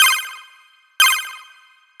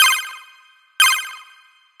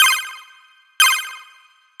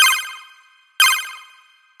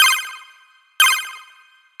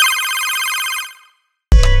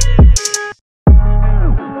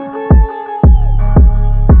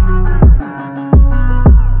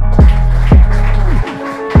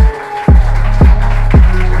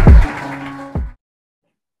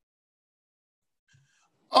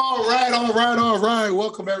all right.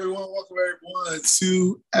 Welcome everyone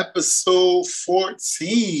to episode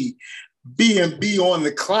 14. B&B on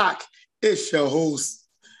the clock. It's your host,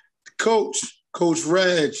 Coach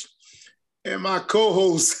Reg, and my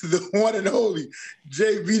co-host, the one and only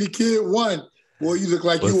JB the Kid One. Boy, you look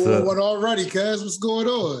like What's you on up? one already, cuz. What's going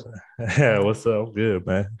on? Yeah, what's up? I'm good,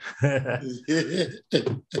 man.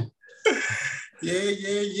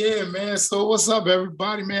 Yeah, man. So what's up,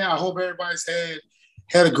 everybody, man? I hope everybody's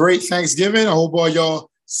had a great Thanksgiving. I hope all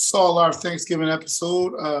y'all saw our Thanksgiving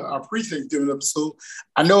episode, our pre-Thanksgiving episode.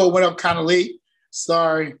 I know it went up kind of late.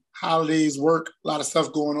 Sorry, holidays, work, a lot of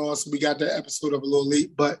stuff going on, so we got that episode up a little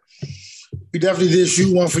late, but we definitely did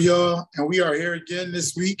shoot one for y'all, and we are here again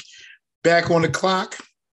this week, back on the clock.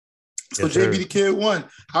 So Yes, JB sir. the Kid One,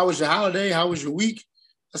 how was your holiday? How was your week?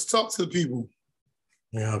 Let's talk to the people.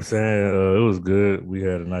 You know what I'm saying? It was good. We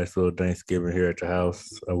had a nice little Thanksgiving here at the house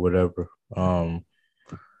or whatever.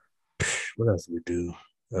 What else did we do?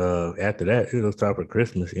 After that, it was time for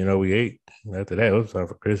Christmas. We ate. After that, it was time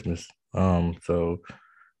for Christmas. So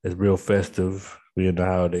it's real festive. We in the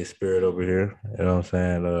holiday spirit over here. You know what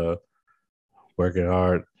I'm saying? Working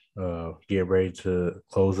hard, get ready to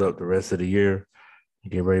close up the rest of the year.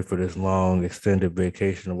 Get ready for this long extended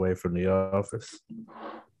vacation away from the office.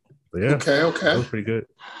 But yeah, it Okay. was pretty good.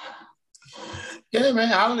 Yeah, man,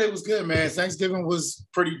 holiday was good, man. Thanksgiving was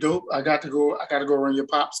pretty dope. I got to go. I got to go run your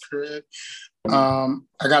pop's crib. I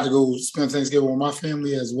got to go spend Thanksgiving with my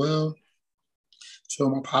family as well. Show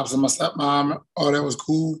my pops and my stepmom. All that was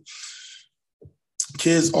cool.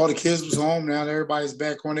 All the kids was home. Now everybody's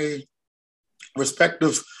back on their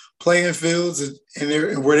respective playing fields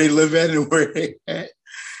and where they live at and where they at.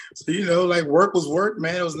 So like work was work,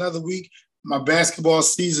 man. It was another week. My basketball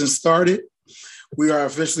season started. We are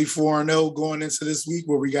officially 4-0 going into this week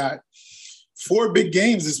where we got 4 big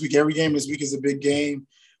games this week. Every game this week is a big game.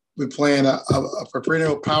 We're playing a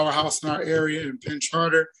perennial powerhouse in our area in Penn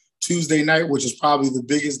Charter Tuesday night, which is probably the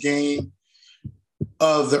biggest game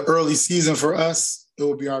of the early season for us. It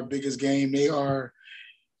will be our biggest game. They are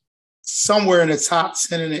somewhere in the top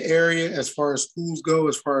 10 in the area as far as schools go,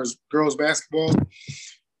 as far as girls basketball.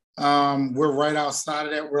 We're right outside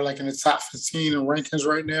of that. We're like in the top 15 in rankings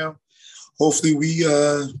right now. Hopefully we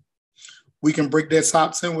can break that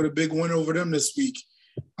top 10 with a big win over them this week.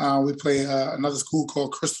 We play another school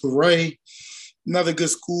called Crystal Ray, another good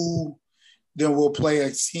school. Then we'll play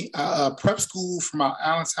a prep school from out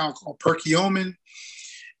Allentown called Perkiomen.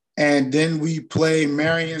 And then we play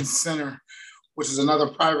Marion Center, which is another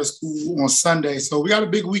private school on Sunday. So we got a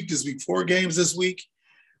big week this week, 4 games this week.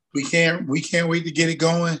 We can't wait to get it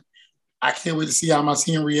going. I can't wait to see how my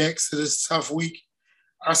team reacts to this tough week.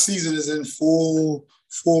 Our season is in full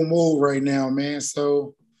mode right now, man.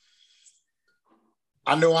 So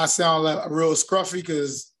I know I sound like real scruffy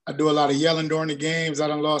because I do a lot of yelling during the games. I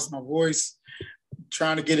done lost my voice,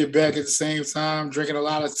 trying to get it back at the same time, drinking a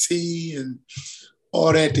lot of tea and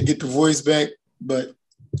all that to get the voice back. But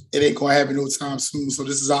it ain't gonna happen no time soon. So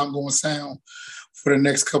this is how I'm gonna sound for the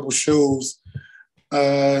next couple shows.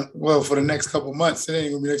 For the next couple months. It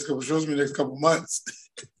ain't gonna be the next couple shows, it'll be the next couple months.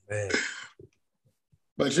 Man.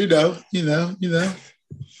 But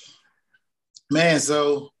man,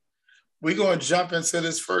 so we're gonna jump into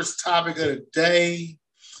this first topic of the day.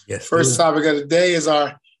 Yes, First sir. topic of the day is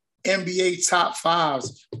our NBA top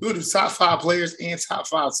fives. We'll do top 5 players and top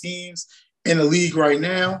 5 teams in the league right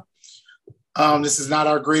now. This is not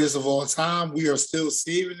our greatest of all time. We are still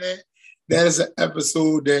saving that. That is an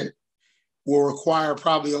episode that will require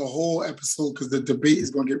probably a whole episode because the debate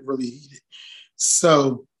is going to get really heated.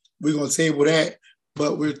 So we're going to table that.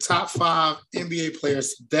 But we're top 5 NBA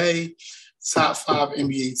players today, top 5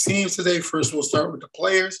 NBA teams today. First, we'll start with the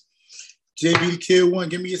players. JB the Kid One,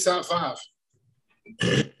 give me your top 5.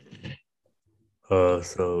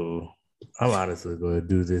 So I'm honestly going to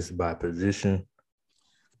do this by position.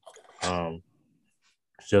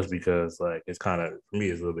 Just because it's kind of for me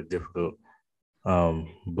it's a little bit difficult.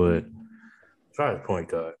 But as far as point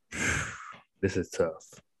guard, this is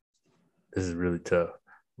tough. This is really tough.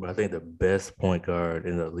 But I think the best point guard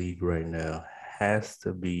in the league right now has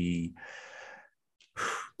to be.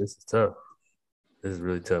 This is tough. This is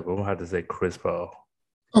really tough. I'm gonna have to say Chris Paul.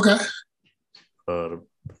 Okay.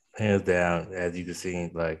 Hands down, as you can see,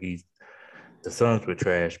 the Suns were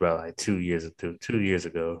trash about 2 years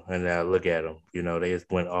ago, and now look at them. They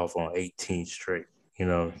just went off on 18 straight. I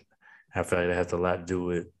feel like that has a lot to do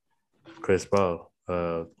with Chris Paul,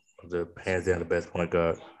 the hands down the best point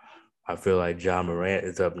guard. I feel like Ja Morant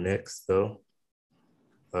is up next, though.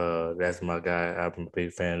 That's my guy. I'm a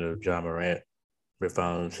big fan of Ja Morant. Been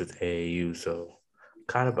following him since AAU, so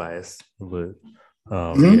kind of biased, but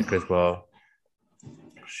Yeah, Chris Paul,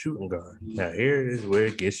 shooting guard. Now here is where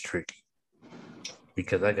it gets tricky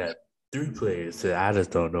because I got 3 players that I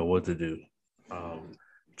just don't know what to do.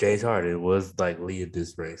 James Harden was like leading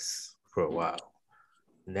this race for a while.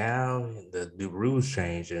 Now the rules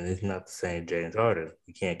change and it's not the same James Harden.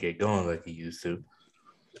 He can't get going like he used to.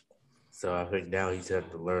 So I think now he's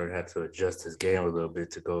having to learn how to adjust his game a little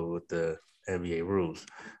bit to go with the NBA rules.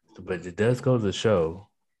 But it does go to show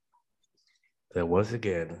that once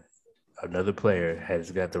again, another player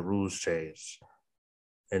has got the rules changed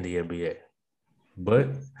in the NBA. But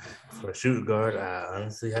for a shooting guard, I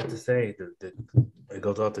honestly have to say that it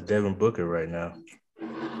goes off to Devin Booker right now.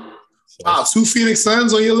 So, wow, 2 Phoenix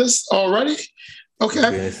Suns on your list already? Okay.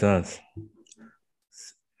 Phoenix Suns.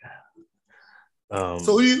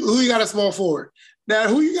 So who you got a small forward? Now,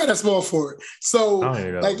 who you got a small forward? So,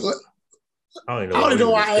 I don't like, I don't know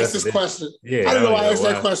why I asked this question. Yeah, I don't know why I asked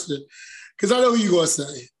that question. Because I know who you're going to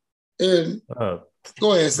say. And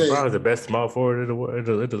go ahead and say LeBron is the best small forward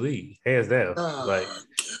in the league. Hands down. Like,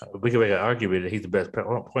 we can make an argument that he's the best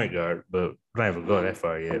point guard, but we're not even going that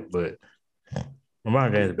far yet. But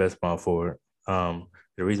LeBron James is the best small forward. The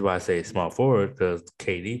reason why I say small forward because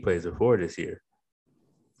KD plays the forward this year.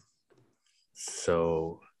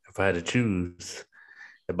 So if I had to choose,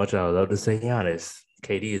 as much as I would love to say Giannis,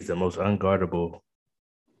 KD is the most unguardable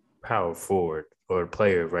power forward or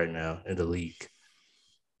player right now in the league.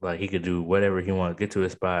 Like he could do whatever he wants, get to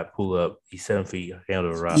his spot, pull up. He's 7 feet,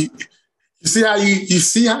 handle a rock. You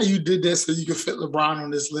see how you did that so you could fit LeBron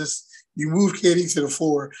on this list. You moved KD to the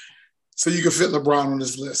 4 so you could fit LeBron on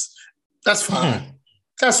this list. That's fine.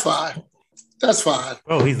 That's fine. That's fine.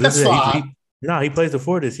 Oh, that's fine. He plays the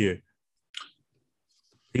 4 this year.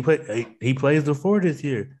 He plays the 4 this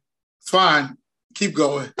year. It's fine. Keep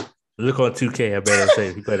going. Look on 2K. I better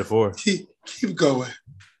say he played the 4. Keep going.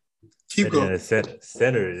 Keep going.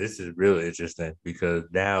 Center. This is really interesting because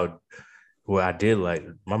now, what I did like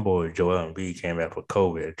my boy Joel Embiid came back for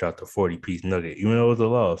COVID and dropped a 40-piece nugget. Even though it was a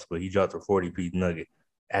loss, but he dropped a 40-piece nugget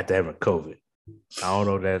after having COVID. I don't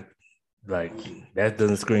know that. Like that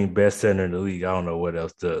doesn't scream best center in the league. I don't know what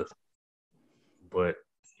else does. But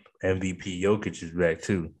MVP Jokic is back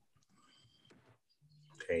too.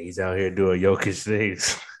 Okay, he's out here doing Jokic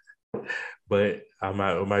things. But I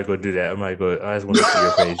might go do that. I just want to see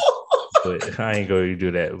your face. But I ain't going to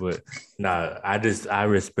do that. But nah, I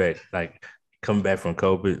respect like coming back from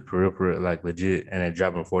COVID for real, like legit, and then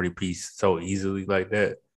dropping 40-piece so easily like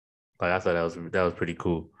that. Like I thought that was pretty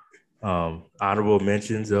cool. Honorable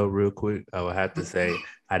mentions though, real quick. I would have to say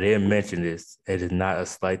I didn't mention this. It is not a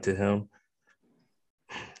slight to him.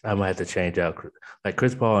 I might have to change out like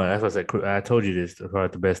Chris Paul. And that's what I said. I told you this are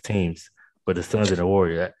the best teams, but the Suns and the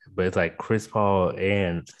Warriors. But it's like Chris Paul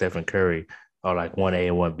and Stephen Curry are like 1A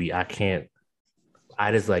and 1B.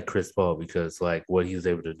 I just like Chris Paul because like what he was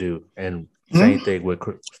able to do, and same thing with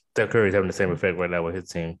Steph Curry's having the same effect right now with his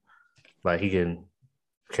team. Like he can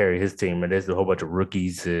carry his team, and there's a whole bunch of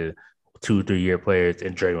rookies, 2-3 year players,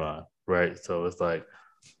 and Draymond, right? So it's like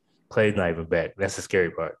Clay's not even back. That's the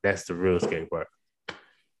scary part. That's the real scary part.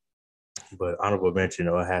 But honorable mention,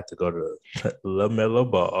 I have to go to LaMelo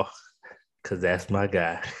Ball because that's my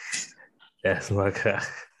guy. That's my guy.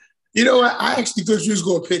 You know what? I actually thought you was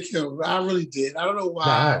going to pick him. I really did. I don't know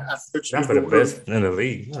why. I thought you not for the best in the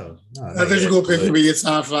league. No, I thought you were going to pick him in your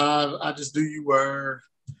top 5. I just knew you were.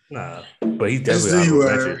 Nah, but he's definitely honorable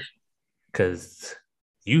mention because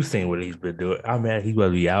you've seen what he's been doing. I'm mad he's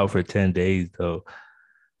going to be out for 10 days, though.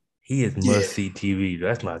 He is must-see TV.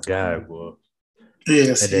 That's my guy, boy.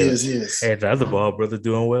 Yes, he is. And the other Ball brother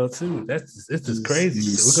doing well too. It's just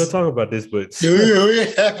crazy. Yes. We're gonna talk about this, but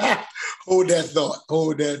hold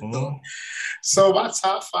that thought. So my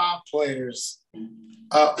top 5 players.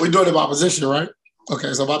 We're doing it by position, right?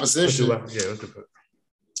 Okay, so by position.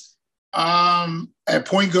 At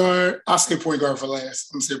point guard, I'll say point guard for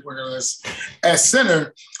last. I'm gonna say point guard last. At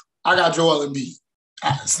center, I got Joel Embiid.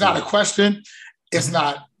 It's not a question. It's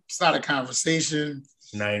not a conversation.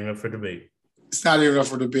 Not even for debate. It's not even up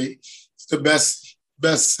for debate. It's the best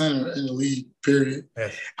center in the league, period.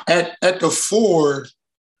 Yes. At the 4,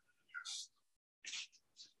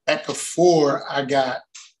 I got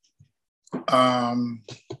I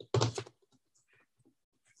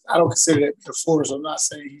don't consider that the 4, so I'm not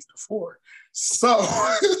saying he's the 4. So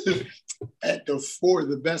at the 4,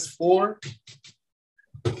 the best 4,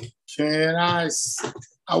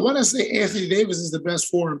 I want to say Anthony Davis is the best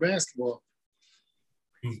 4 in basketball.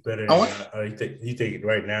 He's better than you think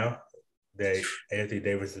right now that Anthony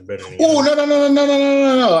Davis is better than Oh,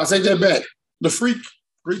 no. I take that back. The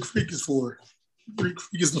Greek Freak is 4. Greek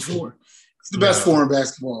Freak is the 4. He's the best four in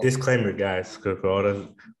basketball. Disclaimer, guys, because for all the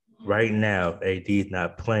right now, AD is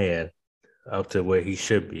not playing up to where he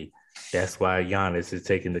should be. That's why Giannis is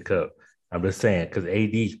taking the cup. I'm just saying, because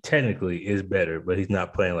AD technically is better, but he's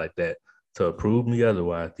not playing like that. So prove me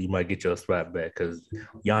otherwise, you might get your spot back because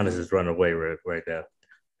Giannis is running away right now.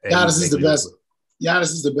 Giannis is the best.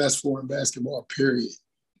 Giannis is the best four in basketball, period.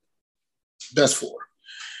 Best four.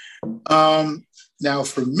 Now,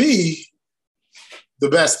 for me, the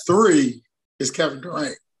best three is Kevin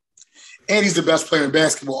Durant. And he's the best player in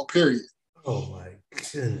basketball, period. Oh, my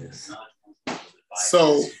goodness.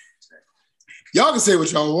 So, y'all can say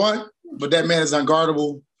what y'all want, but that man is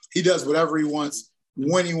unguardable. He does whatever he wants,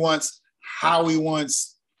 when he wants, how he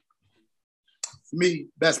wants. For me,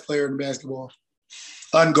 best player in basketball.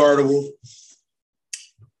 Unguardable.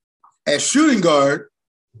 At shooting guard,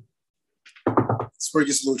 it's where it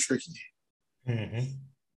gets a little tricky. Mm-hmm.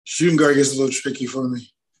 Shooting guard gets a little tricky for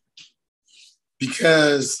me.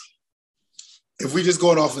 Because if we just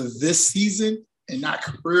going off of this season and not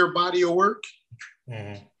career body of work,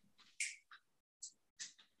 mm-hmm.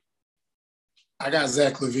 I got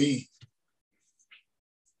Zach LaVine.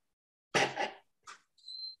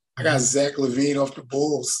 I got Zach LaVine off the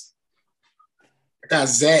Bulls. I got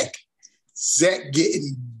Zach. Zach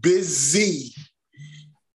getting busy.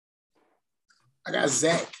 I got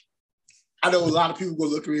Zach. I know a lot of people will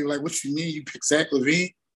look at me like, what you mean you pick Zach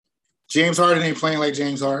LaVine? James Harden ain't playing like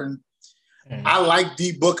James Harden. Mm-hmm. I like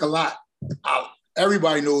D-Book a lot.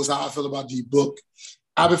 Everybody knows how I feel about D-Book.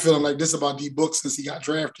 I've been feeling like this about D-Book since he got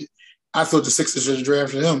drafted. I thought the Sixers should have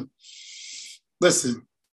drafted him. Listen,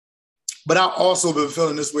 but I've also been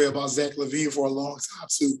feeling this way about Zach LaVine for a long time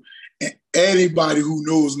too. And anybody who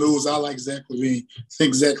knows I like Zach LaVine. I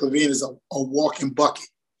think Zach LaVine is a walking bucket.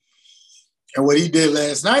 And what he did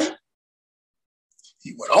last night,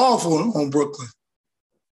 he went off on Brooklyn.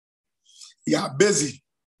 He got busy.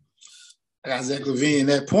 I got Zach LaVine.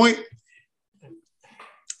 At point,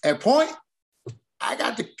 I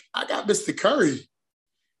got Mr. Curry.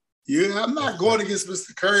 Yeah, I'm not going against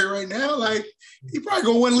Mr. Curry right now. Like, he probably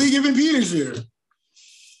gonna win League MVP this year.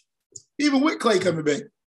 Even with Clay coming back,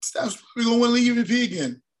 Steph's probably gonna win League MVP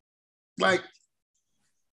again. Like,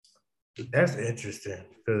 that's interesting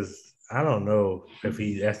because I don't know if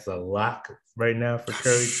that's a lock right now for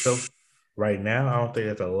Curry. So right now, I don't think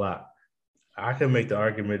that's a lock. I can make the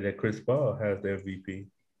argument that Chris Paul has the MVP.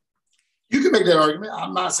 You can make that argument.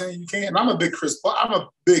 I'm not saying you can't. I'm a big Chris Paul. I'm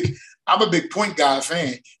a big point guard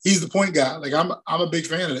fan. He's the point guy. Like, I'm a big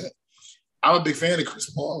fan of that. I'm a big fan of Chris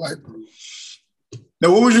Paul. Like,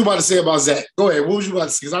 now, what was you about to say about Zach? Go ahead. What was you about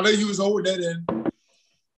to say? Because I know you was over that in.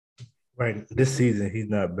 Right. This season, he's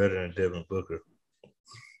not better than Devin Booker.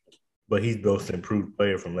 But he's the most improved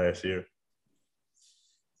player from last year.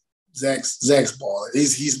 Zach's baller.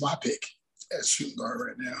 He's my pick as shooting guard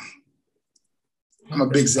right now. I'm a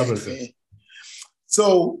big Zach fan.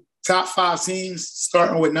 So, top 5 teams,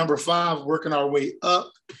 starting with number 5, working our way up.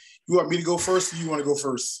 You want me to go first or you want to go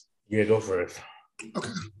first? Yeah, go first. Okay.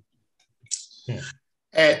 Yeah.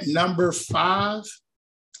 At number 5,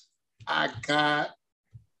 I got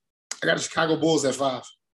the Chicago Bulls at 5.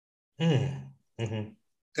 Mm-hmm.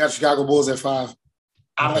 Got the Chicago Bulls at 5.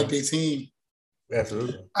 I like their team.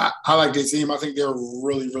 Absolutely. I like their team. I think they're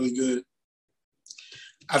really, really good.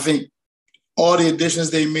 I think all the additions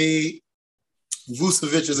they made,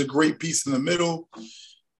 Vucevic is a great piece in the middle.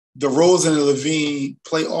 DeRozan and LaVine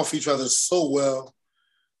play off each other so well.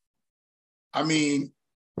 I mean,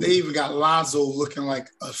 they even got Lonzo looking like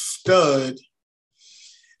a stud.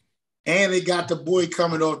 And they got the boy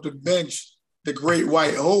coming off the bench, the great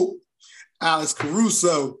white hope, Alex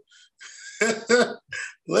Caruso.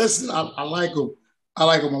 Listen, I like him. I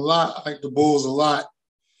like him a lot. I like the Bulls a lot.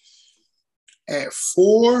 At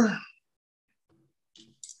 4,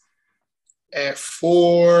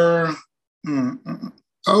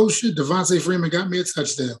 oh shit, Devontae Freeman got me a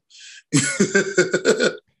touchdown.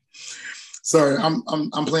 Sorry, I'm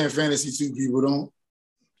playing fantasy too, people.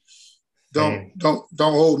 Don't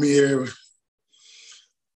hold me here.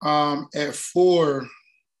 At 4,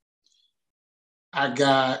 I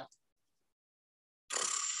got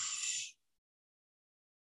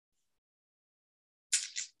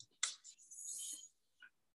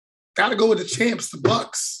gotta go with the champs, the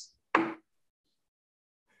Bucks.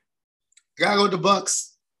 Gotta go with the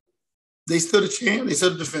Bucks. They still the champ. They still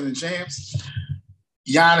the defending champs.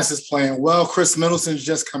 Giannis is playing well. Chris Middleton's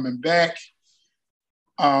just coming back.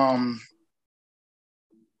 Drew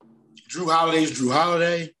Holiday's Drew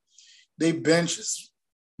Holiday. They bench is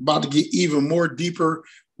about to get even more deeper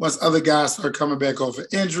once other guys start coming back off an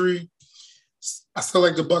injury. I still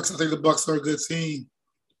like the Bucks. I think the Bucks are a good team.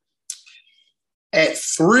 At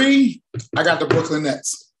 3, I got the Brooklyn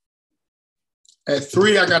Nets. At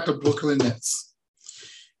 3, I got the Brooklyn Nets.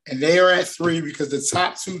 And they are at 3 because the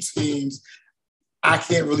top 2 teams, I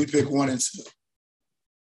can't really pick 1 and 2.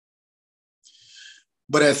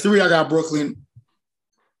 But at 3, I got Brooklyn.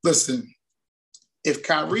 Listen, if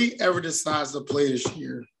Kyrie ever decides to play this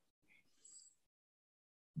year,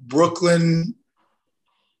 Brooklyn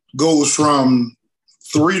goes from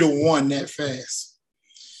 3-1 that fast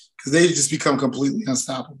because they just become completely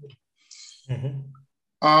unstoppable.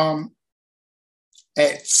 Mm-hmm.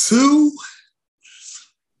 At 2,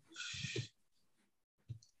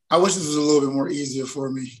 I wish this was a little bit more easier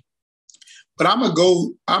for me, but I'm gonna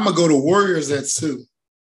go to Warriors at 2,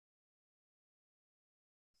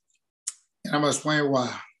 and I'm gonna explain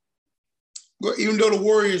why. Even though the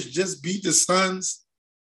Warriors just beat the Suns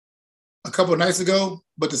a couple of nights ago,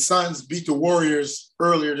 but the Suns beat the Warriors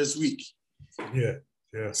earlier this week. Yeah.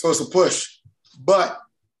 So it's a push. But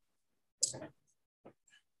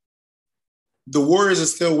the Warriors are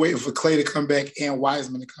still waiting for Klay to come back and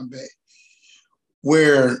Wiseman to come back.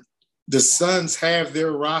 Where the Suns have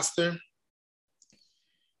their roster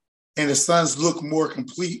and the Suns look more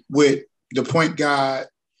complete with the point guard,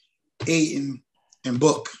 Ayton, and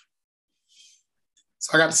Book.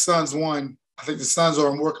 So I got the Suns 1. I think the Suns are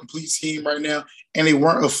a more complete team right now, and they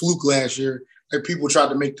weren't a fluke last year like people tried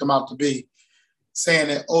to make them out to be, saying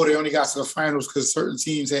that, they only got to the finals because certain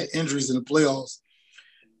teams had injuries in the playoffs.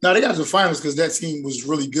 Now, they got to the finals because that team was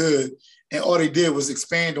really good, and all they did was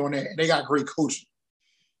expand on that, and they got great coaching.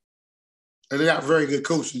 And they got very good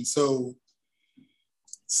coaching. So,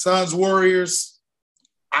 Suns, Warriors,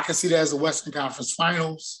 I can see that as the Western Conference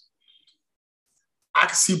Finals. I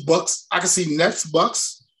can see Bucks. I can see Nets,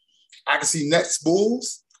 Bucks. I can see Nets,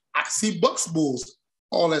 Bulls. I can see Bucks, Bulls.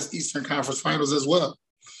 All as Eastern Conference Finals as well.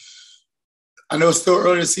 I know it's still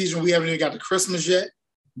early in the season. We haven't even got to Christmas yet,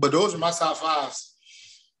 but those are my top 5s.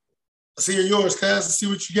 Let's see yours, Cass. Let's see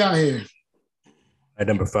what you got here. At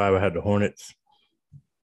number 5, I had the Hornets.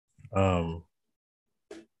 I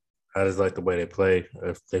just like the way they play.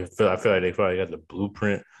 I feel like they probably got the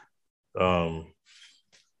blueprint.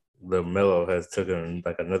 LaMelo has taken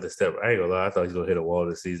like another step. I ain't gonna lie, I thought he was gonna hit a wall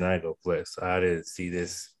this season. I ain't gonna flex. I didn't see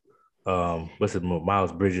this.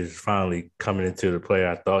 Miles Bridges finally coming into the play.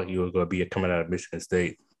 I thought he was gonna be coming out of Michigan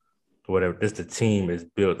State, or whatever. Just the team is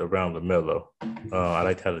built around LaMelo. I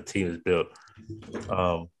like how the team is built. I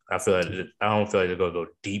don't feel like they're gonna go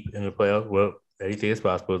deep in the playoffs. Well, anything is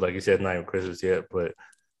possible. Like you said, it's not even Christmas yet, but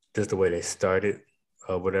just the way they started,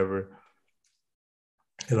 whatever.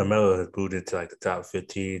 And LaMelo has moved into like the top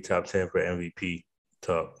 15, top 10 for MVP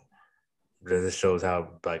talk. This shows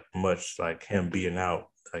how much him being out,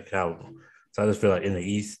 how. So I just feel like in the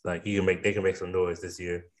East, they can make some noise this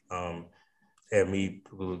year. And me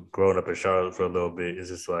growing up in Charlotte for a little bit, it's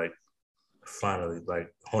just finally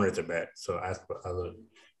Hornets are back. So I look.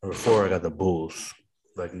 Number 4, I got the Bulls.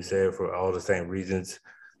 Like you said, for all the same reasons.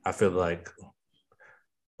 I feel like,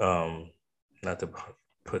 not to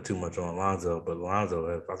put too much on Lonzo, but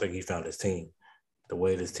Lonzo, I think he found his team. The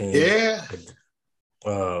way this team. Yeah.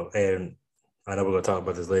 And I know we're going to talk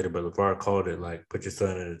about this later, but LeVar called it put your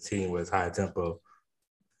son in a team where it's high tempo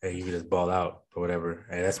and you can just ball out or whatever.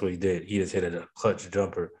 And that's what he did. He just hit a clutch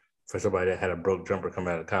jumper for somebody that had a broke jumper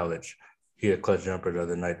coming out of college. He had a clutch jumper the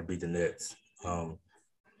other night to beat the Nets.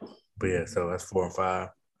 But yeah, so that's 4 and 5.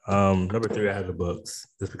 Number 3, I have the Bucks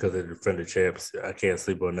just because they're the defending champs. I can't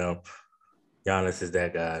sleep on them. Giannis is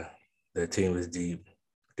that guy. Their team is deep,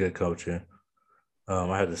 good coaching.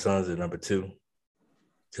 I have the Suns at number 2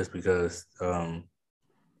 just because I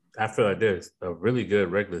feel like they're a really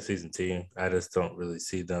good regular season team. I just don't really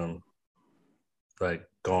see them going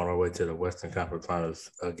all the way to the Western Conference Finals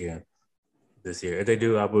again this year. If they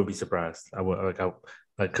do, I would be surprised. I would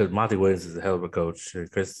because Monty Williams is a hell of a coach.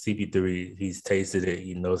 Chris CP3, he's tasted it.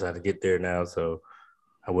 He knows how to get there now, so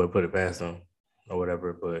I wouldn't put it past him or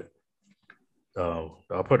whatever. But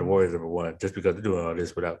I'll put the Warriors number 1 just because they're doing all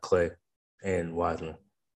this without Klay and Wiseman.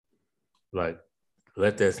 Let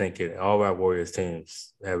that sink in. All our Warriors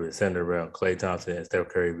teams have been centered around Klay Thompson and Steph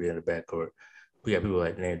Curry being in the backcourt. We got people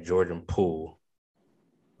named Jordan Poole,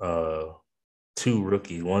 2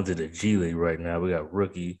 rookies. One's in the G League right now. We got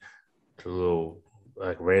rookie, the little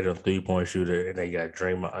random 3-point shooter, and they got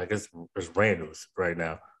Draymond. I guess it's randoms right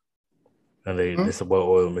now. And it's a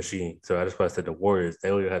well-oiled machine. So I just want to say the Warriors, they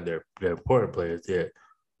only have their important players yet.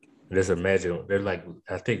 And just imagine, they're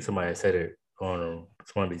I think somebody said it on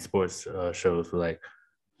one of these sports shows,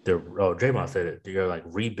 Draymond said it, they're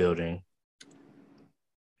rebuilding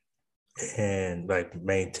and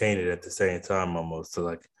maintain it at the same time almost.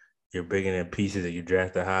 So you're bringing in pieces that you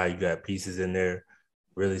drafted high. You got pieces in there,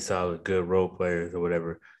 really solid, good role players or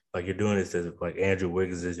whatever. Like you're doing this as like Andrew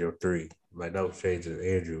Wiggins is your three. Like no shades of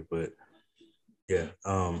Andrew, but yeah.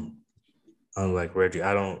 Unlike Reggie,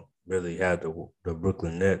 I don't really have the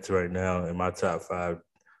Brooklyn Nets right now in my top five,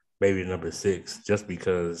 maybe number six, just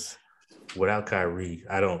because without Kyrie,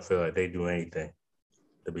 I don't feel like they do anything.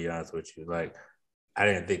 To be honest with you, like I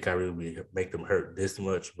didn't think Kyrie would make them hurt this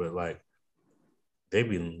much, but like they've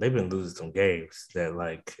been losing some games that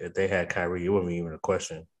like if they had Kyrie, it wouldn't be even a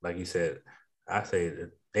question. Like you said, I say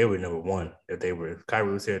that they were number one. If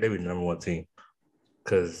Kyrie was here, they'd be the number one team.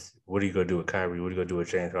 Because what are you gonna do with Kyrie? What are you gonna do with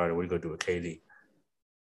James Harden? What are you gonna do with KD?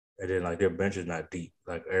 And then like their bench is not deep.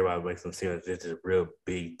 Like everybody makes them seem like this is a real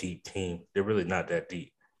big, deep team. They're really not that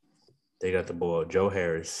deep. They got the ball, Joe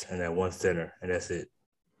Harris, and that one center, and that's it.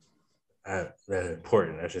 That's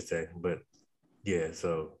important, I should say. But yeah,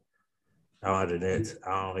 so I don't have the Nets.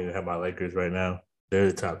 I don't even have my Lakers right now. They're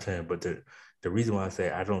the top 10. But the reason why I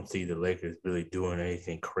say I don't see the Lakers really doing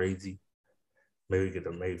anything crazy, maybe get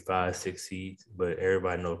them maybe 5, 6 seeds, but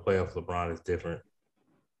everybody knows playoff LeBron is different.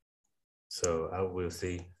 So I will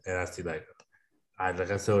see. And I see like I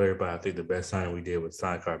told everybody, I think the best signing we did was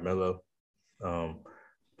sign Carmelo.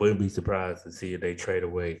 Wouldn't be surprised to see if they trade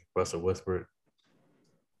away Russell Westbrook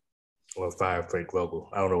or fire Frank Vogel.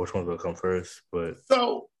 I don't know which one's gonna come first, but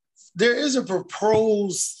So there is a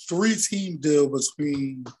proposed 3-team deal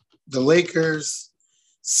between the Lakers,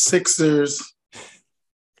 Sixers,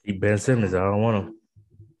 Ben Simmons. I don't want him.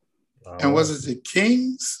 and was it the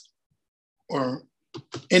Kings or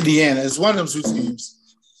Indiana? It's one of those two teams.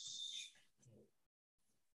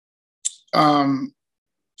 I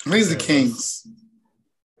think it's the Kings.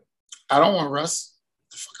 I don't want Russ.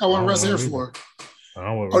 The fuck I want Russ here for? I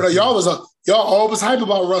don't want Russ. Oh no, y'all always hype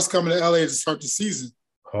about Russ coming to LA to start the season.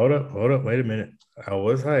 Hold up. Wait a minute. I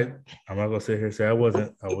was hyped. I'm not gonna sit here and say I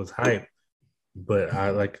wasn't. I was hyped. But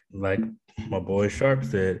I like my boy Sharp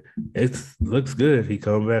said, it looks good. He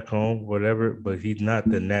come back home, whatever, but he's not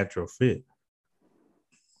the natural fit.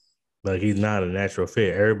 Like he's not a natural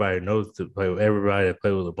fit. Everybody knows to play with everybody that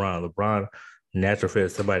play with LeBron. LeBron, natural fit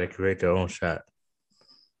is somebody that create their own shot.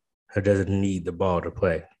 Who doesn't need the ball to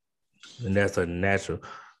play. And that's a natural.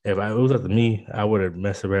 If it was up to me, I would have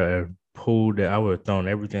messed around and pulled that. I would have thrown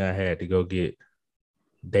everything I had to go get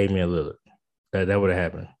Damian Lillard. That would have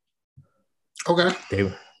happened. Okay.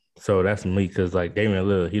 So that's me because like Damian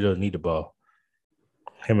Lillard, he doesn't need the ball.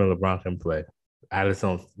 Him and LeBron can play. I just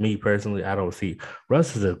don't. Me personally, I don't see.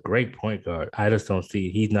 Russ is a great point guard. I just don't see.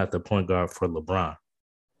 He's not the point guard for LeBron.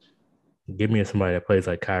 Give me somebody that plays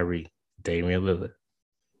like Kyrie, Damian Lillard.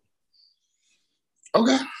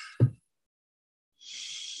 Okay.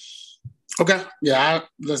 Yeah.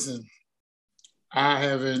 Listen. I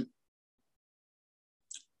didn't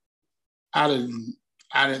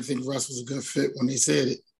think Russ was a good fit when they said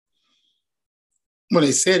it. When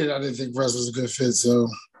they said it, I didn't think Russ was a good fit. So,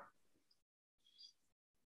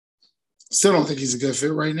 still don't think he's a good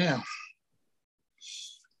fit right now.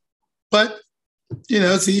 But,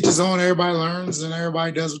 to each his own. Everybody learns and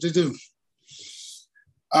everybody does what they do.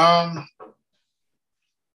 I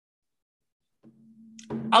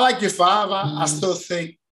like your five. I still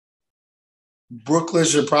think Brooklyn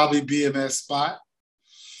should probably be in that spot.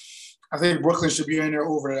 I think Brooklyn should be in there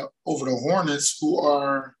over the Hornets, who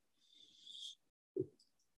are.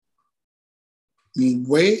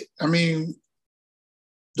 The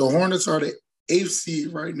Hornets are the 8th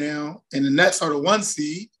seed right now, and the Nets are the 1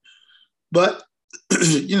 seed. But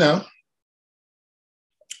that's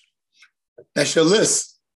your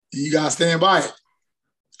list. You gotta stand by it.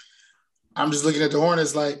 I'm just looking at the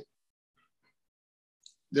Hornets like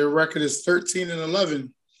their record is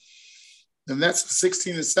 13-11. The Nets are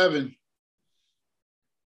 16-7.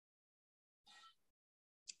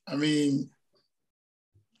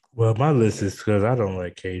 Well, my list is because I don't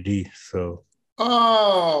like KD, so.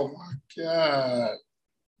 Oh my God!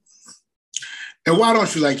 And why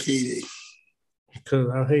don't you like KD? Because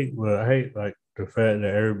I hate like the fact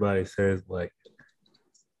that everybody says like.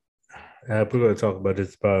 We're going to talk about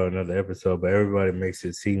this probably another episode, but everybody makes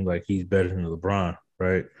it seem like he's better than LeBron,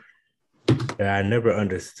 right? And I never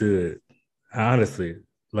understood, honestly,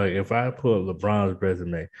 like if I pull up LeBron's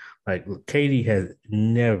resume, like KD has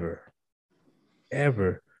never,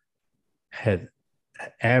 ever had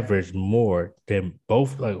averaged more than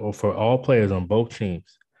both, like or for all players on both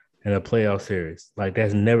teams in a playoff series. Like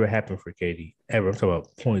that's never happened for KD, ever. I'm talking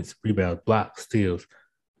about points, rebounds, blocks, steals,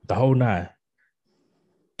 the whole nine.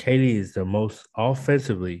 KD is the most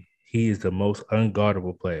offensively, he is the most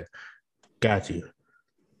unguardable player. Got you.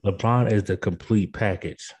 LeBron is the complete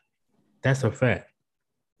package. That's a fact.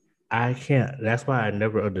 I can't. That's why I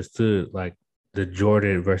never understood like the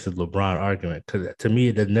Jordan versus LeBron argument because to me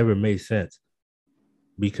it has never made sense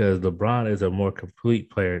because LeBron is a more complete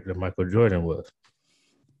player than Michael Jordan was.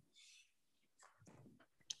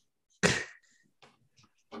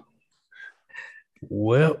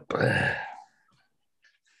 Well,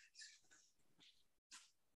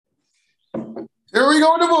 here we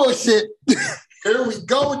go with the bullshit. Here we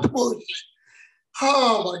go with the bullshit.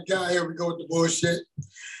 Oh my God, here we go with the bullshit.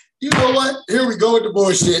 You know what? Here we go with the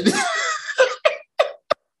bullshit.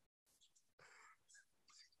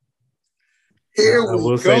 Here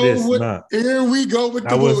we go with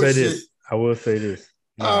the bullshit. I will say this.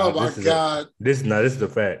 Oh my God. This is a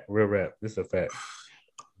fact. Real rap. This is a fact.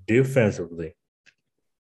 Defensively,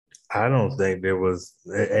 I don't think there was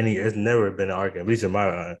any. It's never been an argument, at least in my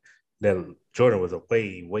mind, that Jordan was a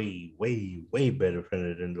way, way, way, way better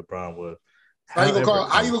defender than LeBron was. How you gonna call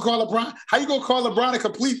LeBron a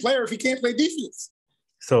complete player if he can't play defense?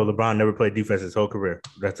 So LeBron never played defense his whole career.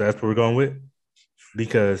 That's what we're going with.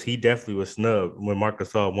 Because he definitely was snubbed when Marc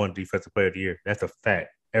Gasol won Defensive Player of the Year. That's a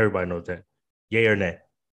fact. Everybody knows that. Yay or nay?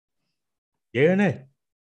 Yay or nay?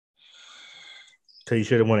 So you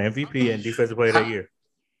should have won MVP and Defensive Player of the Year.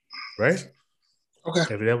 Right?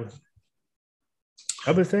 Okay.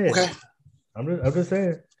 I'm just saying. Okay. I'm just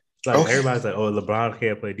saying. Like everybody's like, oh, LeBron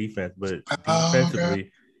can't play defense, but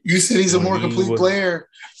defensively. You said he's a more complete player.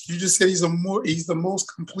 You just said he's the most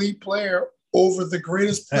complete player over the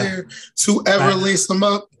greatest player to ever lace them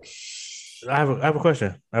up. I have a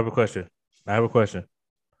question. I gotta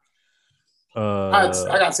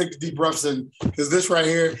take the deep breaths in because this right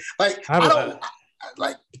here, I'm gonna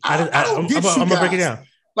break it down.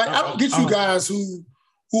 Like I don't get you guys who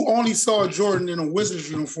only saw Jordan in a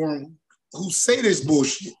Wizards uniform who say this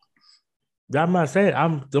bullshit. I'm not saying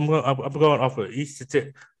I'm going off of each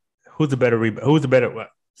statistic. Who's the better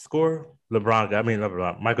scorer? LeBron. I mean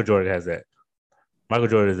LeBron. Michael Jordan has that. Michael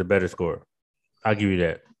Jordan is a better scorer. I'll give you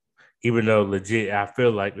that. Even though legit, I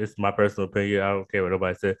feel like this is my personal opinion. I don't care what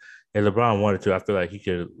nobody said. If LeBron wanted to, I feel like he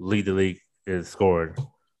could lead the league in scoring.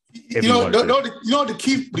 You know the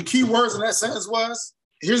key words in that sentence was?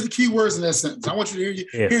 Here's the key words in that sentence. I want you to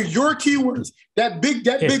hear your key words. That big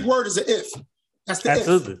word is an if. That's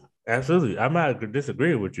the Absolutely. I'm not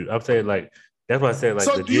disagreeing with you. I'm saying like that's why I said like.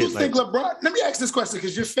 So do you think LeBron? Let me ask this question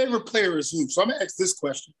because your favorite player is who? So I'm gonna ask this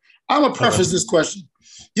question. I'm gonna preface this question.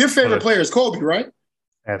 Your favorite player is Kobe, right?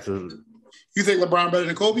 Absolutely. You think LeBron better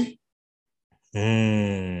than Kobe?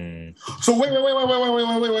 So wait.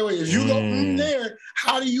 If you go in there,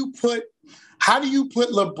 how do you put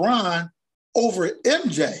LeBron over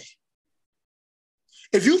MJ?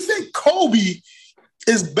 If you think Kobe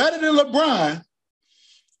is better than LeBron.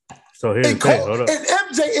 So here's the thing. Hold up. And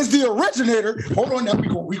MJ is the originator. Hold on, now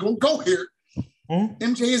we gonna go here.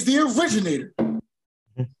 MJ is the originator.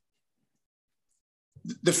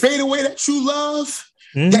 The fadeaway that you love,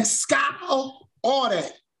 that style, all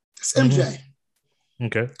that. That's MJ.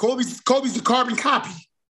 Okay. Kobe's the carbon copy.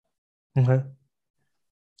 Okay.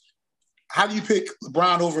 How do you pick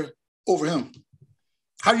LeBron over him?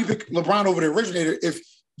 How do you pick LeBron over the originator if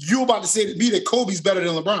you're about to say to me that Kobe's better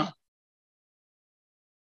than LeBron?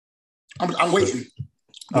 I'm waiting.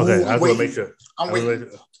 Okay, I will make sure. I'm waiting.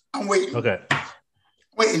 Okay.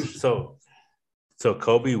 Waiting. So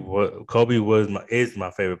Kobe is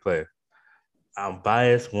my favorite player. I'm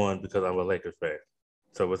biased one because I'm a Lakers fan.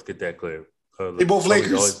 So let's get that clear. They both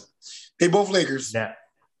Lakers. Now,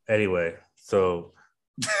 anyway, so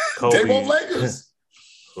Kobe. They both Lakers.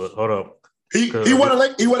 Well, hold up. He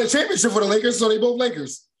won a championship for the Lakers, so they both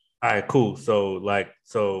Lakers. All right, cool.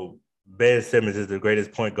 So Ben Simmons is the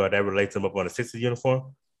greatest point guard that ever laid him up on a Sixers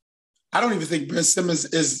uniform. I don't even think Ben Simmons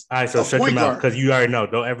is. All right, so shut your mouth because you already know.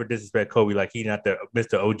 Don't ever disrespect Kobe like he's not the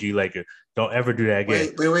Mr. OG Laker. Don't ever do that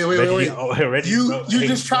again. Wait. You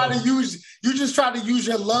just try to use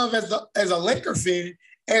your love as a Laker fan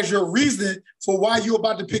as your reason for why you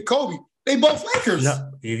about to pick Kobe. They both Lakers.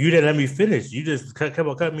 No, if you didn't let me finish, you just kept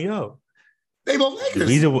on cutting me off. They both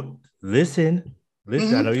Lakers. Listen.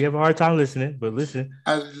 Mm-hmm. I know you have a hard time listening, but listen.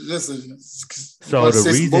 Listen. So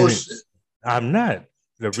the reason I'm not.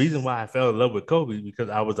 The reason why I fell in love with Kobe is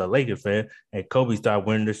because I was a Lakers fan and Kobe started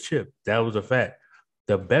winning this chip. That was a fact.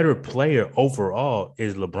 The better player overall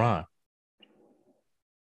is LeBron.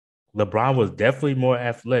 LeBron was definitely more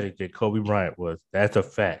athletic than Kobe Bryant was. That's a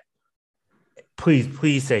fact.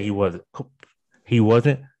 Please say he wasn't. He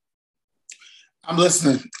wasn't. I'm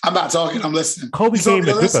listening. I'm not talking. I'm listening. Kobe came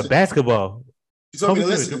to grip at basketball. You told me to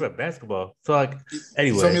listen. Grip at basketball. So like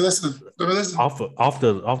anyway. You told me to listen.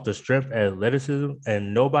 Off the strength and athleticism,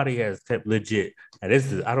 and nobody has kept legit. And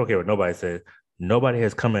this is I don't care what nobody says. Nobody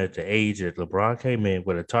has come at the age that LeBron came in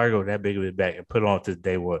with a target that big of his back and put on to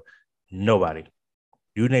day one. Nobody.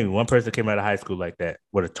 You name me one person came out of high school like that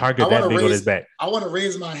with a target that big on his back. I want to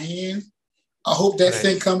raise my hand. I hope that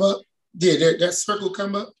thing come up. Yeah, that circle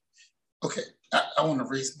come up. Okay, I want to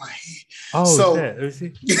raise my hand. Oh, so, let me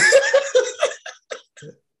see.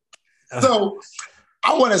 So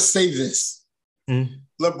I want to say this. Mm-hmm.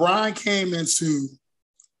 LeBron came into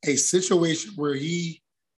a situation where he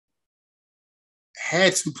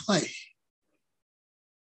had to play.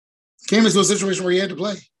 Came into a situation where he had to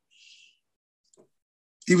play.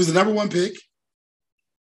 He was the number one pick,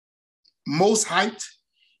 most hyped,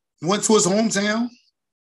 went to his hometown.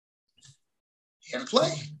 He had to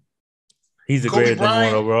play. He's the greatest number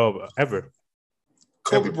one overall ever.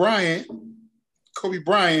 Kobe Bryant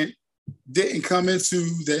didn't come into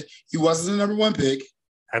that. He wasn't the number one pick.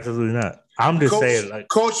 Absolutely not. I'm just saying, like,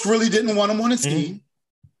 Coach really didn't want him on his team.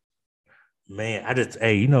 Man,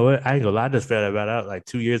 you know what? I ain't gonna lie. I just found about out like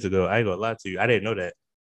 2 years ago. I ain't gonna lie to you. I didn't know that.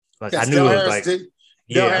 Like, I knew it was like,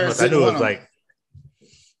 I knew it was like,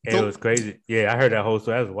 it was crazy. Yeah, I heard that whole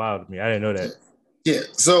story. That was wild to me. I didn't know that. Yeah.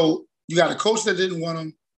 So you got a coach that didn't want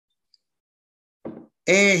him,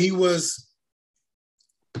 and he wasn't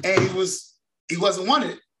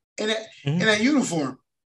wanted in that uniform,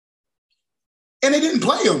 and they didn't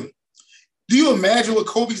play him. Do you imagine what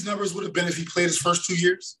Kobe's numbers would have been if he played his first 2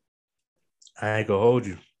 years? I ain't gonna hold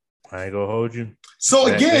you. So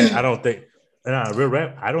again, I don't think. Real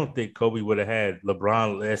rap. I don't think Kobe would have had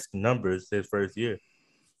LeBron-esque numbers his first year.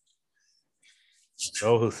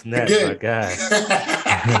 Oh snap, again. My God!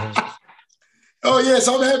 Oh yes,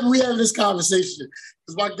 I'm happy we having this conversation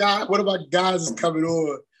because one of my guys is coming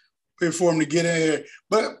on for him to get in here.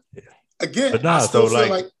 But again, I still feel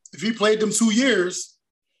like if he played them 2 years,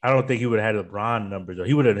 I don't think he would have had LeBron numbers. Or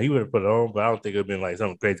he would have put it on, but I don't think it would have been like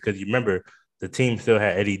something crazy because you remember the team still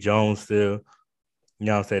had Eddie Jones still. You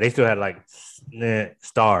know what I'm saying? They still had like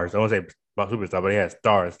stars. I won't say superstar, but they had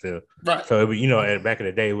stars still. Right. So back in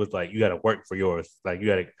the day, it was like you got to work for yours. Like you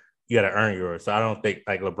got to earn yours. So I don't think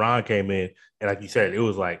like LeBron came in and like you said, it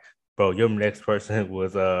was like, bro, your next person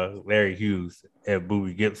was Larry Hughes and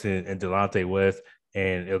Boobie Gibson and Delonte West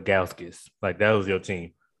and Ilgauskas. Like that was your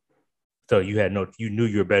team. So you knew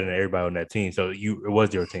you were better than everybody on that team. So it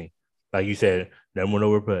was your team. Like you said, number one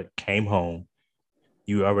over, but came home.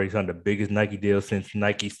 You already signed the biggest Nike deal since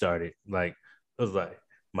Nike started. Like, it was like,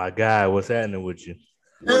 my guy, what's happening with you?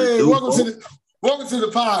 Hey, welcome to the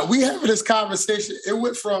pod. We having this conversation. It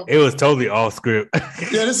was totally off script.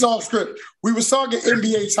 Yeah, this is off script. We were talking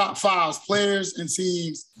NBA top fives, players and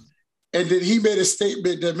teams, and then he made a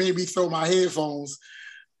statement that made me throw my headphones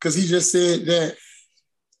because he just said that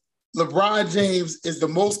LeBron James is the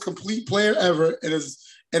most complete player ever and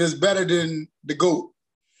is better than the GOAT.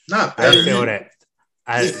 Not better than that.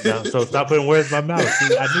 So stop putting words in my mouth.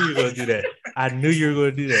 See, I knew you were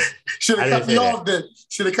going to do that. Should have cut me off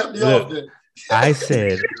then. I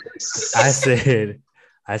said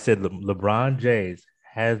LeBron James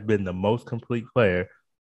has been the most complete player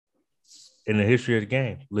in the history of the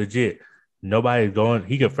game. Legit. Nobody's going.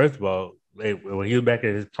 He could, first of all, when he was back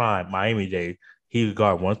at his prime, Miami days, he could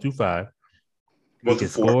guard 1 through 5. He could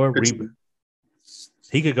score, rebound.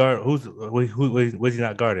 He could guard. Who was he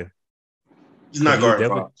not guarding? He's not guarding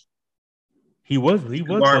 5. He was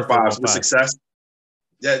guarding 5 with success.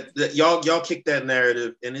 Y'all kick that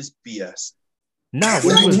narrative and it's BS. No,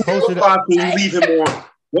 what 5 can you leave him on?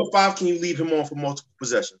 What 5 can you leave him on for multiple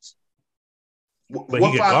possessions? What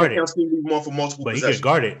 5 can you leave him on for multiple possessions? He could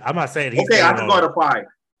guard it. I'm not saying he's okay. I can guard a 5.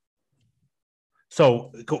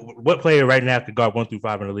 So, what player right now could guard 1 through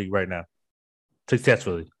 5 in the league right now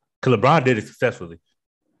successfully? Because LeBron did it successfully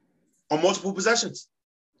on multiple possessions.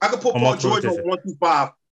 I could put Paul George on 1 through 5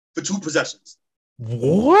 for 2 possessions.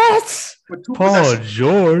 What? For 2 possessions.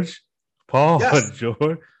 George? Yes.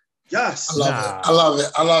 George? Yes. I love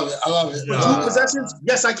it. For 2 possessions?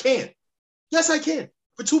 Yes, I can.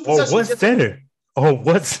 For 2 possessions.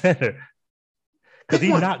 What center? Because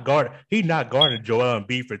he's not guarding Joel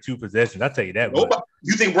Embiid for 2 possessions. I'll tell you that.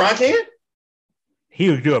 You think Bron can? He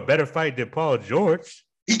would do a better fight than Paul George.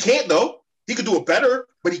 He can't, though. He could do it better,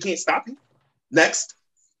 but he can't stop him. Next.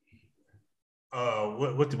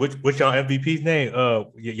 What's y'all MVP's name?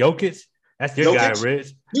 Jokic? That's your guy,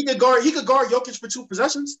 Rich. He could guard Jokic for 2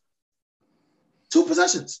 possessions. 2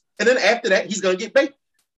 possessions. And then after that, he's gonna get baked.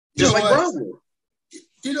 Just like Bron would.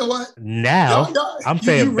 You know what? Now I'm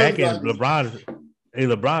saying back in LeBron's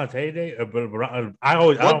heyday, LeBron, I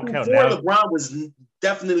don't count now. LeBron was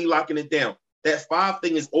definitely locking it down. That 5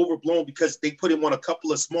 thing is overblown because they put him on a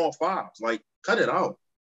couple of small 5s. Like, cut it out.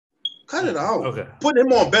 Cut it out. Okay. Putting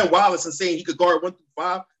him on Ben Wallace and saying he could guard 1 through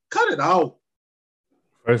 5. Cut it out.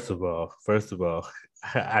 First of all,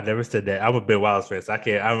 I never said that. I'm a Ben Wallace fan, so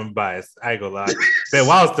I'm biased. I ain't gonna lie. Ben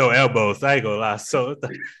Wallace throw elbows, so I ain't gonna lie. So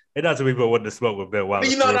it's not too many people wanting to smoke with Ben Wallace.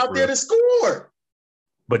 But you're not out there to score.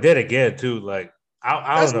 But then again, too, like I don't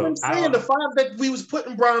know. That's what I'm saying. The 5 that we was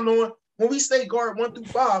putting Brown on, when we say guard 1 through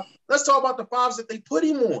 5, let's talk about the 5s that they put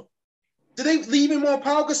him on. Did they leave him on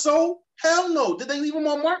Pau Gasol? Hell no. Did they leave him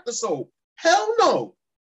on Marc Gasol? Hell no.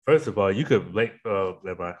 First of all, you could like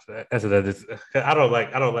never mind. I don't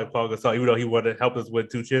like Pau Gasol, even though he wanted to help us win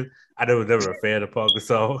 2 chips. I was never a fan of Pau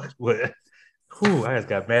Gasol. I just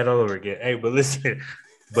got mad all over again. Hey, but listen,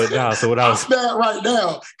 so what I was mad right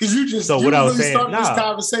now because you just what I was saying, started this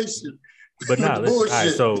conversation. But listen, all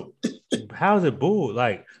right, so how's it bull?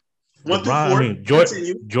 Like 1 through 4. LeBron, I mean,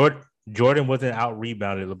 Jordan wasn't out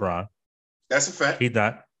rebounded LeBron. That's a fact.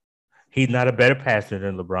 He's not a better passer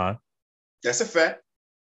than LeBron. That's a fact.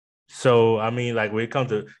 So, I mean, like, when it comes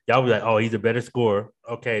to – y'all be like, oh, he's a better scorer.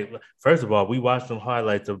 Okay, first of all, we watched some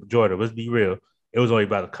highlights of Jordan. Let's be real. It was only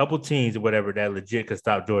about a couple teams or whatever that legit could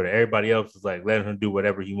stop Jordan. Everybody else was, like, letting him do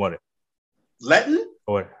whatever he wanted. Letting?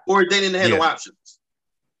 Or they didn't have no options?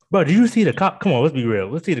 But do you see the – come on, let's be real.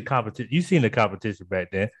 Let's see the competition. You seen the competition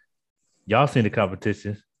back then. Y'all seen the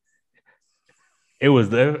competition. It was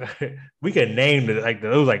we can name it like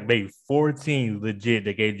there was like maybe 4 teams legit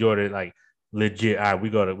that gave Jordan like legit. All right,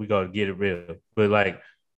 we gotta get it real. But like,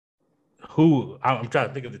 who? I'm trying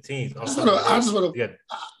to think of the teams. I just want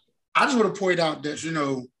to point out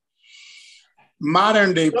that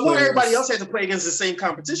modern day players. Everybody else had to play against the same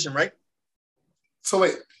competition, right? So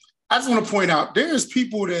wait, I just want to point out there's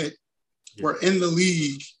people that were in the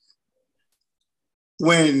league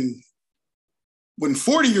when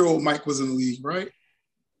 40-year-old Mike was in the league, right?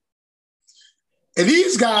 And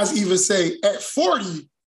these guys even say at 40,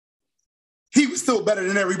 he was still better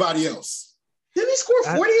than everybody else. Didn't he score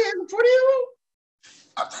 40 as a 40-year-old?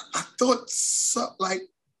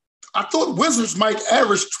 I thought Wizards Mike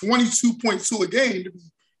averaged 22.2 a game to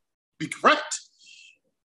be correct.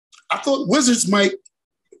 I thought Wizards Mike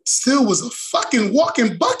still was a fucking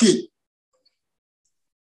walking bucket.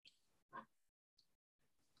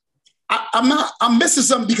 I'm missing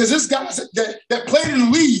something because this guys that played in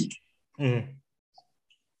the league,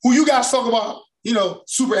 who you guys talk about,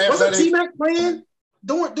 super athletic. Wasn't T-Mac playing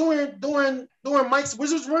during Mike's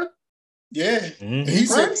Wizards run? Yeah. Mm-hmm. He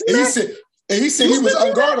said he was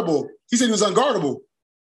unguardable. He said he was unguardable.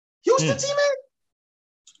 Houston T-Mac?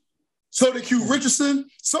 So did Q Richardson.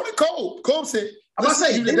 So did Cole. Cole said, I'm about to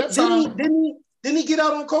say, didn't he get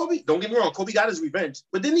out on Kobe? Don't get me wrong, Kobe got his revenge.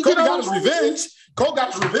 But didn't he Kobe get out got his revenge? Cole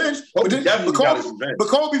got his revenge. But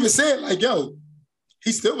Kobe even said, like, yo,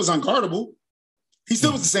 he still was unguardable. He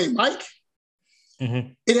still was the same Mike.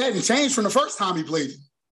 Mm-hmm. It hadn't changed from the first time he played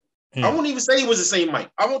it. I won't even say he was the same Mike.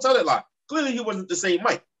 I won't tell that lie. Clearly, he wasn't the same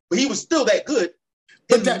Mike. But he was still that good.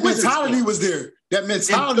 But that mentality was there. That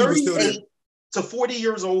mentality was still there. To 40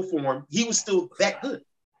 years old for him, he was still that good.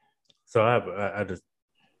 So I just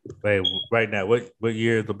wait right now. What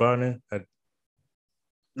year is LeBron in?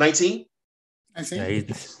 19. Yeah,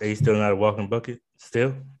 he's still not a walking bucket.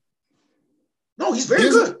 Still. No, he's very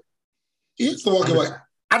good. He's the walking bucket.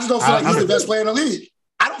 I just don't feel like he's the best player in the league.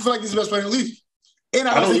 I don't feel like he's the best player in the league, and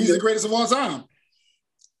I don't think he's the greatest of all time.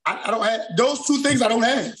 I don't have those 2 things. I don't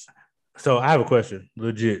have. So I have a question.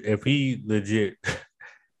 If he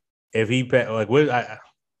like what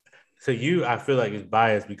I feel like it's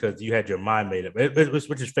biased because you had your mind made up,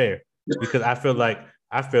 which is fair because I feel like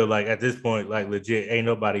at this point, like legit, ain't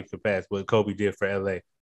nobody can pass what Kobe did for LA.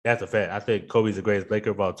 That's a fact. I think Kobe's the greatest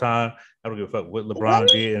Laker of all time. I don't give a fuck what LeBron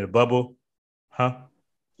did in the bubble, huh?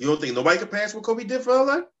 You don't think nobody can pass what Kobe did for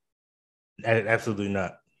LA? Absolutely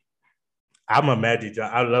not. I'm a Magic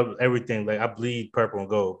Johnson. I love everything. Like I bleed purple and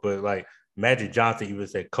gold, but like Magic Johnson even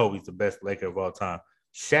said Kobe's the best Laker of all time.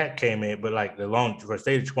 Shaq came in, but like for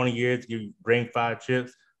say 20 years, you bring 5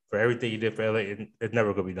 chips for everything he did for LA, it's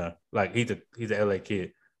never gonna be done. Like he's an LA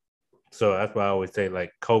kid. So that's why I always say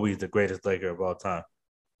like Kobe's the greatest Laker of all time.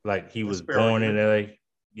 Like he was born in LA.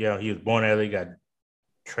 Yeah, he was born in LA, got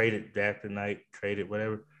traded after night,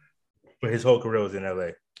 whatever. But his whole career was in LA.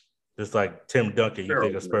 Just like Tim Duncan, you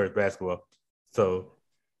think of Spurs basketball. So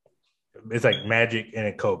it's like Magic and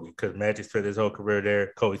then Kobe, because Magic spent his whole career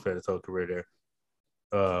there. Kobe spent his whole career there.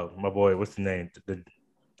 My boy, what's the name?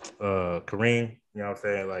 Kareem, you know what I'm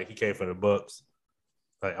saying? Like he came from the Bucks.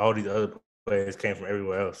 Like all these other players came from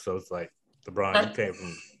everywhere else. So it's like LeBron, you came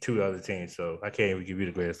from 2 other teams. So I can't even give you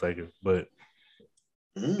the greatest Laker. But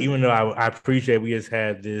even though I appreciate we just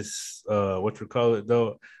had this, what you call it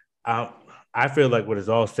though, I feel like when it's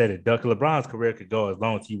all said and done, LeBron's career could go as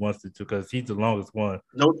long as he wants it to because he's the longest one.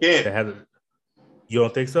 No, can't. That has. You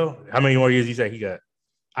don't think so? How many more years you say he got?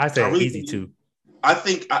 I say really easy two. I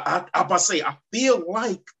think I'm about to say I feel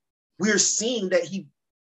like we're seeing that he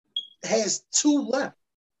has 2 left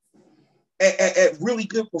at really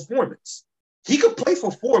good performance. He could play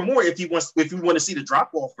for 4 more if he wants. If you want to see the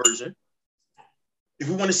drop off version, if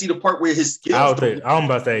we want to see the part where his skills. I'm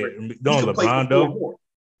about to say knowing LeBron though.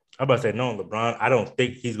 I'm about to say knowing LeBron, I don't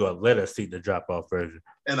think he's going to let us see the drop off version,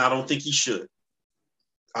 and I don't think he should.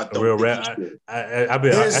 I don't real think he should.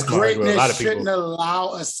 His greatness shouldn't allow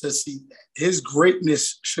us to see that. His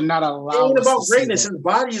greatness should not allow us about to greatness. See that. His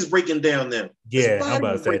body is breaking down now. Yeah, I'm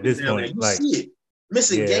about to say at this point, you see it.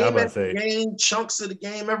 Missing game after game, chunks of the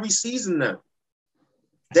game every season now.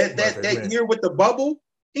 That year with the bubble,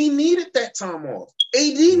 he needed that time off. AD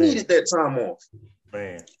needed that time off.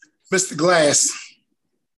 Man. Mr. Glass.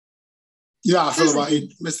 You know how I feel about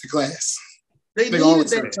Mr. Glass. They needed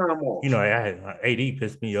that time off. You know, AD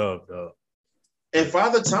pissed me off, though. And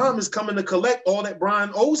Father Time is coming to collect all that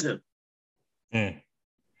Brian owes him.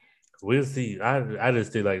 We'll see. I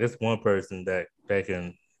just feel like that's one person that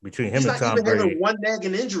can between him and Tom Brady. He's not even Brady. having one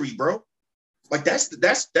nagging injury, bro. Like that's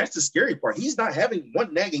the scary part. He's not having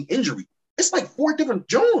one nagging injury. It's like 4 different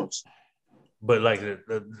Jones. But like,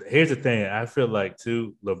 here's the thing. I feel like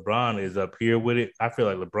too, LeBron is up here with it. I feel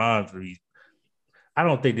like LeBron's. I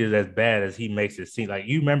don't think it's as bad as he makes it seem. Like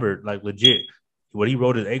you remember, like legit, when he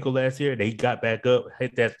rolled his ankle last year, that he got back up,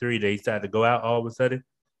 hit that 3, that he decided to go out all of a sudden.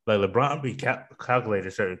 Like LeBron be calculating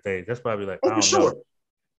certain things. That's probably like I don't know.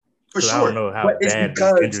 For sure. I don't know how bad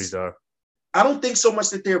these injuries are. I don't think so much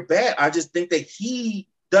that they're bad. I just think that he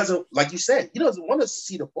doesn't, like you said, he doesn't want to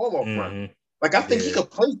see the fall off run. Like I think he could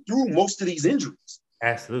play through most of these injuries.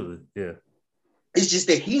 Absolutely, yeah. It's just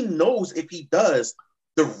that he knows if he does,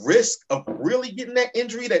 the risk of really getting that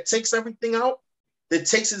injury that takes everything out, that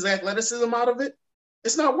takes his athleticism out of it,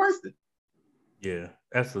 it's not worth it. Yeah,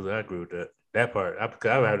 absolutely. I agree with that. That part. I've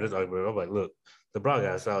had this argument. I'm like, look, LeBron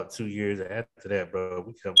got us out 2 years after that,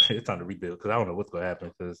 bro. It's time to rebuild because I don't know what's going to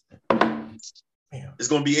happen because it's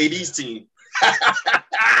going to be AD's team.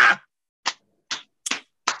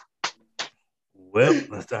 Well,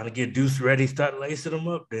 it's time to get Deuce ready, start lacing them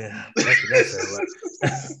up then. That's what that sounds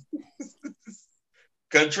like.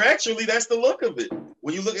 Contractually, that's the look of it.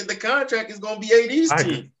 When you look at the contract, it's going to be AD's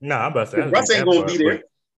team. No, I'm about to say. Russ ain't going to be there.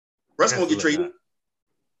 Russ going to get traded.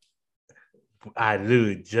 I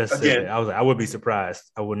literally just said that. I was like, I would be surprised.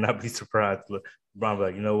 I would not be surprised. Look, LeBron be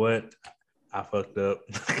like, you know what? I fucked up.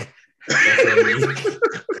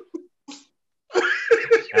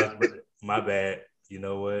 My bad. You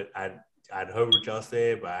know what? I'd heard what y'all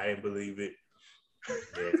said, but I didn't believe it.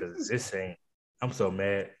 Yeah, because this ain't. I'm so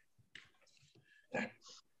mad.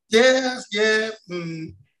 Yeah.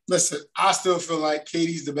 Listen, I still feel like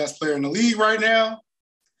KD's the best player in the league right now.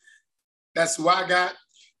 That's who I got.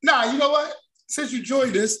 Nah, you know what? Since you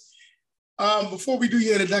joined us, before we do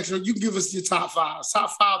your introduction, you can give us your top 5.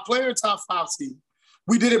 Top 5 player, top 5 team.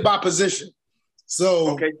 We did it by position.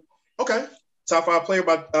 So okay. Top 5 player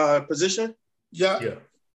by position? Yeah.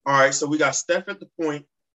 All right, so we got Steph at the point.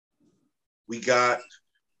 We got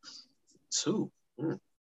 2. 2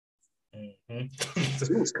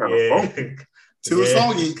 is kind of funky. 2 is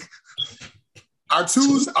funky. Our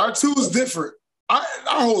two's different. Our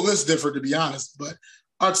whole list different, to be honest, but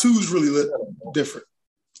our two's really different.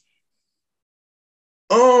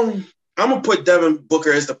 I'm gonna put Devin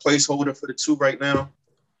Booker as the placeholder for the 2 right now.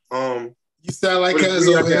 You sound like us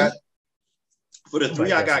over here. For the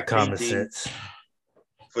 3, I got KD.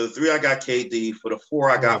 For the 3, I got KD. For the 4,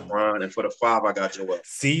 I got Bron. And for the 5, I got Joel.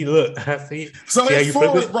 See, look. See. So his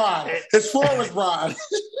 4 was Bron. His 4 was Bron.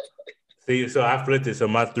 See, so I flipped it. So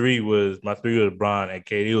my 3 was Bron and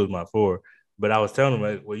KD was my 4. But I was telling him,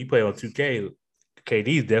 like, well, you play on 2K,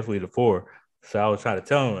 KD is definitely the 4. So I was trying to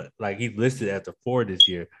tell him, like, he's listed as the 4 this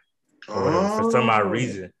year. For some odd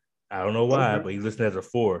reason. I don't know why, but he's listed as a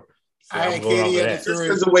 4. So I had KD at the 3.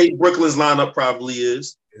 That's the way Brooklyn's lineup probably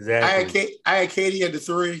is. Exactly. I had KD at the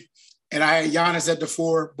 3, and I had Giannis at the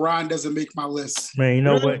 4. Bron doesn't make my list. Man, you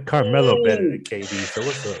know what? Carmelo better than KD. So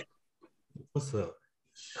what's up?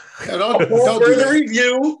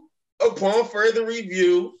 Upon further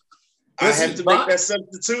review, I had to make that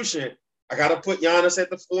substitution. I got to put Giannis at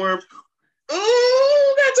the 4.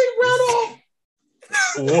 Oh, gotta take Bron off.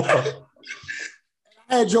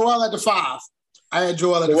 I had Joel at the 5. At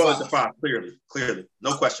the 5, clearly.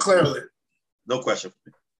 No question. Clearly. No question.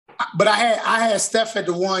 But I had Steph at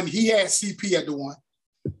the 1. He had CP at the 1.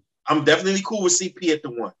 I'm definitely cool with CP at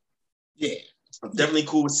the 1. Yeah. I'm definitely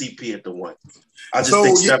cool with CP at the 1. I just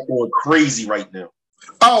think Steph going crazy right now.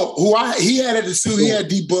 Oh, he had at the 2. He had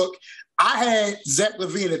D Book. I had Zach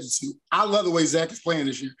LaVine at the 2. I love the way Zach is playing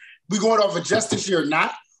this year. We going off of just this year,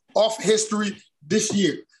 not off history this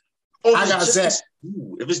year. I got Zach.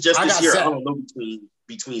 If it's just this year, Zach. I don't know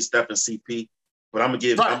between Steph and CP, but I'm gonna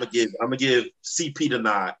give CP the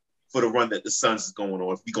nod for the run that the Suns is going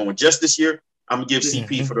on. If we going just this year, I'm gonna give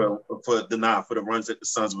CP for the nod for the runs that the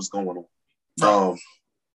Suns was going on. Right.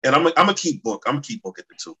 And I'm gonna keep Book. I'm gonna keep Book at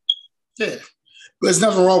the 2. Yeah, but there's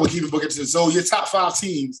nothing wrong with keeping Book at the 2. So your top 5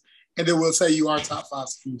 teams, and then we'll say you are top 5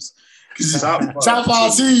 teams. Top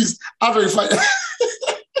 5 teams, I'm ready to fight.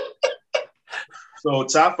 So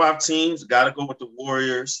top 5 teams, got to go with the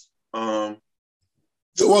Warriors. Well,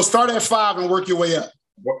 start at 5 and work your way up.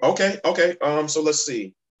 Okay. So let's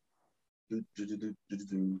see.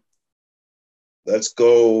 Let's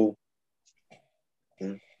go.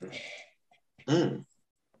 Going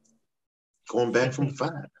back from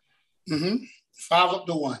 5. 5 up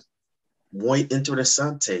to 1. Muy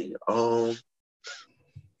interesante. Hold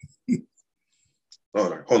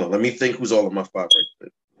on. Let me think who's all of my 5 right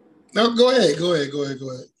there. No, go ahead.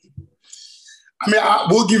 I mean,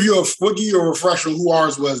 we'll give you a refresher on who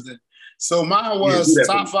ours was then. So mine was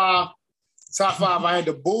top 5. Top 5. I had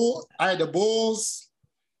the Bulls.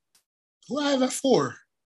 Who I have at 4?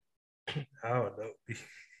 I don't know.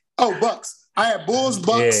 Oh, Bucks. I had Bulls,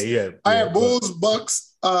 Bucks. Yeah. I had Bulls,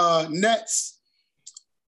 Bucks, Nets,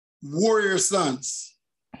 Warriors, Suns.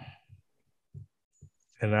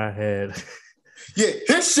 And I had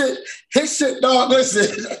his shit, dog.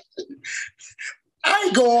 Listen, I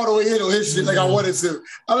ain't go all the way in on his shit like I wanted to.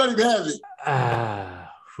 I let him have it.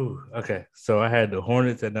 Okay. So I had the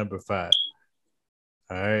Hornets at number 5.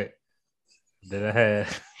 All right. Then I had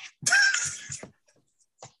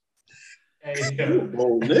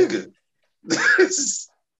oh, nigga.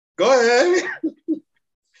 Go ahead.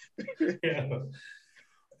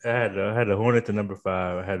 I had the Hornets at number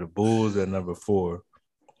 5. I had the Bulls at number 4.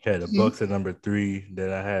 I had the Bucks at number 3.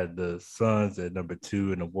 Then I had the Suns at number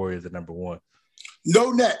 2 and the Warriors at number 1. No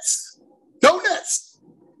Nets.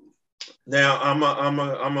 Now I'm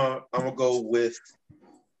gonna go with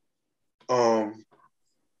all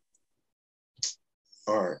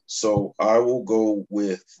right. So I will go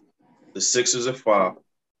with the Sixers at 5.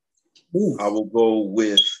 Ooh. I will go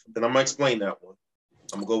with, and I'm gonna explain that one.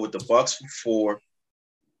 I'm gonna go with the Bucks for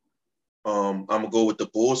 4. I'm gonna go with the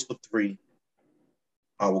Bulls for 3.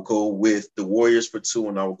 I will go with the Warriors for 2,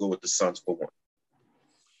 and I will go with the Suns for 1.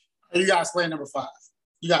 You guys play number 5.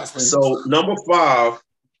 So number 5,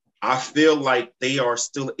 I feel like they are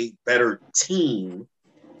still a better team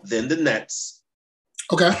than the Nets.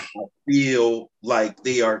 Okay. I feel like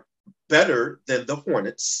they are better than the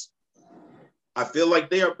Hornets. I feel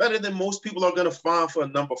like they are better than most people are going to find for a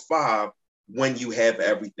number 5 when you have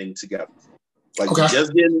everything together. Like, you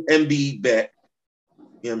just getting Embiid back. You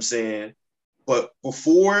know what I'm saying? But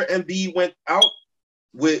before Embiid went out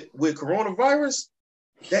with coronavirus,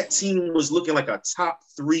 that team was looking like a top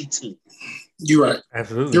 3 team. You're right.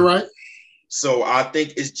 Absolutely. You're right. So I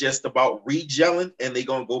think it's just about regelling, and they're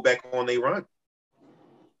going to go back on their run.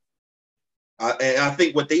 And I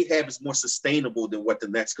think what they have is more sustainable than what the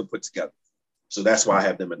Nets could put together. So that's why I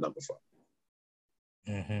have them at number 5.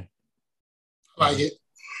 Mm-hmm. I like it.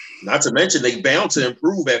 Not to mention they bound to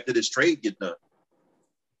improve after this trade get done.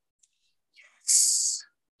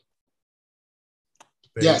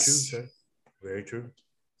 Yes. True, sir. Very true.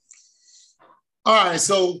 All right,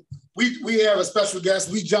 so we have a special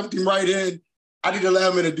guest. We jumped him right in. I need to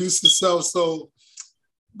let him introduce himself. So,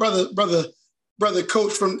 brother,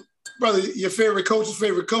 coach your favorite coach's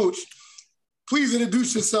favorite coach, please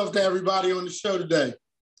introduce yourself to everybody on the show today.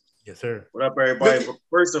 Yes, sir. What up, everybody?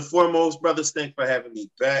 First and foremost, brother, thanks for having me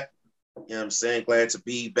back. You know what I'm saying? Glad to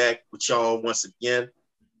be back with y'all once again.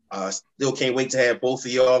 Still can't wait to have both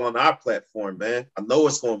of y'all on our platform, man. I know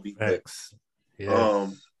it's going to be good. Yeah.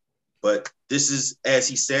 But this is, as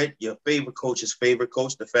he said, your favorite coach's favorite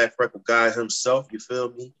coach, the Fat Freckle guy himself. You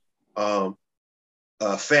feel me?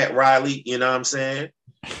 Fat Riley, you know what I'm saying?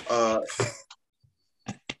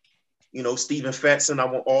 Stephen Fatson, I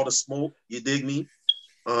want all the smoke. You dig me?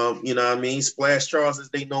 You know what I mean? Splash Charles, as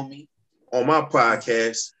they know me, on my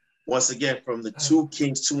podcast. Once again, from the Two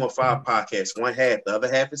Kings 215 podcast. One half, the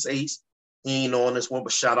other half is Ace. He ain't on this one,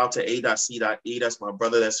 but shout out to A.C.E. That's my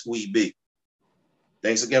brother. That's who he be.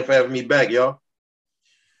 Thanks again for having me back, y'all.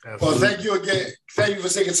 Absolutely. Well, thank you again. Thank you for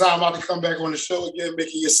taking time out to come back on the show again,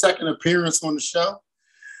 making your second appearance on the show.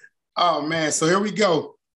 Oh, man. So here we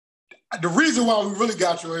go. The reason why we really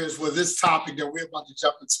got you here is for this topic that we're about to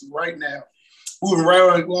jump into right now. Moving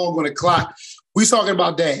right along on the clock. We talking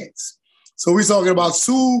about dads. So we talking about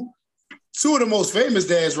two of the most famous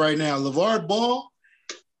dads right now, LeVar Ball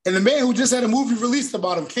and the man who just had a movie released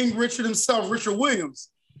about him, King Richard himself, Richard Williams.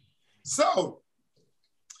 So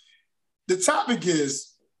the topic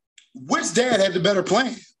is, which dad had the better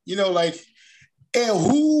plan? You know, like, and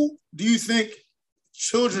who do you think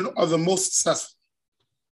children are the most successful?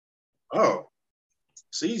 Oh,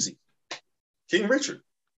 it's easy. King Richard.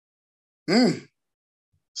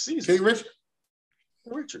 It's easy. King Richard.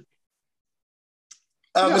 Richard.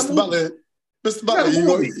 Mr. Butler. Mr. Butler,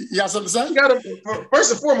 you got something to say?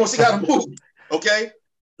 First and foremost, he got a movie. Okay.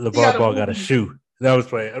 LeVar Ball got a shoe. That was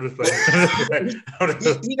playing. I'm just playing.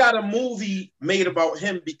 He got a movie made about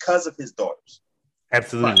him because of his daughters.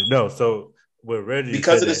 Absolutely. Right. No. So what Reggie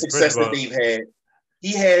because of the success that they've had,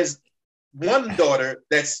 he has one daughter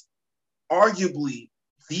that's arguably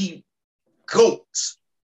the GOAT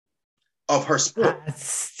of her sport. I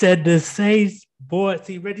said the same. Boy,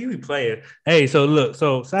 see, Reggie, you be playing. Hey, so look,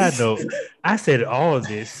 so side note, I said all of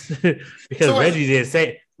this because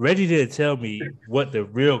Reggie didn't tell me what the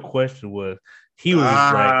real question was. He was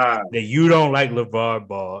like that you don't like LeVar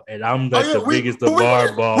Ball, and I'm like the biggest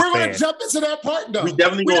LeVar Ball fan. We're gonna jump into that part though. We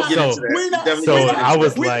definitely gonna get into that. I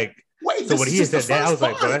was like, so when he said that, I was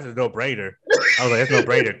like, bro, that's a no-brainer. I was like, that's no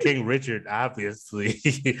brainer. King Richard obviously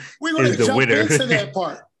is the winner. Into that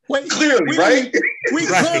part. Clearly, right?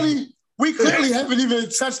 We clearly haven't even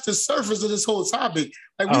touched the surface of this whole topic.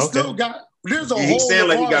 Like we still got. There's a whole. He sound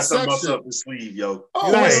like he got something up his sleeve, yo.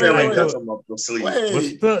 Oh, he sound like he got something up his sleeve.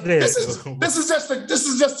 This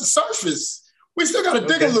is just the surface. We still got to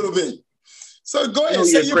dig a little bit. So go ahead and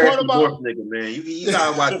say your part about nigga, man. You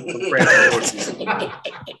gotta watch some Crash North.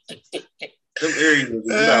 Them areas, you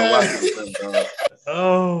gotta watch them.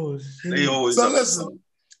 Oh, shit. They always. So listen.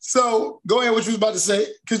 So go ahead. What you was about to say?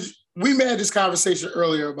 Because we had this conversation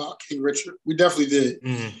earlier about King Richard. We definitely did.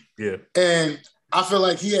 Yeah. And I feel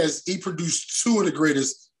like he produced two of the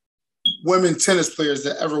greatest women tennis players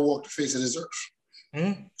that ever walked the face of this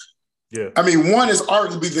earth. Yeah. I mean, one is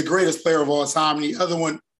arguably the greatest player of all time, and the other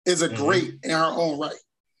one is a great in her own right.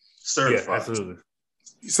 Certified. Yeah, absolutely.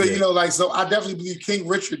 So, so I definitely believe King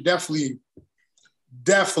Richard definitely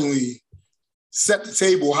set the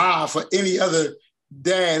table high for any other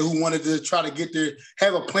dad who wanted to try to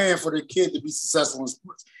have a plan for their kid to be successful in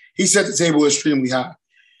sports. He set the table extremely high.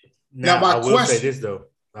 Now I will say this though.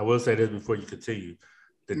 I will say this before you continue.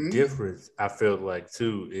 The difference I feel like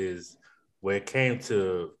too is when it came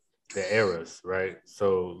to the eras, right?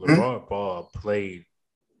 So LeVar Ball played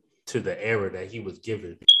to the era that he was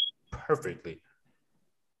given perfectly.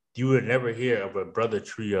 You would never hear of a brother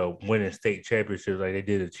trio winning state championships like they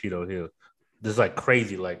did at Cheeto Hill. Just like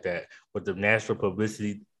crazy like that with the national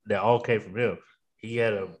publicity that all came from him. He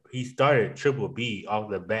started Triple B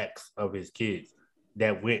off the backs of his kids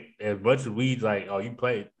that went as much as we like, oh, you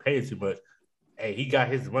paying too much. Hey, he got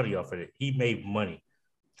his money off of it. He made money.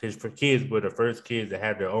 His kids were the first kids that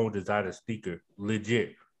had their own designer sneaker,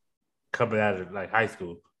 legit, coming out of like high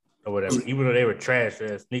school or whatever. Even though they were trash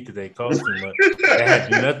ass sneakers, they cost too much.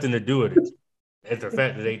 That had nothing to do with it. It's the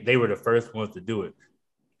fact that they were the first ones to do it.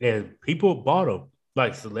 And people bought them.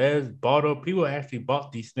 Like Celeste bought them. People actually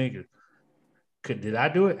bought these sneakers. Did I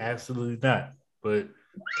do it? Absolutely not. But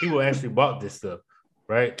people actually bought this stuff,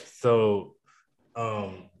 right? So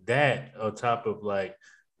that on top of like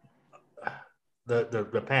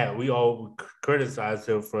the path, we all criticized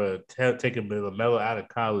him for taking LaMelo out of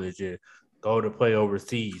college and going to play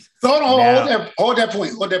overseas. So hold that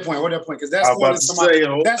point, because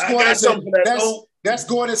that's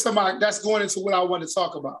going into what I want to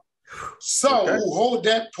talk about. So hold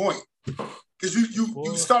that point, because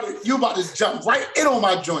you about to jump right in on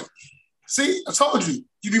my joint. See, I told you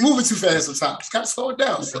be moving too fast sometimes. Got to slow it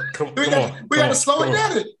down. So we got to slow it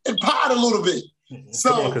down and pod a little bit. So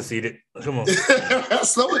come on, conceited. Come on,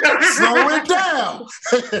 slow it down.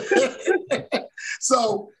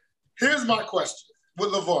 So here's my question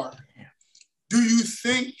with LeVar. Do you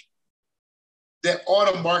think that all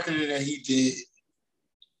the marketing that he did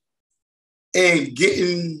and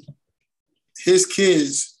getting his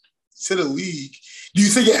kids to the league, do you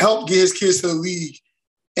think it helped get his kids to the league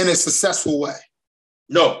in a successful way?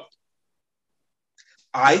 No.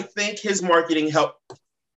 I think his marketing helped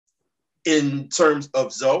in terms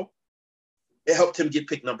of Zoe. It helped him get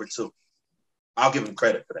pick number 2. I'll give him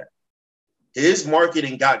credit for that. His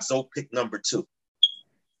marketing got Zoe pick number 2.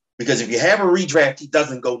 Because if you have a redraft, he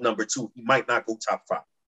doesn't go number 2. He might not go top 5.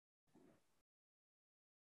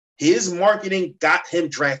 His marketing got him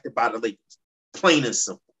drafted by the Lakers. Plain and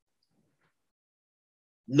simple.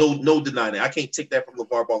 No denying it. I can't take that from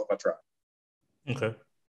LeVar Ball if I try. Okay.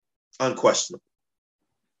 unquestionable.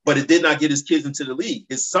 But it did not get his kids into the league.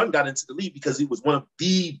 His son got into the league because he was one of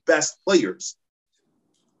the best players.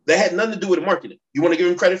 That had nothing to do with marketing. You want to give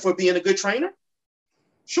him credit for being a good trainer?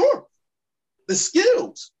 Sure. The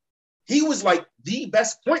skills. He was like the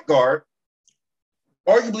best point guard,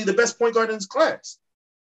 arguably the best point guard in his class.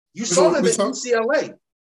 You saw that at UCLA.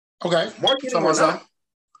 Okay. Marketing or not.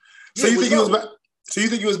 So you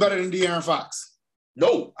think he was better than De'Aaron Fox?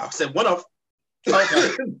 No, I said one of.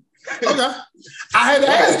 Okay. Okay. I had to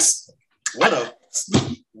ask. One of.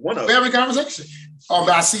 We're having a conversation. Oh,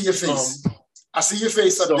 but I see your face. I see your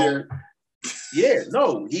face up there. Yeah,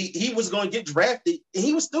 no, he was going to get drafted. And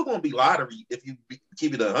he was still going to be lottery if you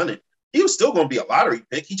keep it 100. He was still going to be a lottery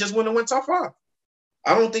pick. He just wouldn't have went top 5.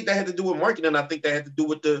 I don't think that had to do with marketing. I think that had to do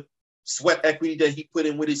with the sweat equity that he put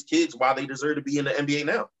in with his kids while they deserve to be in the NBA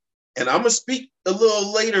now. And I'm going to speak a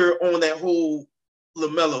little later on that whole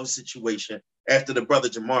LaMelo situation after the brother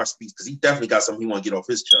Jamar speaks, because he definitely got something he want to get off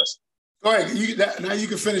his chest. Go ahead. Now you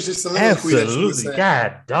can finish this soliloquy. Absolutely.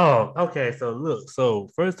 God, dog. Okay, so look. So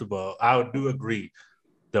first of all, I do agree.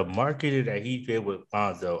 The marketing that he did with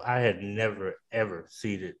Lonzo, I had never, ever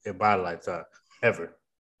seen it in my lifetime. Ever.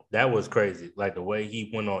 That was crazy. Like the way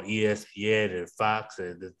he went on ESPN and Fox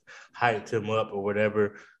and hyped him up or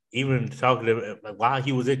whatever. Even talking to him like, while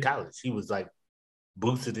he was in college, he was like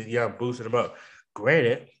boosting him up.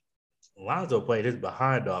 Granted, Lonzo played his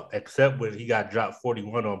behind off, except when he got dropped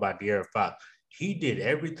 41 on by De'Aaron Fox. He did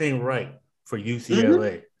everything right for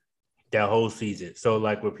UCLA that whole season. So,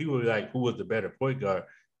 like, when people were like, who was the better point guard?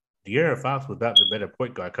 De'Aaron Fox was not the better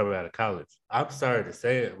point guard coming out of college. I'm sorry to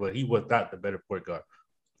say it, but he was not the better point guard.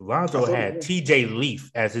 Lonzo had TJ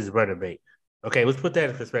Leaf as his running mate. Okay, let's put that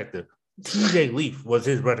in perspective. TJ Leaf was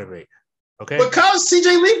his running mate. Okay? But college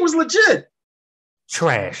TJ Leaf was legit.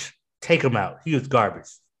 Trash. Take him out. He was garbage.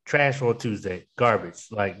 Trash on Tuesday. Garbage.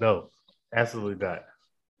 Like, no, absolutely not.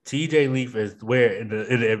 TJ Leaf is where in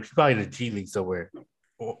the probably in the G League somewhere.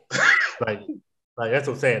 like that's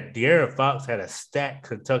what I'm saying. De'Aaron Fox had a stacked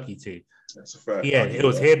Kentucky team. That's a fact. Yeah, it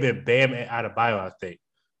was him and Bam Adebayo, I think,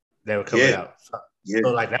 that were coming out. So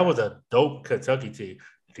like that was a dope Kentucky team.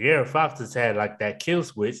 De'Aaron Fox just had like that kill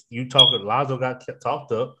switch. You talking Lonzo got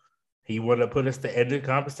talked up. He wanted to put us to end the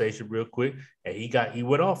conversation real quick, and he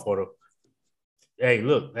went off on him. Hey,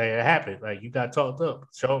 look, it happened. Like, you got talked up.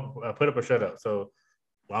 Put up or shut up. So,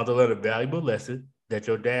 Lonzo learned a valuable lesson that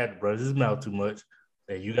your dad runs his mouth too much,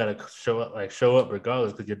 and you got to show up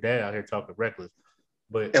regardless, because your dad out here talking reckless.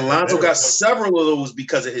 And Lonzo got several of those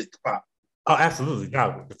because of his pop. Oh, absolutely.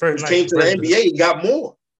 No, the first he night came to the NBA, he got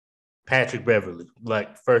more. Patrick Beverly,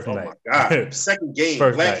 like first night. Oh my God! Second game,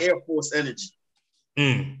 Black night. Air Force energy.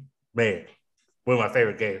 Man, one of my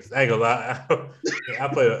favorite games. I ain't gonna lie. I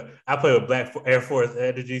play with Black Air Force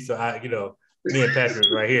energy, so me and Patrick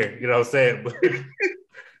right here. You know what I'm saying?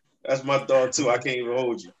 That's my dog too. I can't even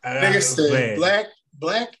hold you. Nigga said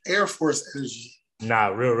Black Air Force energy. Nah,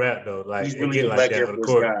 real rap though. Like he's really a Black Air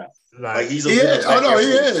Force guy. Like he's he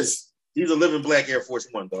is. He's a living Black Air Force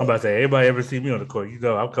One, dog. I'm about to say, everybody ever see me on the court,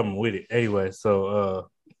 I'm coming with it. Anyway, so,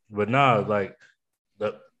 but nah, like,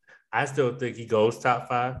 I still think he goes top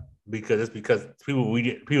 5 because people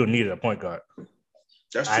needed a point guard.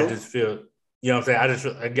 That's true. I just feel, you know what I'm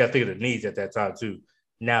saying? I got to think of the needs at that time too.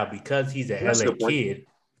 Now, because he's an LA kid,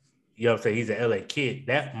 you know what I'm saying? He's an LA kid,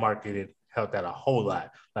 that marketing helped out a whole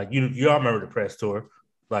lot. Like, you all remember the press tour.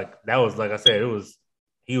 Like, that was, like I said,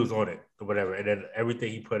 he was on it or whatever. And then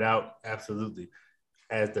everything he put out, absolutely.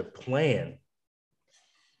 As the plan,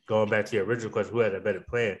 going back to your original question, who had a better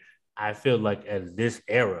plan? I feel like at this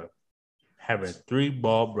era, having 3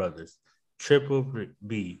 Ball brothers, Triple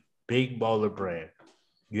B, big baller brand,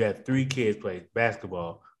 you had 3 kids play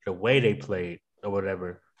basketball, the way they played or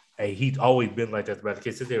whatever. And he's always been like that about the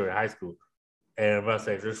kids since they were in high school. And I'm about to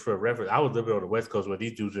say, just for reference, I was living on the West Coast where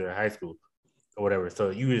these dudes were in high school or whatever.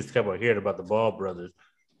 So you just kept on hearing about the Ball brothers.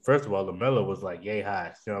 First of all, LaMelo was like yay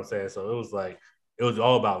high. You know what I'm saying? So it was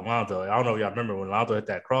all about Lonzo. I don't know if y'all remember when Lonzo hit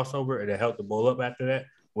that crossover and it helped the ball up after that,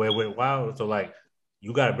 where it went wild. So, like,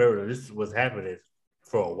 you got to remember this was happening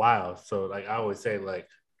for a while. So, like, I always say, like,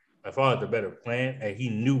 if I had the better plan and he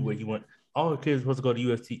knew where he went, all the kids were supposed to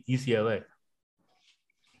go to UCLA.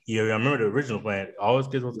 Yeah, I remember the original plan. All his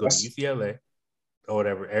kids were supposed to go to UCLA or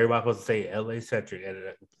whatever. Everybody was supposed to say LA centric. And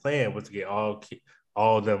the plan was to get all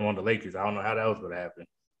of them on the Lakers. I don't know how that was going to happen.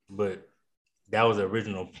 But that was the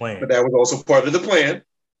original plan. But that was also part of the plan.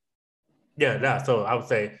 Yeah, nah. So I would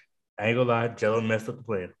say, I ain't gonna lie, Jello messed up the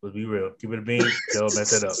plan. Let's be real. Keep it a bean. Jello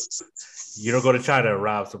messed it up. You don't go to China and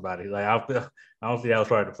rob somebody. Like I don't see that was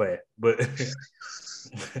part of the plan. But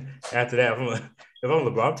after that, if I'm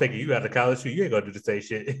LeBron, I'm taking you out of college too. You ain't gonna do the same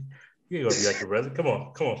shit. You ain't gonna be like your brother. Come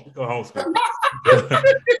on. We go homeschool.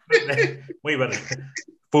 Wait about to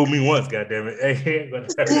fool me once, goddammit. Hey,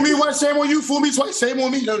 fool me once, shame on you. Fool me twice, shame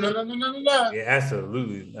on me. No. Yeah,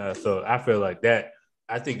 absolutely. So I feel like that.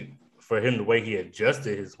 I think for him, the way he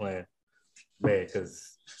adjusted his plan, man,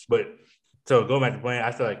 so going back to playing,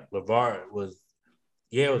 I feel like LeVar was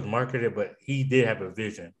marketed, but he did have a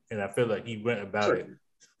vision. And I feel like he went about it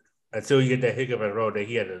until he get that hiccup at the road that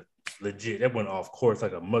he had a legit, that went off course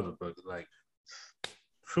like a motherfucker. Like,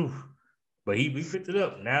 whew. But he picked it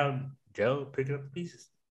up. Now, Joe picking up the pieces.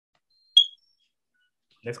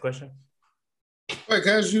 Next question. Wait,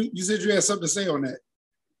 cuz you said you had something to say on that.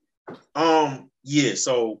 Yeah,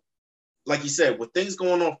 so like you said, with things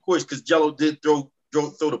going off course, because Jello did throw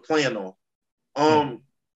the plan off.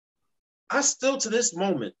 I still to this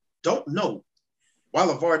moment don't know why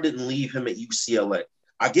LeVar didn't leave him at UCLA.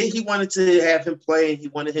 I get he wanted to have him play and he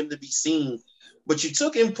wanted him to be seen, but you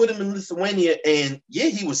took him, put him in Lithuania, and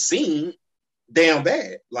he was seen down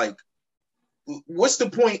bad. Like, what's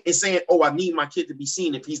the point in saying, oh, I need my kid to be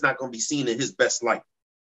seen if he's not going to be seen in his best light?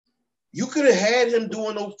 You could have had him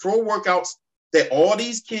doing those pro workouts that all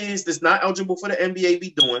these kids that's not eligible for the NBA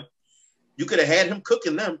be doing. You could have had him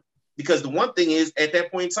cooking them, because the one thing is, at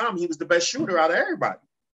that point in time, he was the best shooter out of everybody.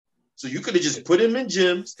 So you could have just put him in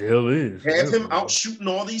gyms, still is, have him out shooting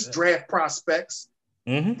all these draft prospects,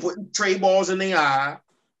 putting tray balls in their eye,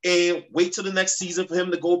 and wait till the next season for him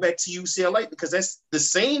to go back to UCLA, because that's the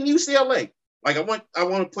same UCLA. Like, I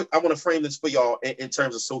want to frame this for y'all in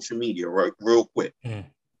terms of social media, right? Real quick.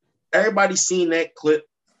 Everybody's seen that clip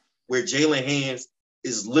where Jalen Hands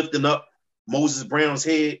is lifting up Moses Brown's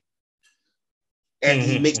head and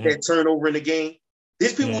he makes that turnover in the game.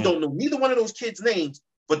 There's people who don't know neither one of those kids' names,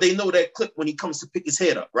 but they know that clip when he comes to pick his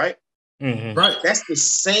head up, right? Right. That's the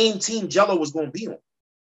same team Jello was going to be on.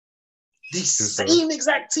 The same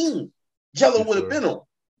exact team Jello would have been on.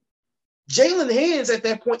 Jalen Hands at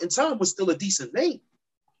that point in time was still a decent name.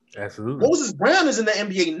 Absolutely. Moses Brown is in the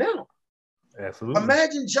NBA now. Absolutely.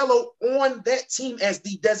 Imagine Jello on that team as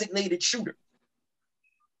the designated shooter.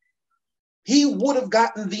 He would have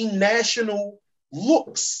gotten the national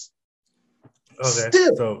looks. Okay.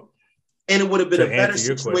 Still. And it would have been a better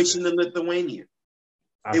situation than Lithuania.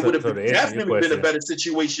 It would have definitely been a better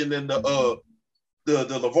situation than the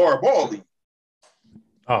LeVar Ball League.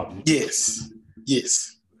 Oh, yes.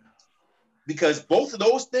 Because both of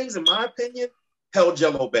those things, in my opinion, held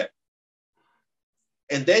Jello back.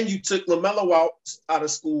 And then you took LaMelo out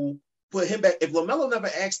of school, put him back. If LaMelo never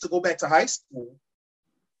asked to go back to high school,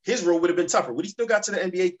 his role would have been tougher. Would he still got to the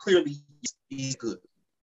NBA? Clearly, he's good.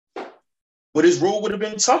 But his role would have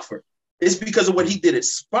been tougher. It's because of what he did at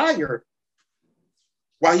Spire,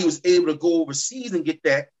 while he was able to go overseas and get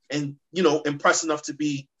that and, impress enough to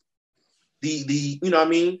be the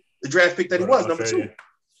draft pick that he was, number 2.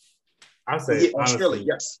 I'll say Australia,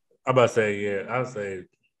 yes. I'm about to say, I'll say,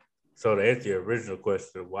 so to answer your original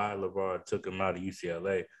question, why LeVar took him out of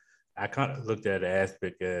UCLA, I kind of looked at the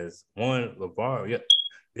aspect as, one, LeVar,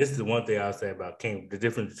 this is the one thing I'll say about King, the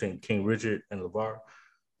difference between King Richard and LeVar.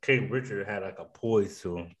 King Richard had like a poise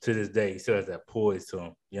to him. To this day, he still has that poise to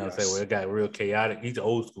him. You know what I'm saying? Where it got real chaotic. He's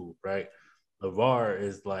old school, right? LeVar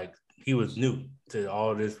is like, he was new to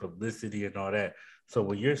all this publicity and all that. So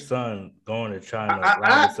when your son going to China,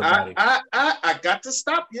 I got to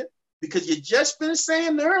stop you, because you just finished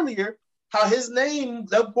saying earlier how his name,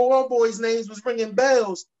 that boy's names was ringing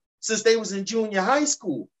bells since they was in junior high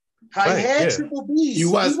school. How he had triple B's. He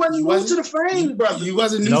wasn't new to the fame, brother. He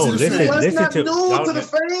wasn't new to the fame. He was not new to the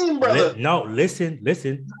fame, brother. Listen.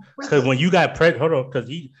 Because when you got hold on, because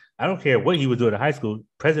I don't care what he was doing in high school.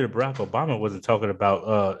 President Barack Obama wasn't talking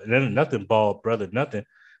about nothing bald, brother, nothing.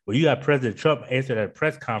 When you got President Trump answer at a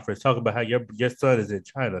press conference talking about how your son is in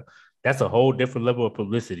China, that's a whole different level of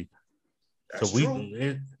publicity. That's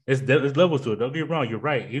it's levels to it. Don't get me wrong, you're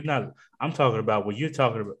right. I'm talking about when you're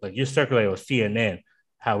talking about, like, you're circulating on CNN,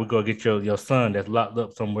 how we go get your son that's locked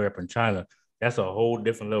up somewhere up in China. That's a whole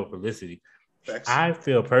different level of publicity. Thanks. I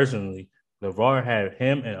feel personally, LeVar had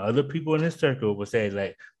him and other people in his circle would say,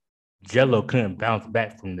 like, Jello couldn't bounce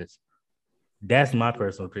back from this. That's my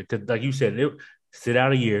personal opinion. Because like you said, sit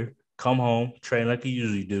out a year, come home, train like you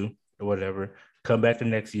usually do, or whatever, come back the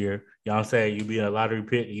next year. You know what I'm saying? You'll be in a lottery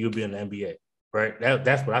pick and you'll be in the NBA, right?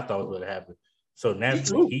 That's what I thought was going to happen. So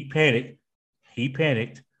naturally, he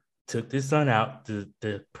panicked, took his son out to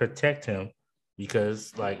protect him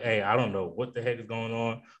because, like, hey, I don't know what the heck is going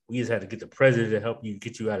on. We just had to get the president to help you,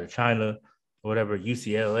 get you out of China or whatever.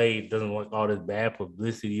 UCLA doesn't want all this bad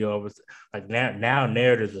publicity over. Like, now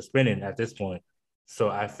narratives are spinning at this point. So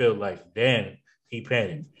I feel like then he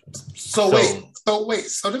panicked. So wait.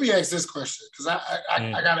 So let me ask this question because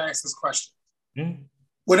I gotta ask this question.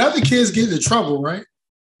 When other kids get into trouble, right?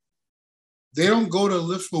 They don't go to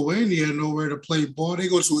Lithuania nowhere to play ball. They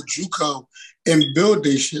go to a JUCO and build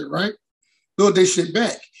their shit, right? Build their shit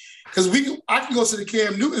back. Because I can go to the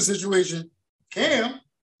Cam Newton situation. Cam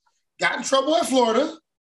got in trouble at Florida,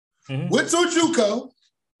 went to a JUCO,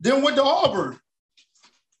 then went to Auburn.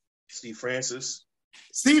 Steve Francis.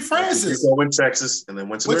 Went to Texas and then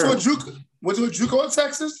went to Maryland. Went to a JUCO in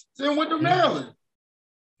Texas, then went to Maryland.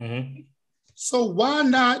 So why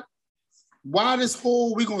not? Why this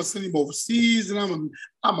whole we gonna send him overseas and I'm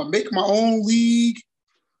gonna make my own league?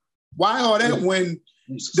 Why all that when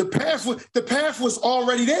the path was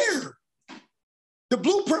already there? The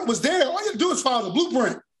blueprint was there. All you have to do is follow the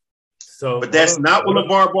blueprint. So, but that's not what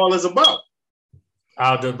LeVar Ball is about.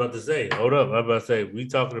 I was just about to say, hold up. I was about to say, we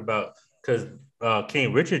talking about because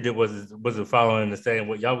King Richard wasn't following the same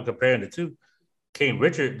what y'all were comparing the two. King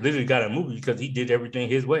Richard literally got a movie because he did everything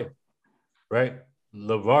his way, right?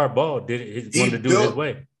 LeVar Ball wanted to do it his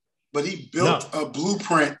way. But he built a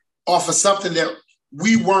blueprint off of something that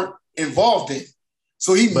we weren't involved in.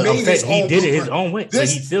 So he made his own did it his own way. He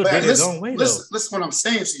still did it his own way, though. Listen what I'm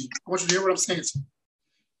saying to you. I want you to hear what I'm saying to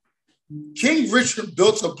you. King Richard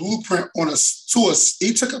built a blueprint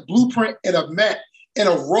he took a blueprint and a map and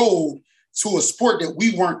a road to a sport that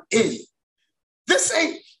we weren't in. This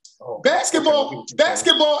ain't basketball.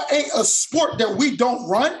 Basketball ain't a sport that we don't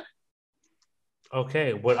run.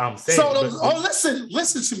 Okay, what I'm saying. So,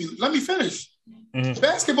 listen to me. Let me finish.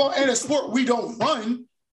 Basketball ain't a sport we don't run.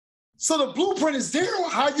 So the blueprint is there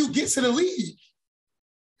on how you get to the league.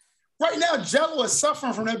 Right now, Jello is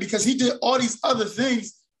suffering from that because he did all these other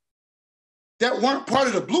things that weren't part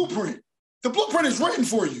of the blueprint. The blueprint is written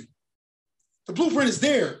for you. The blueprint is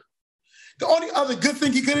there. The only other good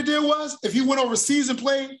thing he could have did was if he went overseas and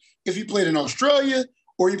played, if he played in Australia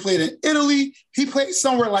or he played in Italy, he played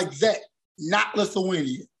somewhere like that. Not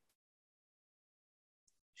Lithuania.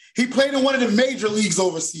 He played in one of the major leagues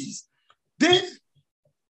overseas. Then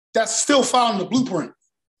that's still following the blueprint.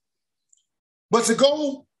 But to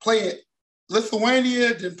go play at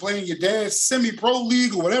Lithuania, then playing your dad's semi-pro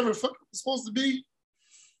league or whatever the fuck it was supposed to be,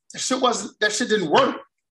 that shit didn't work.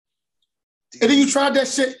 And then you tried that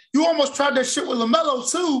shit. You almost tried that shit with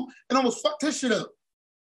LaMelo too, and almost fucked his shit up.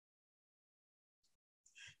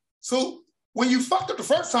 So when you fucked up the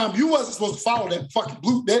first time, you wasn't supposed to follow that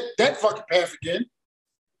fucking that fucking path again.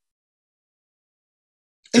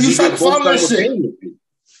 And you tried to follow that shit.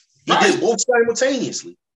 He did both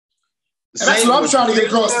simultaneously. And that's what I'm trying to get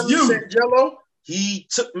across to you. Jello, he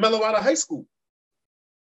took Melo out of high school.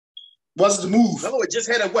 What's the move? Melo just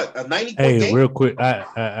had a 90-point game? Hey, real quick,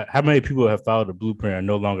 how many people have followed the blueprint and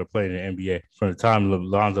no longer playing in the NBA from the time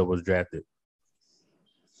Lonzo was drafted?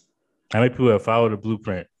 How many people have followed the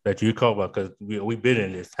blueprint that you call about? Because we've been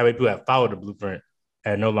in this. How many people have followed the blueprint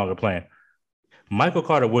and no longer playing? Michael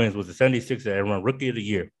Carter Williams was the 76er and run Rookie of the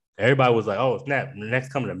Year. Everybody was like, "Oh snap!" The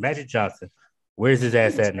next coming to Magic Johnson. Where's his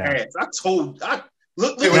ass at now?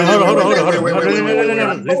 Look.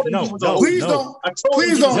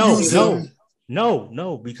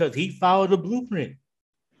 No, because he followed the blueprint.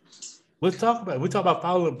 We're talking about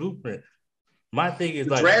following the blueprint. My thing is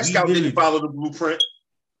like draft scout didn't follow the blueprint.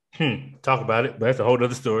 Talk about it, but that's a whole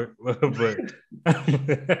other story. but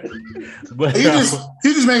you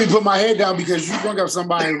just made me put my head down because you bring up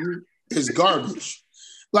somebody who is garbage.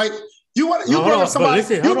 Like you bring up somebody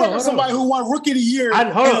who won Rookie of the Year in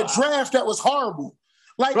a draft that was horrible.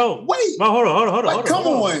 Like, hold on. Come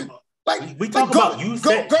on. Like we talk about you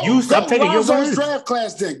stop taking your words. Draft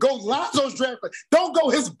class then. Go Lonzo's draft class. Don't go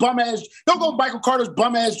his bum ass. Don't go Michael Carter's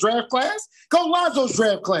bum ass draft class. Go Lonzo's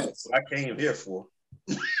draft class. I came here for.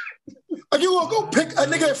 Like you gonna go pick a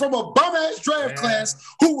nigga from a bum ass draft class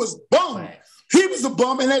who was bum. He was a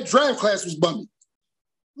bum and that draft class was bummy.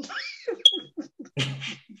 What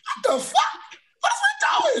the fuck? What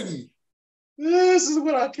are we doing? This is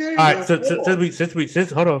what I came. All right,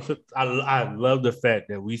 since hold on. I love the fact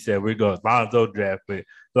that we said we're going Lonzo's draft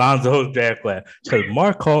class because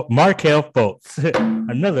Markelle Fultz,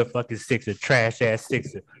 another fucking Sixer, trash ass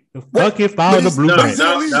Sixer. Fucking follow the blueprint.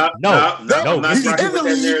 No, he's in the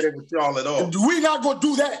league with y'all at all. We're not gonna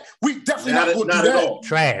do that. We definitely not gonna do that.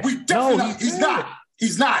 Trash. We definitely not.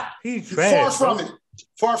 He's not. He's trash.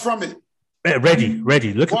 Far from it. Reggie,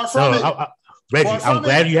 look at Reggie, I'm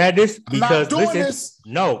glad you had this because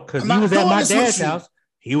because he was at my dad's house.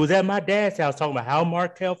 He was at my dad's house talking about how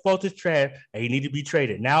Markelle Fultz is trash and he need to be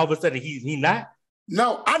traded. Now all of a sudden he not.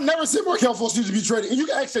 No, I never said Markelle Fultz needs to be traded. And you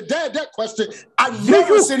can ask your dad that question. I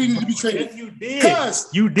never said he needed to be traded. Yes, you did. Because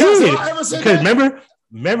You did. I ever said Because that?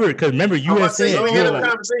 remember, you had said you ain't you had were no like,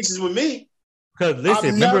 conversations with me. because listen,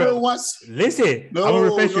 I've remember, never once. listen, No, I'm gonna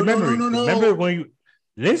refresh your no, no, memory. no, no, no. Remember when you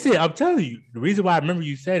listen? I'm telling you, the reason why I remember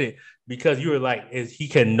you said it because you were like, is he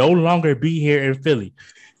can no longer be here in Philly.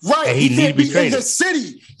 Right, And he he can't need to be be in traded. the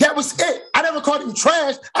city. That was it. I never called him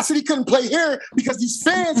trash. I said he couldn't play here because these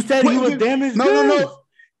fans. You said he wouldn't was give- damaged No, goods. no.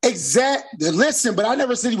 Exactly. Listen, but I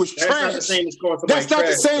never said he was That's trash. not the same as calling somebody That's not the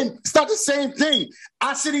trash. same. It's not the same thing.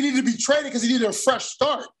 I said he needed to be traded because he needed a fresh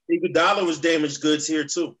start. Iguodala was damaged goods here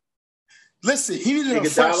too. Listen, he needed a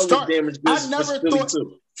fresh Iguodala was start. damaged I goods never for Philly thought.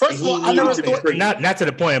 too. First of He all, I never needed to be thought. traded. Not to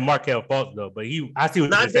the point of Markel Fultz though, but I see what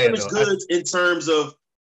Not you're saying damaged though. goods in terms of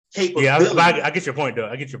Yeah, capability. I get your point though.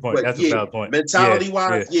 I get your point. But That's yeah, a valid point. mentality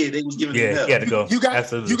wise, yeah, they was giving him Yeah, hell. he had to go. You got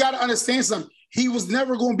Absolutely. to understand something. He was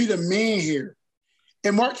never going to be the man here,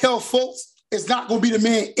 and Markel Fultz is not going to be the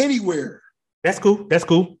man anywhere. That's cool. That's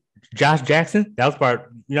cool. Josh Jackson, that was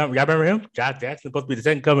part. Y'all remember him? Josh Jackson supposed to be the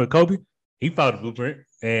second coming of Kobe. He followed the blueprint,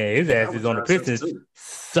 and his ass is on the Pistons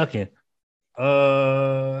sucking.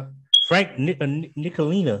 Frank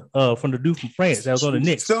Nicolina, from the dude from France that was on the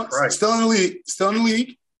Knicks. Still in the league. Still in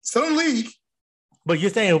the league. But you're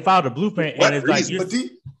saying he followed the blueprint, and it's like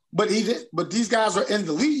but these guys are in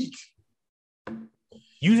the league.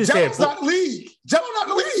 you just Jello's said not in the league. Jello not in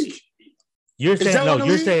the league. you're saying Jello in no. the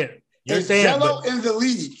You're league? saying Jello in the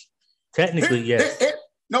league. technically yes.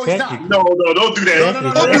 No, he's not. Technically. No, don't do that.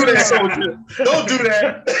 No, Don't do that, soldier. Don't do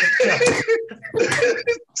that.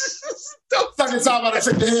 Second time I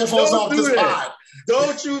took the headphones Don't off do this that. pod.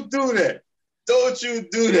 Don't you do that. Don't you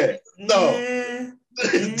do that. No.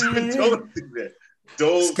 Don't do that.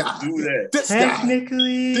 Don't do that. This guy.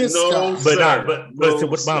 Technically, This No, guy. but sir. but No,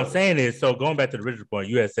 what I'm sir. saying is, so going back to the original point,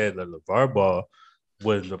 you had said that LeVar Ball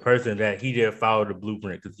was the person that he didn't follow the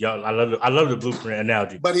blueprint because y'all, I love the blueprint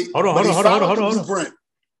analogy. But he Hold on. followed the blueprint.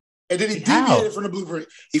 And then he How? deviated from the blueprint.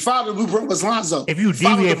 He followed the blueprint with Lonzo. If you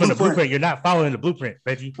Followed deviate from the blueprint, you're not following the blueprint,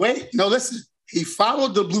 Reggie. Wait, no, listen. He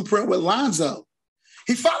followed the blueprint with Lonzo.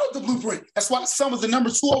 He followed the blueprint. That's why his son was the number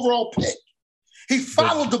 2 overall pick. He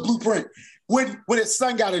followed the blueprint. When his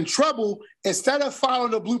son got in trouble, instead of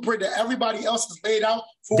following the blueprint that everybody else has laid out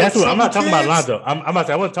for That's what I'm not talking about kids, Lonzo. I'm about to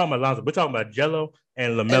say I wasn't talking about Lonzo. We're talking about Jello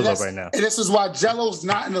and LaMelo right now. And this is why Jello's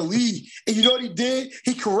not in the league. And you know what he did?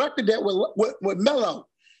 He corrected that with Melo.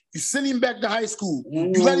 You send him back to high school.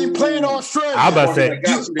 You let him play in Australia. I'm about to say, And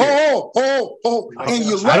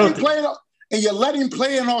you let him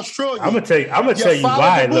play in Australia. I'm gonna tell you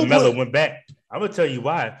why LaMelo went back. I'm gonna tell you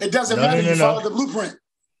why. It doesn't matter. You follow the blueprint.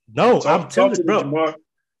 No, I'm telling you, bro.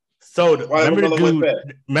 So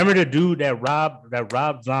remember the dude that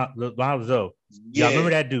robbed Lonzo. Y'all remember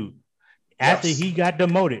that dude? After he got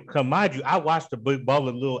demoted, because mind you, I watched the Big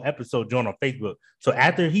Baller little episode joint on Facebook. So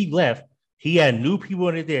after he left, he had new people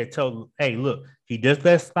in there told, hey, look, he just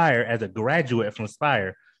left Spire as a graduate from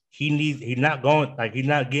Spire. He's not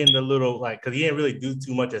getting the little, like, because he didn't really do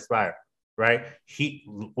too much at Spire, right?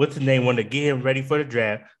 What's his name, wanted to get him ready for the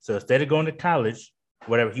draft. So instead of going to college,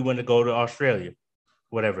 whatever, he wanted to go to Australia,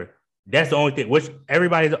 whatever. That's the only thing, which him and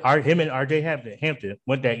RJ Hampton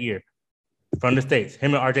went that year from the States.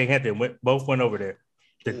 Him and RJ Hampton both went over there.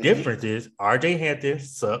 The difference is RJ Hampton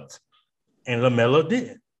sucked and LaMelo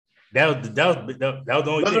didn't. That was the only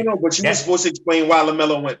thing. No, but you were supposed to explain why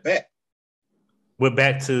LaMelo went back. Went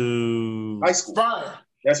back to high school.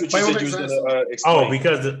 That's what you said you was going to explain. Oh,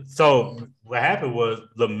 because what happened was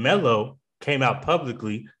LaMelo came out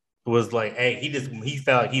publicly, was like, hey, he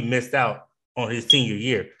felt like he missed out on his senior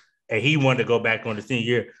year, and he wanted to go back on the senior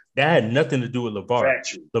year. That had nothing to do with LeVar.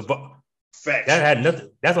 Fact. That had nothing.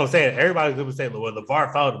 That's what I'm saying. Everybody's going to say, well,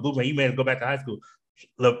 LeVar followed the blueprint. He made him go back to high school.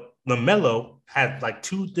 LaMelo had like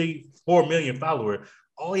 2, 3, 4 million followers.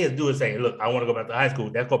 All he has to do is say, look, I want to go back to high school.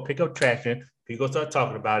 That's going to pick up traction. People start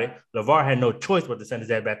talking about it. LeVar had no choice but to send his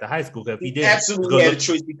dad back to high school. Because if he did, absolutely had a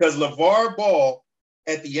choice because LeVar Ball,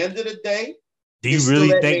 at the end of the day, do you really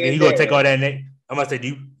think that he's going to take all that? I'm going to say,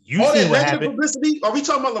 do you all see that what negative happened? Publicity? Are we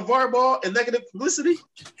talking about LeVar Ball and negative publicity?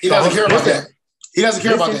 He doesn't care about that. He doesn't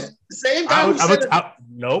care about that. The same guy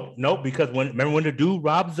Nope, because remember when the dude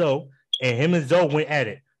robbed Zoe and him and Zoe went at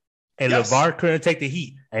it, and LeVar couldn't take the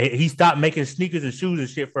heat. And he stopped making sneakers and shoes and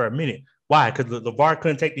shit for a minute. Why? Because LeVar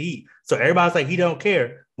couldn't take the heat. So everybody's like, he don't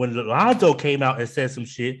care. When Lonzo came out and said some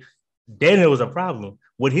shit, then there was a problem.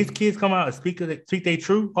 When his kids come out and speak they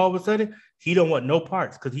truth, all of a sudden, he don't want no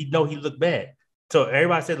parts because he know he look bad. So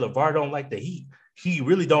everybody said LeVar don't like the heat. He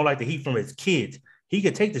really don't like the heat from his kids. He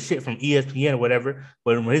could take the shit from ESPN or whatever,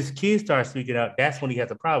 but when his kids start speaking out, that's when he has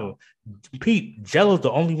a problem. Pete, Jello's the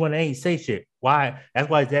only one that ain't say shit. Why? That's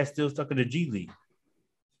why his dad's still stuck in the G League.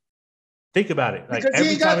 Think about it. Like, because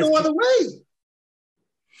he ain't got no other way.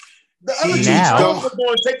 The other two are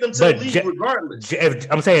going to take them to the league regardless.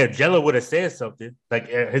 I'm saying if Jello would have said something, like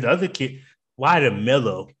his other kid, why did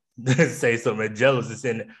Melo say something? And Jello's just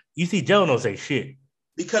saying, you see, Jello don't say shit.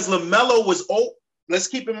 Because LaMelo was old. Let's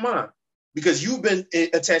keep in mind, because you've been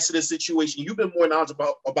attached to this situation. You've been more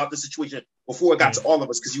knowledgeable about the situation before it got to all of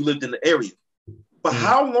us because you lived in the area. But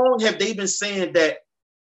how long have they been saying that,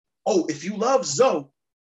 oh, if you love Zoe,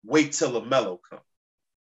 wait till LaMelo comes?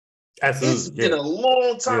 Absolutely. It's been a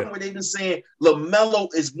long time where they've been saying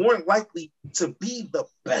LaMelo is more likely to be the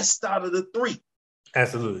best out of the three.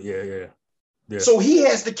 Absolutely, yeah. So he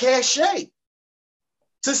has the cachet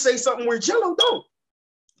to say something where Jello don't.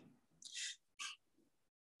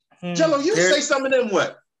 Jello, you say something, then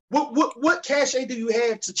what? What cachet do you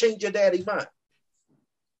have to change your daddy's mind?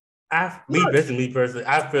 Me personally,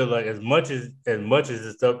 I feel like as much as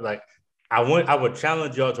the stuff, like I would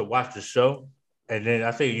challenge y'all to watch the show, and then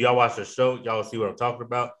I think y'all watch the show, y'all will see what I'm talking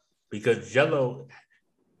about. Because Jello,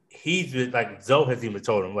 he's been, like, Zoe has even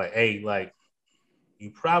told him, like, hey, like,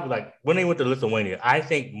 you probably, like, when they went to Lithuania, I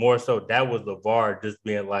think more so that was LeVar just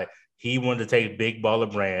being like, he wanted to take Big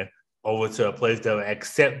Baller Brand over to a place that would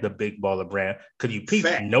accept the Big Baller Brand. Because you peep,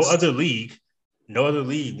 no other league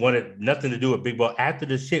wanted nothing to do with Big Ball after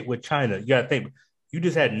the shit with China. You gotta think, you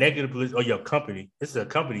just had negative publicity on your company. This is a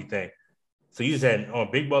company thing. So you just had on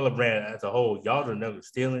Big Baller Brand as a whole, y'all don't know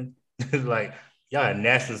stealing. Like, y'all had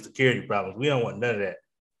national security problems. We don't want none of that.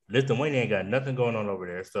 Lithuania ain't got nothing going on over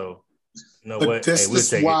there. So you know what? This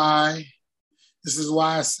is why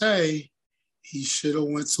I say he should have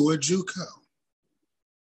went to a JUCO.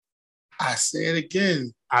 I say it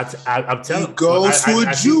again. I'm telling you. You go to a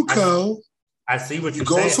JUCO. I see what you're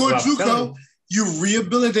saying. You go to a JUCO. You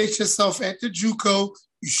rehabilitate yourself at the JUCO.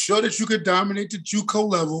 You show that you could dominate the JUCO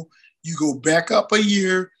level. You go back up a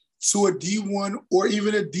year to a D1 or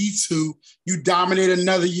even a D2. You dominate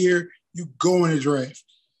another year. You go in the draft.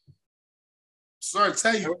 Sorry to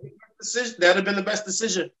tell you. That would have been the best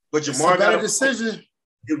decision. But Jamar got a decision.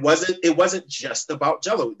 It wasn't just about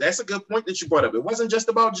Jello. That's a good point that you brought up. It wasn't just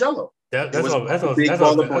about Jello. That's what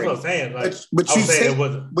I'm saying. Like, but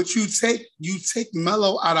you take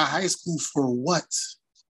Melo out of high school for what?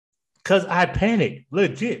 Because I panicked,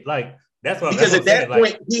 legit. Like, that's what. Because at that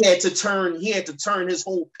point, he had to turn his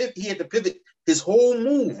whole pivot. He had to pivot his whole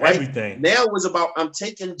move. Right. Everything. Now it was about, I'm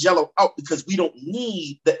taking Jello out because we don't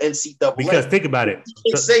need the NCAA. Because think about it.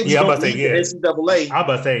 The NCAA. I'm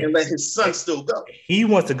about to say, and let his son still go. He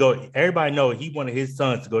wants to go. Everybody knows he wanted his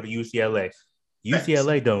sons to go to UCLA.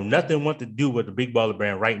 UCLA don't nothing want to do with the Big Baller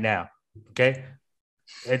Brand right now. Okay,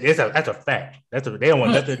 that's a fact. They don't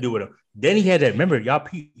want nothing to do with him. Then he had that. Remember, he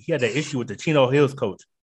had that issue with the Chino Hills coach,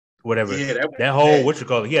 whatever. Yeah, that whole what you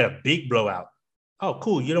call it. He had a big blowout. Oh,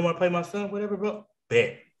 cool. You don't want to play my son, whatever, bro.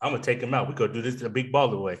 Bet I'm gonna take him out. We could do this the Big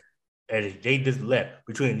Baller way. And they just left.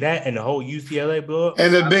 Between that and the whole UCLA blow,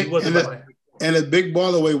 and the Big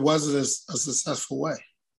Baller way wasn't a successful way.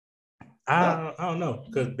 I don't know,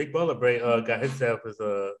 because Big Baller Bray got himself as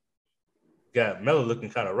got Melo looking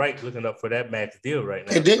kind of right, looking up for that max deal right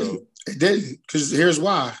now. It didn't, because here's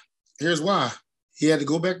why. He had to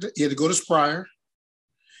go to Spryer,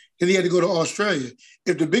 and he had to go to Australia.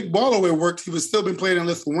 If the Big Baller way worked, he would still been playing in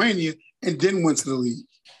Lithuania and didn't went to the league.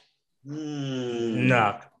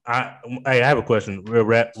 Nah, I have a question. Real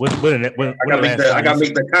rap. I gotta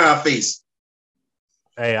make the car face.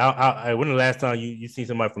 Hey, when the last time you seen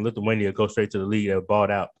somebody from Lithuania go straight to the league that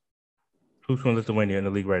bought out? Who's from Lithuania in the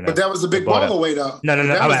league right now? But that was the Big Baller way, though. No.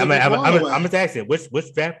 I'm just asking,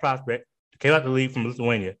 which draft prospect came out the league from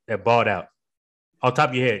Lithuania that bought out? On top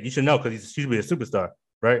of your head, you should know because he should be a superstar,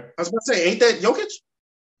 right? I was about to say, ain't that Jokic?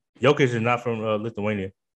 Jokic is not from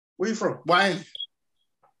Lithuania. Where you from? Why?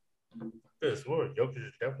 I swear, Jokic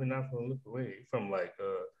is definitely not from Lithuania. He's from like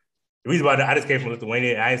the reason why I just came from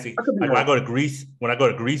Lithuania. I didn't see like when I go to Greece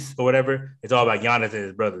or whatever, it's all about Giannis and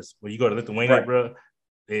his brothers. When you go to Lithuania, right, bro,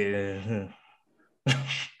 who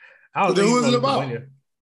is it about?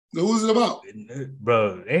 Who's it about?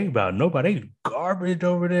 Bro, ain't about nobody. They garbage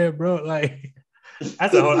over there, bro. Like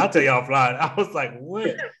that's a whole. I'll tell y'all offline. I was like,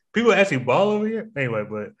 what? People actually ball over here? Anyway,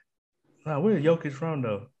 but where's Jokic from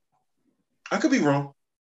though? I could be wrong.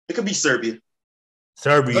 It could be Serbia.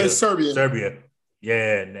 Serbia.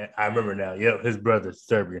 Yeah, I remember now. Yeah, his brother,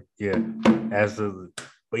 Serbia. Yeah, absolutely.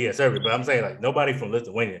 But yeah, Serbia. But I'm saying like nobody from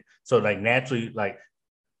Lithuania. So like naturally, like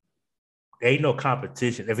ain't no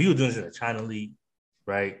competition. If he was doing this in the China League,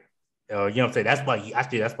 right? You know what I'm saying? That's why he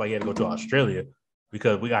had to go to Australia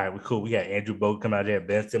because we cool. We had Andrew Bogut come out there,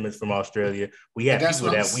 Ben Simmons from Australia. We had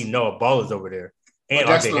people that we know are ballers over there, and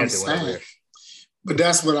RJ Hampton went over there. But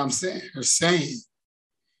that's what I'm saying. They're saying.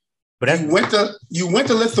 But you went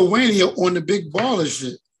to Lithuania on the big baller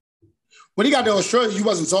shit. When he got to Australia, you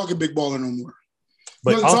wasn't talking big baller no more.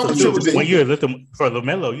 But also, too, when you're for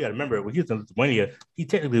LaMelo, you got to remember when he was in Lithuania, he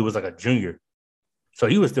technically was like a junior, so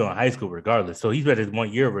he was still in high school regardless. So he's had his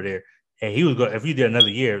 1 year over there, and he was going. If he did another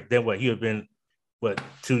year, then what? He would have been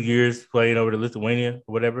 2 years playing over to Lithuania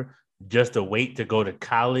or whatever, just to wait to go to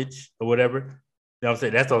college or whatever. You know what I'm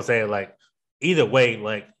saying? That's what I'm saying. Like either way,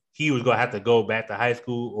 like he was gonna have to go back to high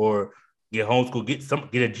school or get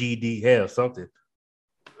homeschool, get a GED, hell, something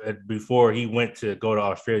before he went to go to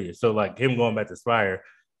Australia. So like him going back to Spire,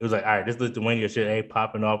 it was like, all right, this Lithuania shit ain't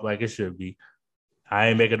popping off like it should be. I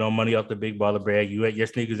ain't making no money off the big baller brand. Your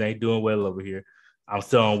sneakers ain't doing well over here. I'm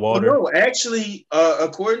selling water. No, actually,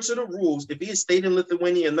 according to the rules, if he had stayed in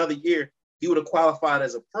Lithuania another year, he would have qualified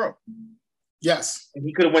as a pro. Yes, and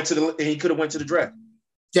he could have went to the draft.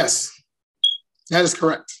 Yes, that is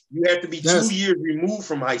correct. You have to be 2 years removed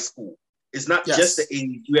from high school. It's not just the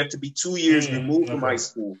age. You have to be 2 years removed from high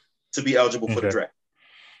school to be eligible for the draft.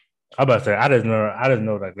 I'm about to say, I just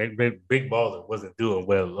know like big baller wasn't doing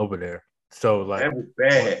well over there. So like that was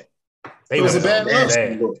bad. It was a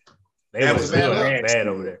bad look. They was bad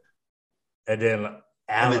over there. And then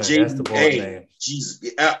Allen, that's the boy's name.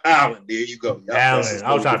 Jesus, Allen. There you go. Allen.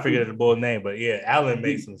 I was trying to figure out the boy's name, but yeah, Allen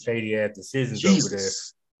made some shady ass decisions over there.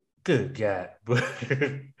 Good God.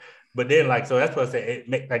 But then, like, so that's what I say.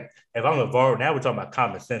 If I'm LeVar, now we're talking about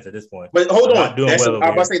common sense at this point. But hold on. I'm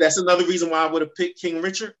about to say that's another reason why I would have picked King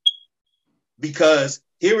Richard. Because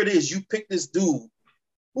here it is. You pick this dude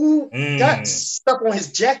who got stuck on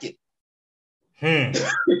his jacket. He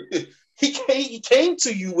came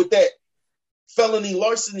to you with that felony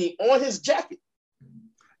larceny on his jacket.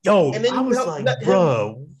 Yo, and then I was like,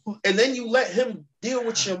 bro. And then you let him deal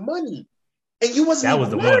with your money. And you wasn't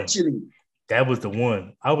even watching him. That was the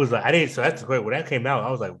one. I was like, I didn't. So that's great. When that came out,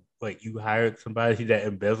 I was like, wait, you hired somebody that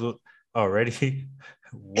embezzled already?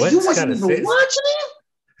 What? And you wasn't even watching him?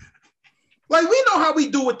 Like, we know how we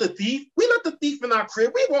do with the thief. We let the thief in our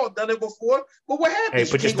crib. We've all done it before. But what happens?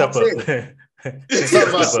 Hey, put your stuff up.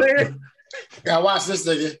 Gotta watch this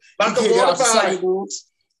nigga. Like the water fountain.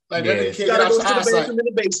 Like that nigga can't get out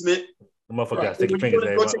the basement. The motherfucker got sticky fingers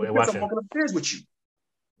there. Watching. I'm walking upstairs with you.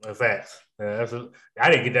 Facts. I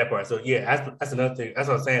didn't get that part. So yeah, that's another thing. That's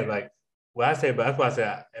what I'm saying. Like what I say, but that's why I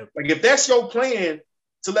said, like if that's your plan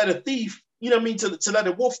to let a thief, you know what I mean, to let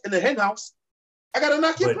a wolf in the hen house, I gotta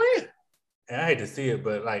knock your plan. And I hate to see it,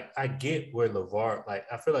 but like I get where LeVar, like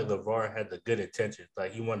I feel like LeVar had the good intentions.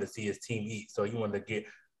 Like he wanted to see his team eat, so he wanted to get,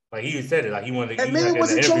 like he said it, like he wanted to. That man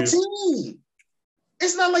wasn't your team.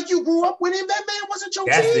 It's not like you grew up with him. That man wasn't your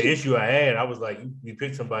team. That's the issue I had. I was like, you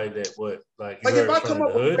picked somebody that like if I come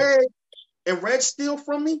up with Reg and Reg steal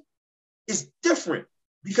from me, it's different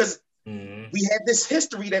because we had this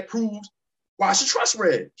history that proves why I should trust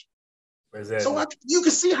Reg. Exactly. So you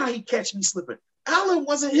can see how he catch me slipping. Allen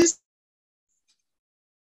wasn't his.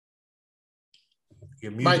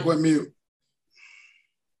 Mike went mute.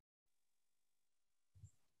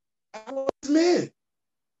 I was his man.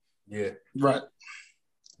 Yeah. Right.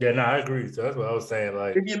 Yeah, no, I agree. So that's what I was saying.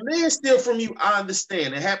 Like, if your man steal from you, I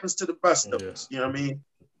understand. It happens to the best of us. You know what I mean?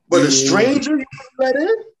 But a stranger you let in,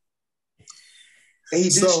 and he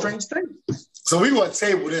did strange things. So we're gonna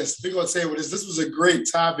table this. This was a great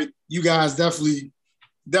topic. You guys definitely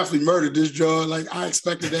murdered this, John. Like I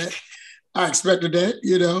expected that.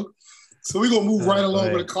 You know. So we're gonna move right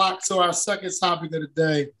along with the clock to our second topic of the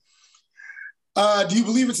day. Do you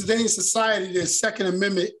believe in today's society the Second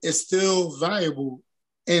Amendment is still valuable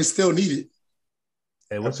and still needed?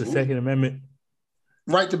 Hey, what's the Second Amendment?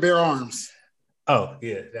 Right to bear arms. Oh,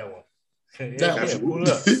 yeah, that one. Pull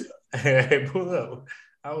up. Pull up.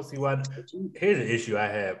 I don't see why. Here's the issue I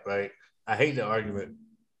have, right? I hate the argument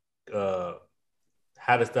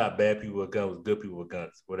how to stop bad people with guns with good people with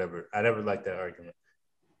guns, whatever. I never liked that argument.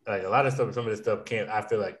 Like a lot of stuff, some of this stuff can't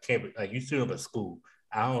be, like you shoot up a school.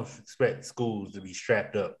 I don't expect schools to be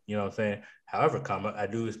strapped up. You know what I'm saying? However, I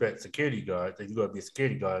do expect security guards, if you're going to be a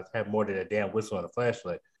security guard, have more than a damn whistle and a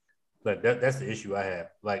flashlight. Like that's the issue I have.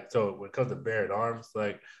 Like, so when it comes to bearing arms,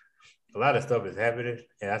 like a lot of stuff is happening.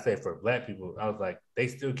 And I say for black people, I was like, they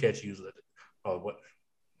still catch you.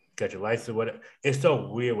 Got your license or whatever. It's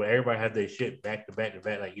so weird when everybody has their shit back to back to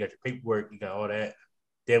back. Like you got your paperwork, you got all that.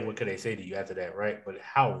 Then what could they say to you after that, right? But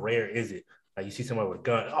how rare is it? Like you see somebody with a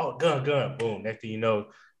gun, gun, boom. Next thing you know,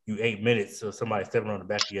 you 8 minutes of somebody stepping on the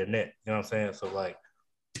back of your neck. You know what I'm saying? So like,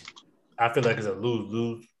 I feel like it's a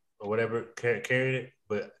lose or whatever carrying it.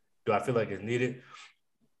 But do I feel like it's needed?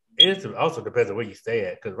 It also depends on where you stay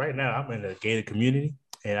at. Because right now I'm in a gated community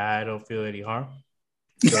and I don't feel any harm,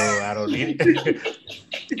 so I don't need it.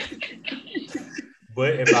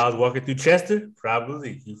 But if I was walking through Chester,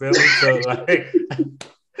 probably. You feel me?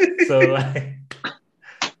 So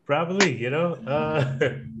probably, you know.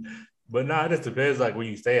 But it just depends like where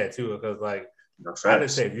you stay at too. Because like I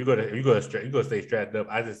just say if you're gonna stay strapped up,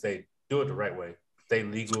 I just say do it the right way. Stay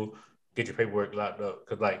legal, get your paperwork locked up.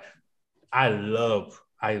 Because like I love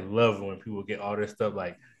when people get all this stuff.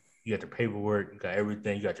 Like you got the paperwork, you got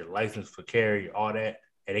everything, you got your license for carry, all that,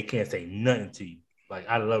 and they can't say nothing to you. Like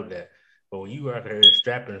I love that. But when you out here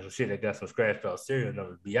strapping some shit that got some scratched out serial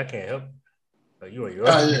numbers, I can't help you. Like you on your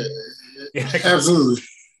own. Yeah. Absolutely.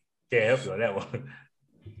 Can't help you on that one.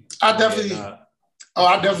 I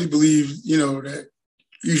definitely believe, you know, that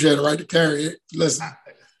you should have the right to carry it. Listen,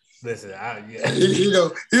 you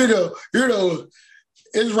know,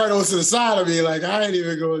 it's right on to the side of me. Like I ain't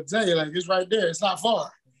even going to tell you, like it's right there. It's not far.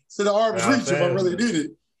 So the arm's reach if I really need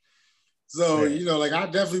it. So, you know, like I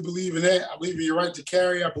definitely believe in that. I believe in your right to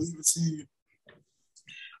carry. I believe it's your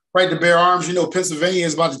right to bear arms. You know, Pennsylvania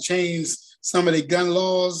is about to change some of their gun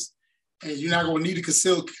laws, and you're not going to need a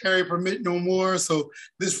concealed carry permit no more. So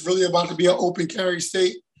this is really about to be an open carry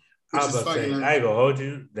state. I was about to say, I ain't gonna hold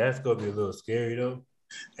you. That's gonna be a little scary though.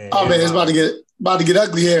 And man, it's about to get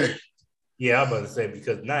ugly here. Yeah, I'm about to say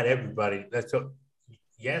because not everybody.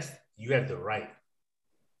 Yes, you have the right,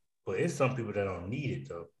 but it's some people that don't need it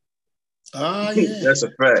though. Yeah. That's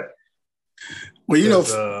a fact. Well, you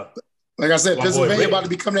know, like I said, Pennsylvania about to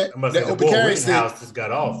become that open carry state. House just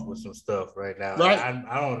got off with some stuff right now. Right. I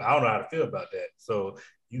don't know how to feel about that. So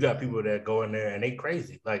you got people that go in there and they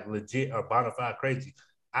crazy, like legit or bona fide crazy.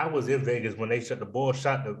 I was in Vegas when they shot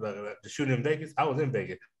the shooting in Vegas. I was in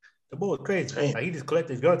Vegas. The boy was crazy. Like he just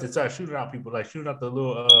collected his guns and started shooting out people, like shooting out the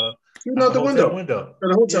little shooting out the window.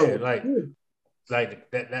 The hotel. Yeah, like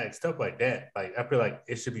that stuff like that. Like I feel like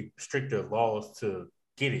it should be stricter laws to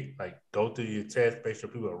get it. Like go through your test, make sure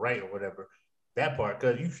people are right or whatever. That part,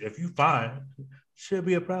 because if you find, should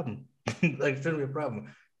be a problem. Like shouldn't be a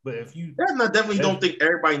problem. But if you, I definitely don't think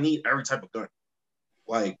everybody need every type of gun.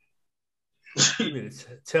 Like. You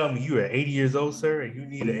tell me you are 80 years old, sir, and you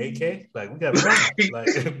need an AK? Like we got a problem. Like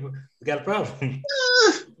we got a problem.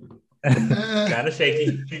 Kind of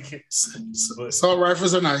shaky. Assault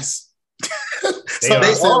rifles are nice. They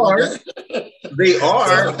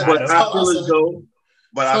are, but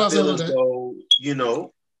I feel as though, you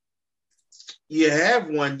know, you have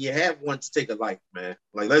one to take a life, man.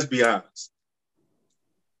 Like let's be honest.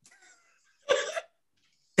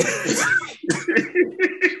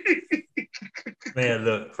 Man,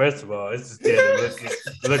 look, first of all, it's just there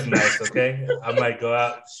to look nice, okay? I might go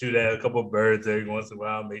out, shoot at a couple birds every once in a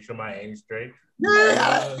while, make sure my aim's straight.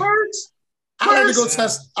 Yeah, birds. I like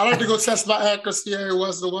to go test my accuracy every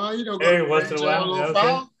once in a while. You know, every once in a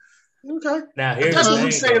while. Okay. Now here's that's what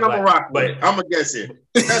we're saying. I'm a rock with. I'm a guess it.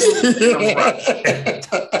 That's what I'm a rock.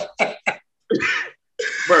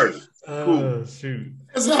 Bird. Oh shoot.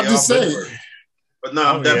 That's not to say. But no,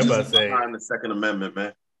 I'm definitely behind the Second Amendment,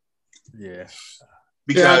 man. Yeah.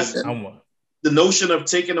 Because the notion of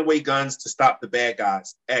taking away guns to stop the bad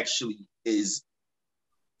guys actually is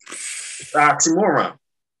an oxymoron.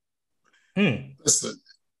 Listen.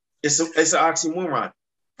 It's an oxymoron.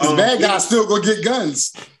 The bad guys still go get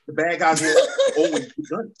guns. The bad guys will always get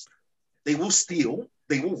guns. They will steal.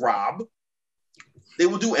 They will rob. They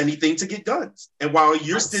will do anything to get guns. And while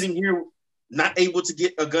you're sitting here not able to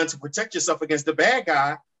get a gun to protect yourself against the bad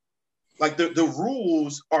guy, like the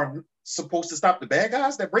rules are supposed to stop the bad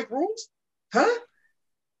guys that break rules? Huh?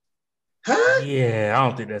 Yeah, I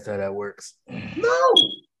don't think that's how that works. No.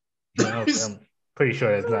 I'm pretty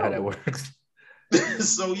sure that's not how that works.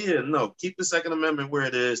 So yeah, no. Keep the Second Amendment where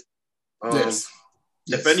it is. Yes.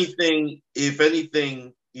 If anything,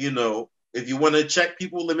 you know, if you want to check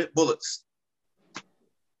people, limit bullets.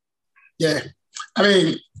 Yeah. I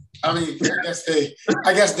mean,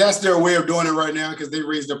 I guess that's their way of doing it right now because they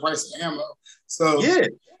raised the price of ammo. So yeah,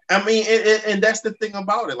 I mean, and that's the thing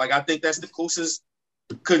about it. Like, I think that's the closest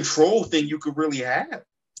control thing you could really have.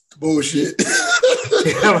 Bullshit.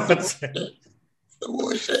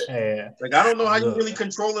 Bullshit. Yeah. Like, I don't know how you really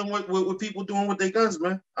controlling what people doing with their guns,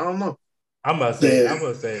 man. I don't know. I'm gonna say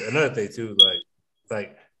another thing too.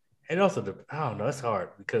 Like, and also I don't know. It's hard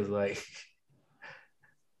because like.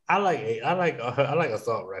 I like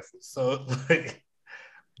assault rifles. So like,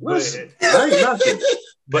 but here's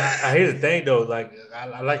the thing though. Like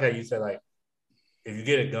I like how you said like if you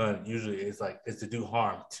get a gun, usually it's to do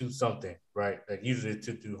harm to something, right? Like usually it's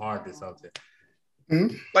to do harm to something.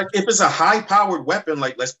 Mm-hmm. Like if it's a high-powered weapon,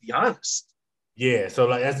 like let's be honest. Yeah, so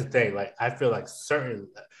like that's the thing. Like I feel like certain,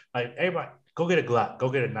 like everybody, go get a Glock, go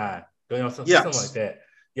get a 9, something like that.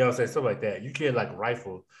 You know what I'm saying? Something like that. You get like a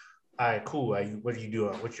rifle. All right, cool. What are you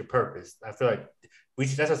doing? What's your purpose? I feel like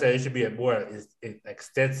that's what I said. It should be a more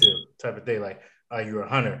extensive type of thing. Like, you're a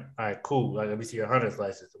hunter. All right, cool. Like, let me see your hunter's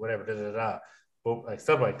license, whatever. Da da da. But like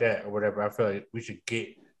stuff like that or whatever. I feel like we should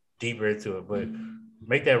get deeper into it. But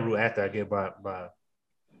make that rule after I get my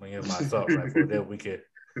assault rifle. Then we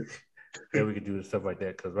could do stuff like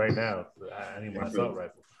that. Because right now, I need my assault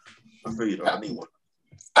rifle. I feel you though. I need one.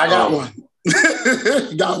 I got one.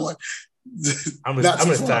 Got one. I'm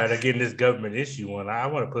just tired of getting this government issue one. I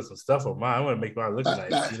want to put some stuff on mine. I want to make mine look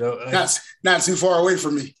nice. Not too far away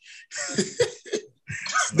from me.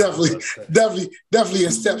 definitely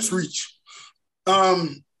in steps reach.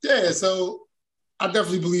 Yeah, so I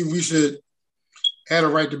definitely believe we should have a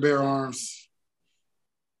right to bear arms.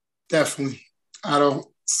 Definitely. I don't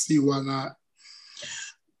see why not.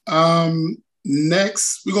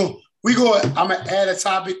 Next, we go. I'm gonna add a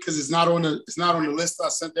topic because it's not on the list I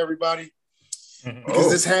sent everybody.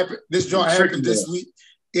 Because this joint happened this week.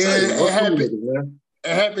 Yeah, it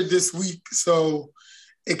happened this week. So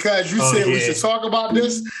because you said we should talk about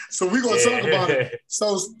this, so we're gonna talk about it.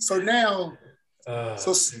 So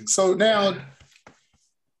now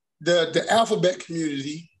the alphabet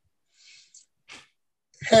community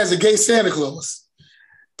has a gay Santa Claus.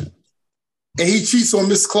 And he cheats on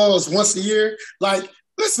Miss Claus once a year. Like,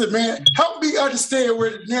 listen, man, help me understand where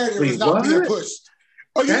the narrative is not being pushed.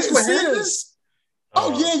 Oh, you didn't see this?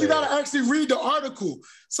 Oh, yeah, you got to actually read the article.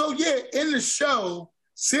 So, yeah, in the show,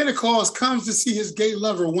 Santa Claus comes to see his gay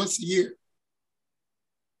lover once a year.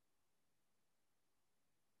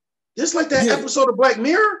 Just like that episode of Black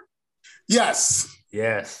Mirror? Yes.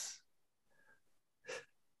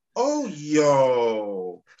 Oh,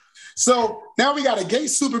 yo. So now we got a gay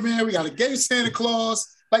Superman. We got a gay Santa Claus.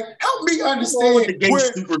 Like, help me understand the gay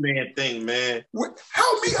Superman thing, man.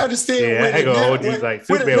 Help me understand. Yeah, I go hold these like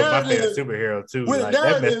Superman was my favorite superhero too. Like,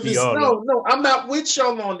 that messed me all up. No, I'm not with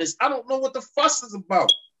y'all on this. I don't know what the fuss is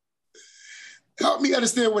about. Help me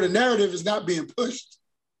understand where the narrative is not being pushed.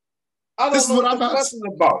 I don't know what the fuss is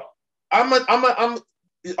about. I'm all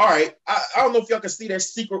right. I don't know if y'all can see that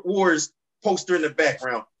Secret Wars poster in the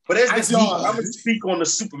background, but I'm gonna speak on the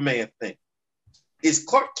Superman thing. Is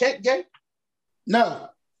Clark Kent gay? No,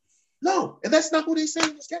 and that's not who they're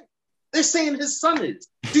saying is gay. They're saying his son is.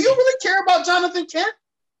 Do you really care about Jonathan Kent?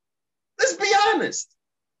 Let's be honest.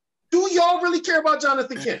 Do y'all really care about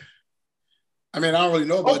Jonathan Kent? I mean, I don't really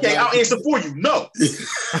know about Jonathan. I'll answer for you. No.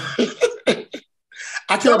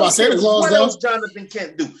 I care about Santa Claus, what else Jonathan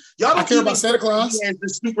Kent do? Y'all don't care about Santa Claus. He has the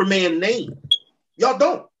Superman name. Y'all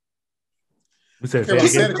don't. We said care about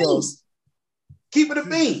Santa Claus. Keep it a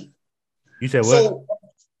bean. You said what? So,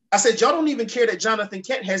 I said, y'all don't even care that Jonathan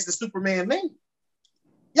Kent has the Superman name.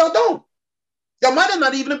 Y'all don't. Y'all might have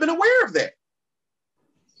not even been aware of that.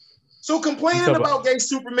 So complaining about gay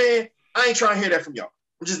Superman, I ain't trying to hear that from y'all.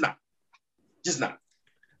 I'm just not.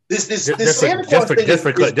 This Santa Claus thing is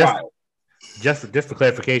wild. Just for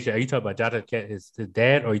clarification, are you talking about Jonathan Kent, his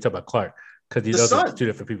dad, or are you talking about Clark? Because these are two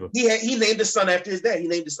different people. He named his son after his dad.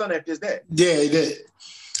 Yeah, he did.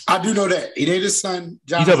 I do know that. He named his son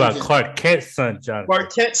Jonathan. You talking about Clark Kent's son, Jonathan?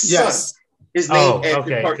 Clark Kent's son is named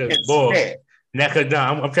after Clark Kent's dad.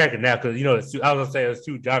 Now, I'm tracking now because I was gonna say it was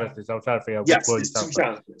two Jonathans. I'm trying to figure out which one it's two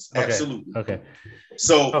Jonathans. Okay. Absolutely. Okay.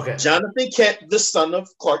 So Jonathan Kent, the son of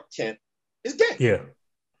Clark Kent, is gay. Yeah.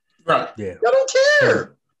 Right. Yeah. Y'all don't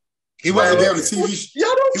care. He wasn't gay on the TV show.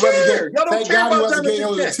 Y'all don't care. Y'all don't Thank care God he about wasn't gay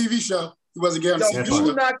Jonathan on the Kent. TV show. He wasn't gay on the TV show. Y'all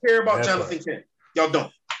do not care about Jonathan Kent. Y'all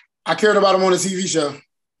don't. I cared about him on the TV show.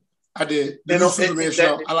 I did. The new Superman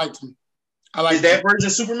show. I liked him. Is that version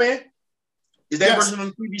of Superman? Is that version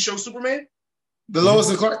of the TV show Superman? The Lois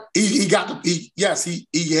and Clark. He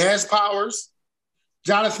has powers.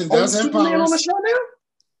 Jonathan does have Superman powers. On the show now?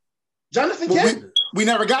 Jonathan Kent? We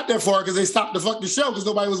never got that far because they stopped the fucking show because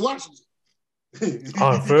nobody was watching it. For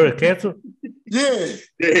the cancel? Yeah,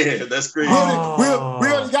 that's crazy. We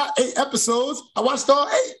only got 8 episodes. I watched all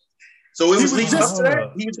 8. So it was leading up to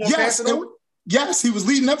that? He was going to pass it on? Yes, he was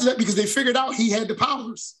leading up to that because they figured out he had the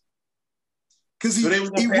powers. So they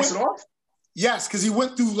was going to pass it off? Yes, because he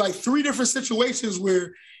went through like 3 different situations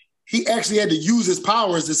where he actually had to use his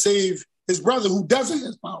powers to save his brother who doesn't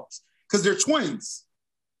have powers because they're twins.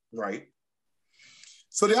 Right.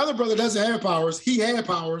 So the other brother doesn't have powers. He had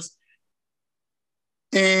powers.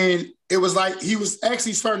 And it was like he was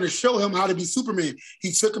actually starting to show him how to be Superman.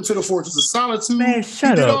 He took him to the Fortress of Solitude. Man,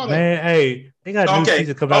 shut up, man. Hey, they got a new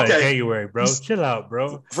season coming out in January, bro. Chill out,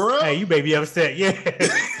 bro. For real? Hey, you may be upset. Yeah.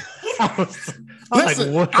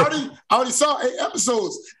 Listen, like, I already saw 8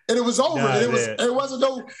 episodes, and it was over. There wasn't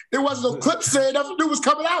no clip saying nothing new was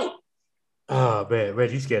coming out. Oh man,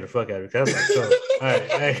 Reggie, you scared the fuck out of me. That's like, so. All right,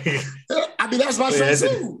 hey. I mean, that's my show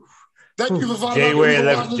too. Thank you for following.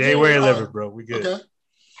 January 11th, bro. We good. Okay.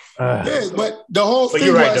 Yeah, but the whole thing. But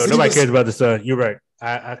you're right, though. Nobody cares about the sun. You're right.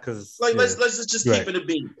 Let's just keep it a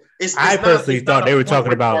beam. I personally thought they were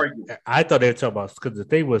talking about. I thought they were talking about because the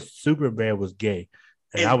thing was Superman was gay,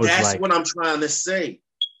 and I was that's what I'm trying to say.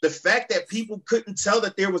 The fact that people couldn't tell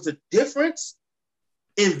that there was a difference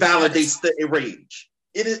invalidates the rage.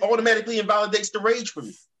 It automatically invalidates the rage for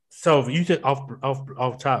me. So if you said off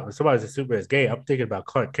top, if somebody says Superman is gay, I'm thinking about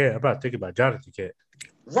Clark Kent. I'm not thinking about Jonathan Kent.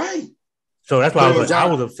 Right. So that's why I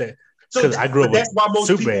was upset. Because I grew up with that's why most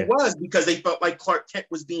Superman. People was because they felt like Clark Kent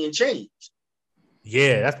was being changed.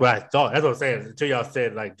 Yeah, that's what I thought. That's what I'm saying. Until y'all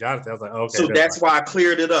said like Jonathan, I was like, okay. So that's why I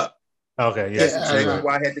cleared it up. Okay, yeah. That's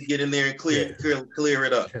why I had to get in there and clear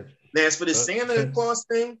it up. Now, as for the Santa Claus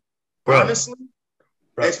thing, honestly,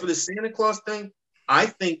 as for the Santa Claus thing, I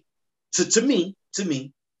think to me,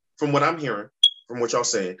 from what I'm hearing, from what y'all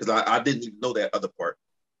saying, because I didn't even know that other part.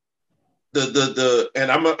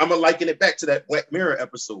 And I'm gonna liken it back to that Black Mirror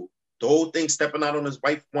episode. The whole thing stepping out on his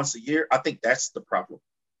wife once a year. I think that's the problem.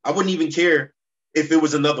 I wouldn't even care if it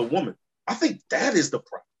was another woman. I think that is the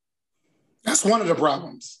problem. That's one of the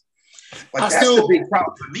problems. Like that's the big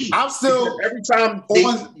problem for me. I'm still every time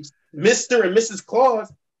Mr. and Mrs.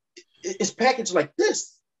 Claus, it's packaged like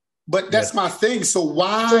this. But that's my thing. So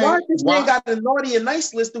why if this man got a naughty and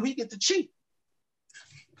nice list, do we get to cheat?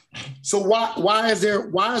 So why is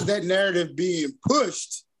that narrative being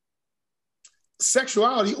pushed?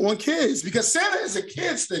 Sexuality on kids, because Santa is a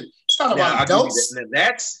kid's thing. It's not about adults.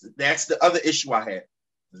 That's the other issue I had.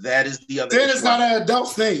 That is the other. Santa's not an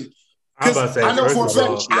adult thing. I'm about to say, I know for a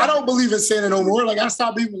fact I don't believe in Santa no more. Like I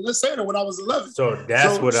stopped believing in Santa when I was 11. So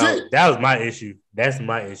that was my issue. That's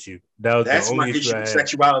my issue. That's the only issue.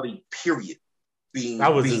 Sexuality, period. I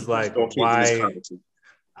was just like, why?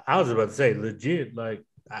 I was about to say, legit, like.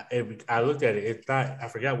 I looked at it. It's not. I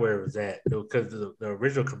forgot where it was at because the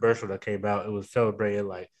original commercial that came out, it was celebrating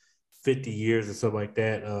like 50 years or something like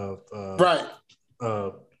that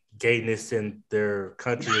of gayness in their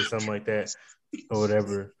country or something like that or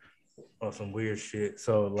whatever, or some weird shit.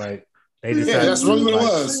 So like they decided. That's really what it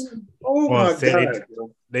was. Oh my god!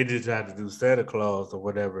 They decided to do Santa Claus or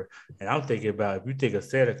whatever, and I'm thinking about if you think of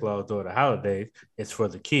Santa Claus during the holidays, it's for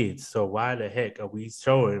the kids. So why the heck are we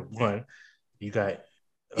showing one? You got.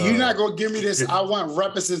 You're not gonna give me this. I want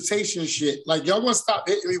representation shit. Like y'all gonna stop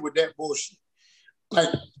hitting me with that bullshit. Like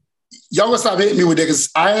y'all gonna stop hitting me with that because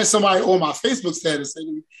I had somebody on my Facebook status say to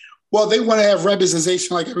me, "Well, they want to have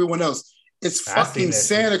representation like everyone else." It's fucking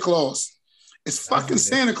Santa Claus. It's fucking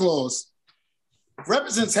Santa Claus.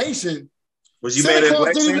 Representation. Was you mad at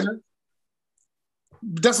Black Santa?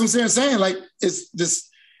 That's what I'm saying. Like it's this.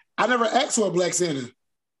 I never asked for a Black Santa.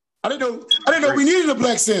 I didn't know we needed a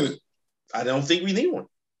Black Santa. I don't think we need one.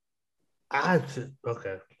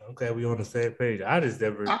 Okay, we on the same page. I just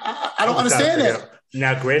never. I don't understand that.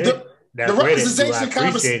 Now, granted, the representation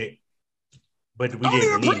conversation, but we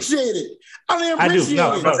didn't appreciate it. I didn't appreciate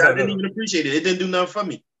it. I didn't even appreciate it. It didn't do nothing for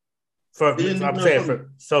me. So here's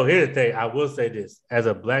the thing. I will say this: as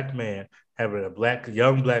a Black man having a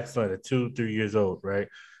young black son at 2-3 years old, right?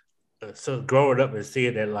 So growing up and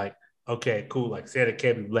seeing that, like, okay, cool, like Santa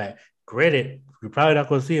can't be Black. Granted, we're probably not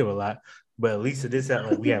going to see him a lot. But at least in this out,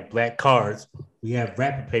 like we have Black cards, we have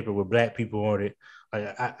wrapping paper with Black people on it.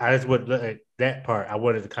 Like I just would look at that part. I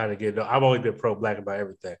wanted to kind of get. I've always been pro-Black about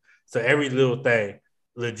everything. So every little thing,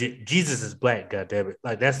 legit. Jesus is Black. Goddamn it!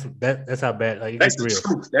 Like that's how bad. Like that's the real.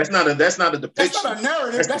 Truth. That's not a depiction. That's not a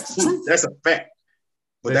narrative. That's the truth. That's a fact.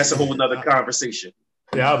 But that's a whole other conversation.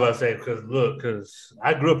 Yeah, I was about to say because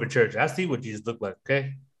I grew up in church. I see what Jesus looked like.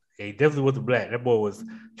 Okay. He definitely wasn't Black. That boy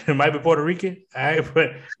might be Puerto Rican, all right,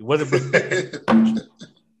 but he wasn't Black.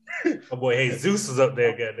 My boy Jesus was up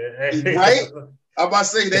there, goddamn. Right? I'm about to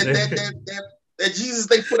say that Jesus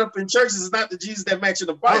they put up in churches is not the Jesus that match in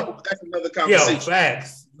the Bible, but that's another conversation. Yo,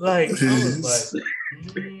 facts. Like, that's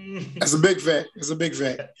a big fact. It's a big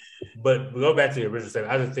fact. But we go back to the original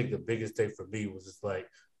statement. I just think the biggest thing for me was just like,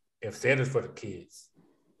 if Santa's for the kids,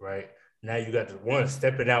 right? Now you got the one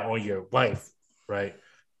stepping out on your wife, right?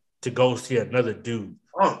 To go see another dude.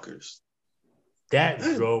 Bonkers. That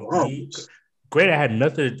drove me. Granted, I had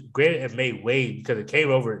nothing. Granted, it made wave because it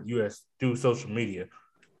came over US through social media.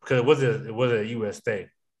 because it wasn't a U.S. thing,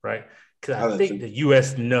 right? Because I think the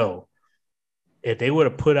U.S. know if they would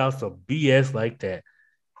have put out some BS like that,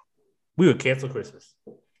 we would cancel Christmas.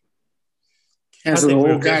 Cancel the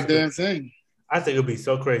whole goddamn thing. I think it would be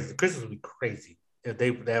so crazy. Christmas would be crazy if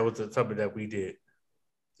that was something that we did.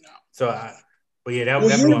 No. So, but yeah, that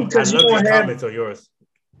was one. I love your comments on yours.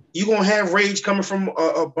 You're going to have rage coming from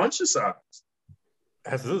a bunch of sides.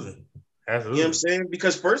 Absolutely. You know what I'm saying?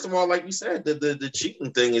 Because first of all, like we said, the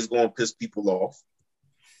cheating thing is going to piss people off.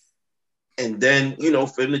 And then, you know,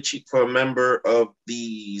 for them to cheat for a member of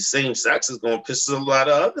the same sex is going to piss a lot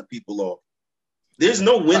of other people off. There's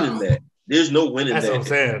no win in that. There's no win in that. That's what I'm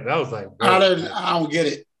saying. That was like, I don't get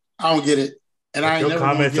it. I don't get it. And I ain't your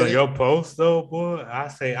comments on your post, though, boy, I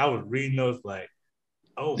was reading those like,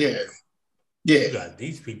 oh, yeah. You got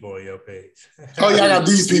these people on your page. Oh, yeah, I got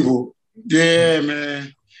these people. Yeah,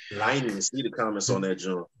 man. Lying. See the comments on that,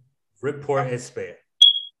 John. Report and spare.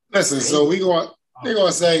 Listen, so they're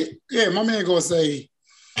gonna say, yeah, my man gonna say,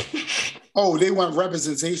 oh, they want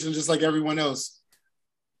representation just like everyone else.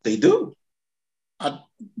 They do.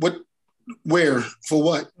 Where? For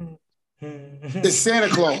what? It's Santa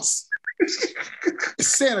Claus. It's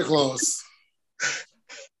Santa Claus.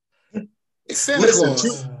 It's Santa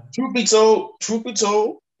Claus. Truth be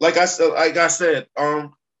told, like I said,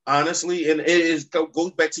 honestly, and it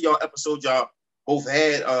goes back to y'all episode y'all both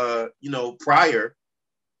had, prior,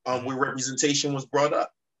 where representation was brought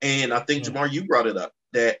up, and I think Jamar, you brought it up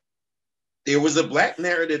that there was a black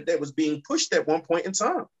narrative that was being pushed at one point in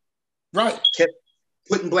time. Right. Kept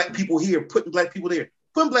putting black people here, putting black people there,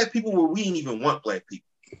 putting black people where we didn't even want black people.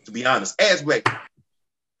 To be honest, as black people,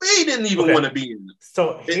 we didn't even want to be in.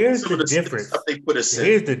 So here's the difference.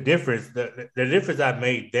 Here's the difference. The difference I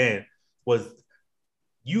made then was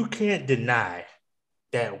you can't deny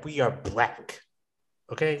that we are black.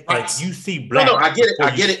 Okay? Like you see black. No, I get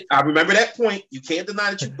it. I remember that point. You can't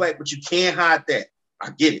deny that you're black, but you can't hide that. I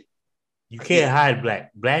get it. You can't hide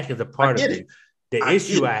black. Black is a part of it. The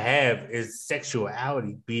issue I have is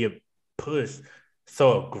sexuality being pushed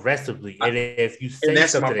so aggressively. And if you say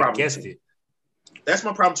something against it. That's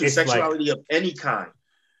my problem too. Sexuality of any kind.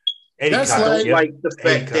 I don't like the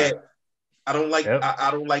fact that I don't like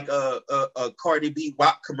a Cardi B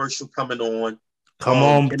WAP commercial coming on. Come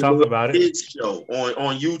on, talk about it. Show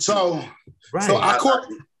on YouTube. So I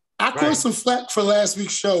caught some flack for last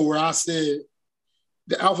week's show where I said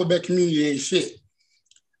the alphabet community ain't shit.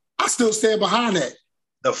 I still stand behind that.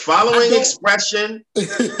 The following expression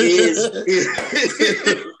is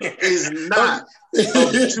not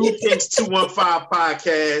Two Kings 215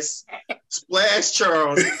 podcast, Splash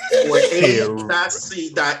Charles, or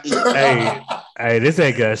A.C.E. Hey, this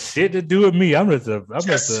ain't got shit to do with me. I'm just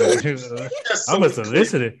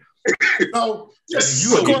listening. No,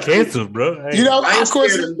 you gonna get canceled, bro. Hey. You know, I ain't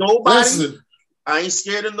scared of nobody. Listen. I ain't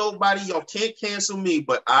scared of nobody. Y'all can't cancel me,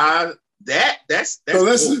 but that's so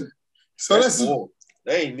listen. So listen. Cool.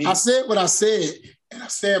 That ain't me. I said what I said, and I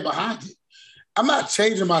stand behind it. I'm not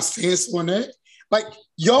changing my stance on that. Like,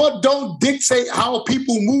 y'all don't dictate how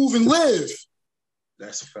people move and live.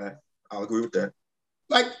 That's a fact. I'll agree with that.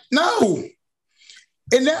 Like, no.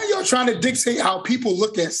 And now you're trying to dictate how people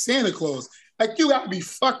look at Santa Claus. Like, you got to be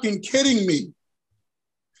fucking kidding me.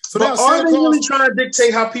 So but now are they really trying to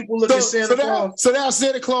dictate how people look at Santa Claus? So now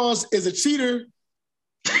Santa Claus is a cheater,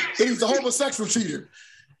 and he's a homosexual cheater.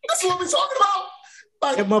 That's what we're talking about.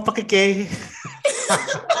 Like, that motherfucker gay.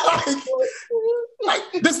 like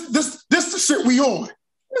this the shit we on.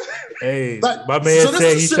 Hey, like, my man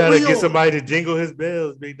said he's trying to get somebody to jingle his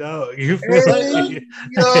bells, big dog. You feel like,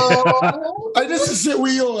 like this is shit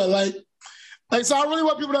we on. Like so I really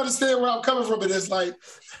want people to understand where I'm coming from. But it's like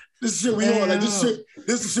this is shit we on. Like this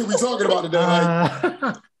is shit we talking about today.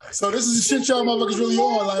 Like so this is the shit y'all motherfuckers really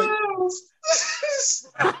on.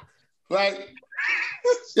 Like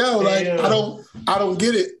yo, like I don't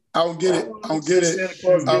get it. I don't get it.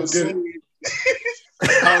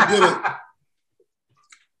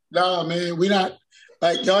 Nah, man, we not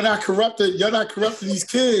like y'all not corrupted. Y'all not corrupting these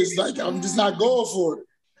kids. Like I'm just not going for it.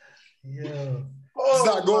 Yeah, just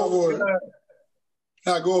not going for it.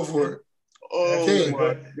 Not going for it.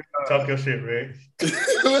 Oh, talk your shit, Ray.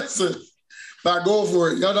 Listen, not going for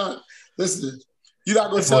it. Y'all not listen. You're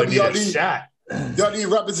not gonna tell me y'all need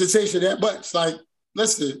representation that much. Like,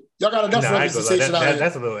 listen, y'all got enough representation out here.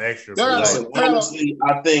 That's a little extra. Honestly,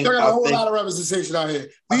 I think y'all got a whole lot of representation out here.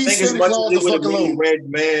 I think as much as it would have made Reg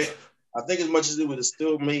mad, I think as much as it would have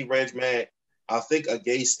still made Reg mad, I think a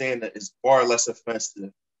gay Santa is far less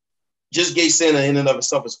offensive. Just gay Santa in and of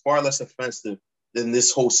itself is far less offensive than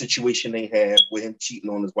this whole situation they have with him cheating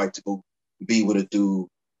on his wife to go be with a dude.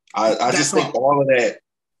 I just think all of that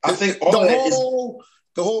I think all that is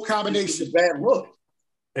the whole combination. a bad look.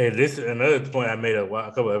 And this is another point I made a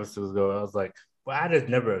couple episodes ago. I was like, well, I just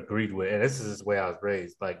never agreed with, and this is the way I was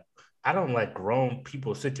raised. Like, I don't like grown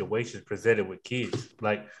people situations presented with kids.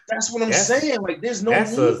 Like, that's what I'm saying. Like, there's no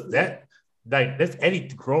that's any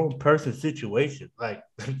grown person situation. Like,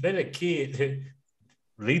 let a kid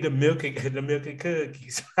leave the milk and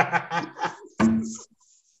cookies.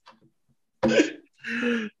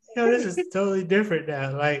 Yo, this is totally different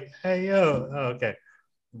now. Like, hey, okay.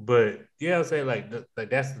 But yeah, I'm saying like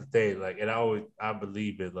that's the thing. Like, and I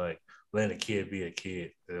believe in like letting a kid be a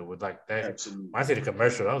kid. It was like that. Absolutely. When I see the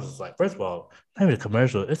commercial, I was just like, first of all, maybe the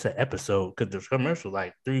commercial, it's an episode because the commercial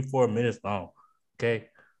like 3-4 minutes long. Okay,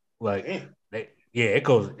 like it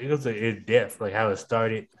goes in depth, like how it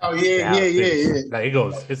started. Oh yeah. Like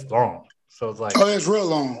it's long. So it's like, it's real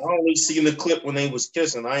long. I only seen the clip when they was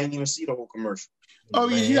kissing. I ain't even see the whole commercial. Oh,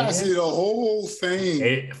 man. You gotta see the whole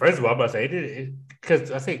thing. First of all, I'm about to say it because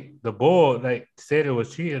I think the boy like said it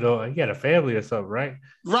was cheated on. He had a family or something, right?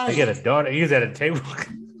 Right. He had a daughter. He was at a table.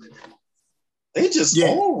 They just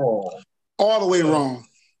all wrong, all the way wrong.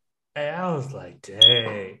 And I was like,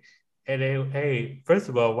 dang. And then, first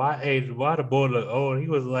of all, why the boy look old? He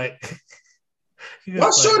was like.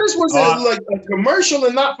 I'm sure this was like a commercial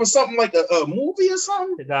and not for something like a movie or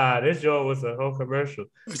something. Nah, this joint was a whole commercial.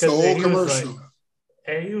 It's a whole commercial.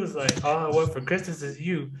 And he was like, all I want for Christmas is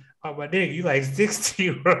you. Oh, my nigga, you like 60,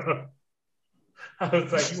 bro. I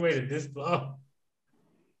was like, you waited this long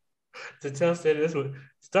to tell Santa this one.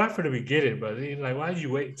 Start from the beginning, bro. He's like, why did you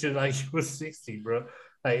wait till like you was 60, bro?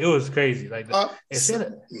 Like, it was crazy. Like, instead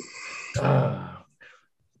of...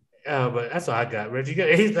 but that's all I got, Reggie. You got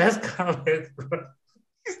his last comment, bro.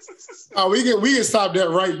 We can stop that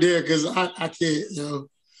right there because I can't, you know.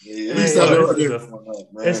 Yeah, this had to be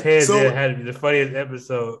the funniest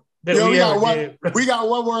episode. We got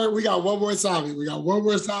one more topic.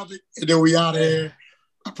 And then we out of here.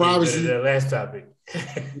 I promise you. The last topic.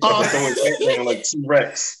 Like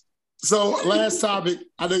T-Rex. So last topic,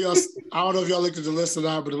 I don't know if y'all looked at the list or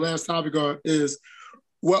not, but the last topic is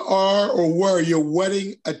what are or were your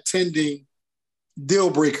wedding attending deal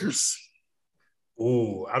breakers?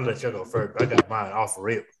 Ooh, I'll let you go first. I got mine off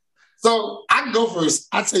rip. So I can go first.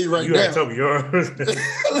 I'll tell you right now. You tell me yours.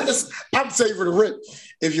 I'm telling you for the rip.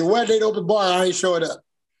 If your wedding ain't open bar, I ain't showing up.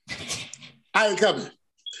 I ain't coming.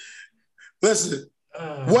 Listen,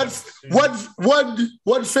 what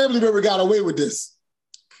family member got away with this?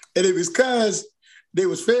 And it was because they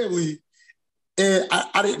was family, and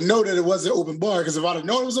I didn't know that it wasn't open bar. Because if I'd have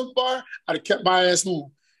known it was open bar, I'd have kept my ass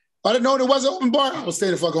home. If I didn't know it wasn't open bar, I would stay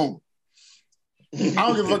the fuck home. I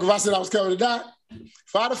don't give a fuck if I said I was coming or not.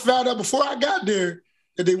 If I'd have found out before I got there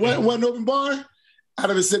that they wasn't open bar, I'd have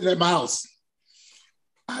been sitting at my house.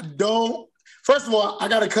 First of all, I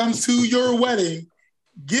got to come to your wedding,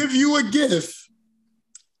 give you a gift,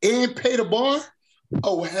 and pay the bar?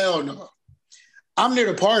 Oh, hell no. I'm there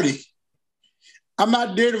to party. I'm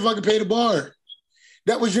not there to fucking pay the bar.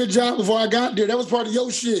 That was your job before I got there. That was part of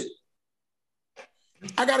your shit.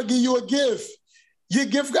 I got to give you a gift. Your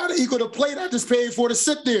gift got to equal the plate I just paid for to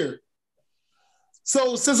sit there.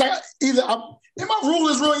 So since and my rule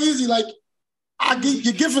is real easy. Like,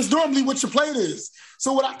 your gift is normally what your plate is.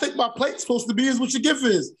 So what I think my plate's supposed to be is what your gift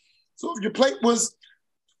is. So if you played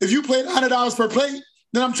 $100 per plate,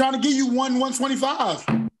 then I'm trying to give you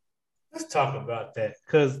 $125. Let's talk about that.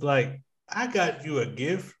 Because, like, I got you a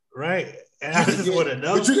gift, right? And I just want to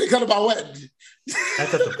know. But you didn't cut about what?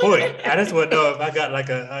 That's not the point. I just want to know if I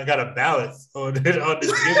got a balance on this gift.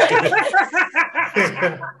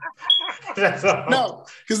 That's all. No,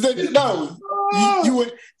 because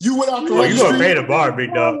you went off the you gonna pay the bar,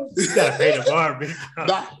 big dog. You gotta pay the bar, big dog.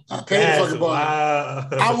 Nah, I pay the fucking bar. Wow.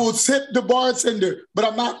 I will tip the bartender, but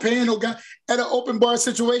I'm not paying no guy. At an open bar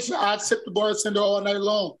situation, I tip the bartender all night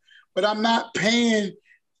long. But I'm not paying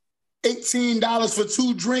 $18 for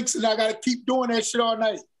 2 drinks and I gotta keep doing that shit all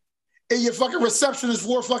night. And your fucking reception is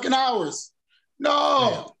 4 fucking hours.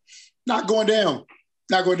 No, not going down.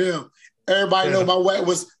 Not going down. Everybody know my wedding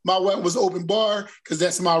was open bar because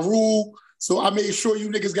that's my rule. So I made sure you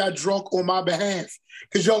niggas got drunk on my behalf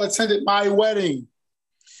because y'all attended my wedding.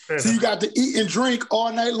 So you got to eat and drink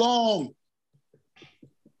all night long.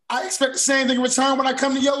 I expect the same thing in return when I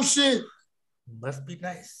come to your shit. Must be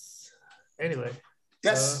nice. Anyway.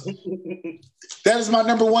 Yes. That is my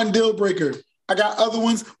number one deal breaker. I got other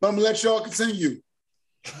ones, but I'm going to let y'all continue.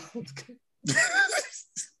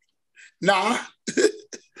 Nah.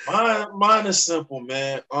 Mine is simple,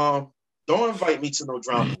 man. Don't invite me to no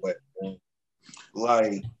drama wedding, man.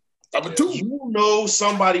 Like, you know,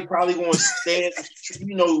 somebody probably going to stand,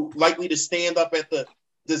 likely to stand up at the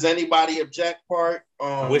does anybody object part?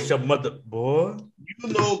 I wish your mother, boy.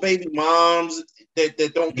 Baby moms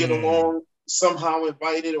that don't get along somehow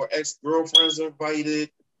invited, or ex-girlfriends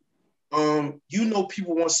invited.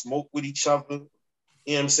 People want to smoke with each other. You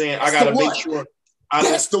know what I'm saying? I gotta make sure I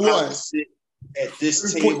don't sit at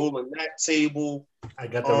this table and that table. I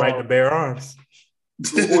got the right to bear arms.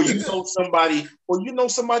 Or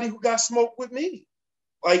somebody who got smoked with me.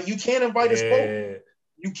 Like, you can't invite us both.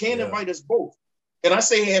 You can't invite us both. And I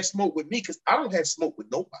say have smoke with me because I don't have smoke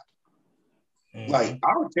with nobody. Like,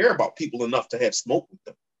 I don't care about people enough to have smoke with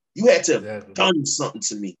them. You had to have done something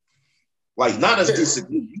to me. Like, not as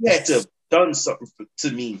disagree. You had to have done something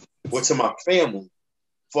to me or to my family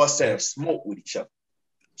for us to have smoke with each other.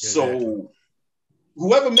 So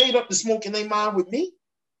whoever made up the smoke in their mind with me,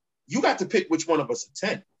 you got to pick which one of us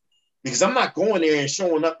attend. Because I'm not going there and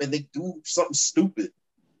showing up and they do something stupid.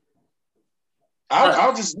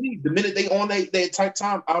 I'll just leave. The minute they on their tight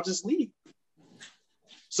time, I'll just leave.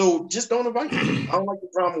 So just don't invite me. I don't like the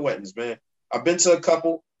drama weddings, man. I've been to a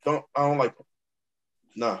couple. I don't like them.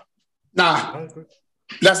 Nah.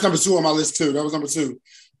 That's number 2 on my list too. That was number 2.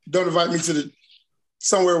 Don't invite me to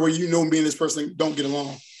somewhere where me and this person don't get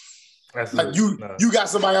along. You got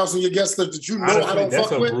somebody else on your guest list that honestly, I don't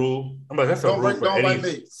fuck with. That's a rule for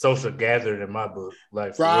any social gathering in my book.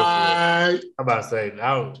 Like, right. I'm about to say,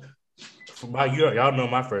 y'all know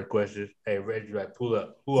my first question. Hey, Reggie, like, pull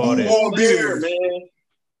up. Who all there, man?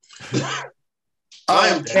 I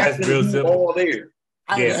am captain all there.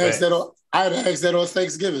 I had to ask that on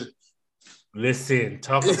Thanksgiving. Listen,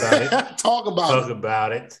 talk about it. Talk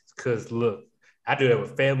about it. Because look, I do that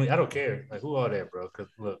with family. I don't care. Like, who all that, bro?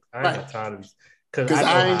 Because look, I ain't got time to be. Because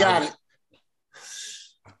I ain't got it.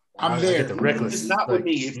 I'm there. It's not with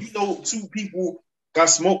me. If you know 2 people got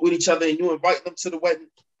smoke with each other and you invite them to the wedding,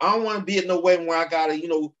 I don't want to be at no wedding where I gotta,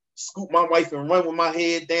 scoop my wife and run with my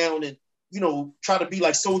head down and, try to be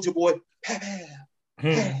like Soulja Boy.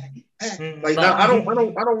 Like, no, I don't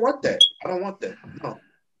want that. I don't want that. No.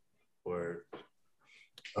 Word.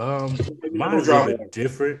 Mine's a little bit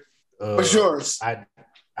different. What's yours?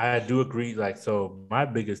 I do agree. Like, so my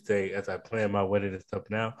biggest thing as I plan my wedding and stuff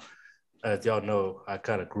now, as y'all know, I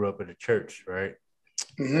kind of grew up in the church, right?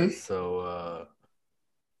 Mm-hmm. So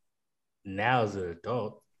now as an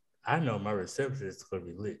adult, I know my reception is going to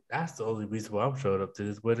be lit. That's the only reason why I'm showing up to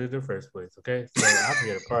this wedding in the first place, okay? So I'm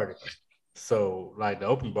here to party. So, like, the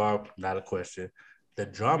open bar, not a question. The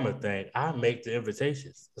drama thing, I make the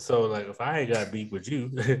invitations. So, like, if I ain't got beef with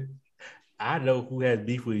you, I know who has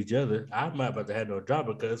beef with each other. I'm not about to have no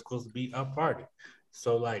drama because it's supposed to be a party.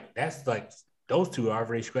 So, like, that's like, those 2 are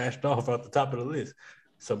already scratched off at the top of the list.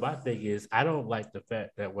 So my thing is, I don't like the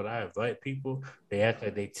fact that when I invite people, they act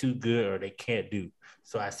like they too good or they can't do.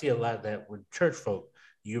 So I see a lot of that with church folk.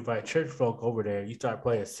 You invite church folk over there, you start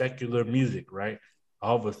playing secular music, right?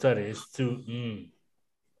 All of a sudden, it's too,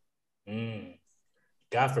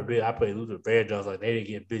 God forbid I play Luther Vandross like they didn't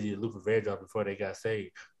get busy at Luther Vandross before they got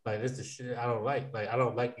saved. Like, this is shit I don't like. Like, I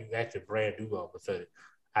don't like you acting brand new all of a sudden.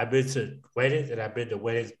 I've been to weddings and I've been to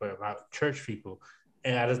weddings by church people.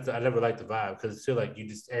 And I never liked the vibe because it's still like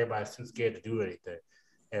everybody's too scared to do anything.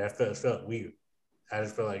 And it felt weird. I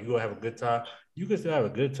just felt like you gonna have a good time. You can still have a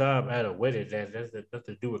good time at a wedding that has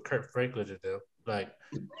nothing to do with Kirk Franklin and them. Like,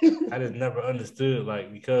 I just never understood,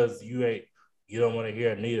 like, because you don't want to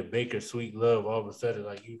hear Anita Baker Sweet Love all of a sudden,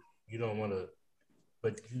 like you don't want to,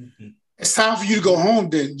 but it's time for you to go home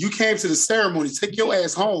then. You came to the ceremony, take your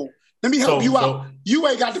ass home. Let me help you out. You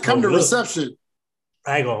ain't got to come to reception.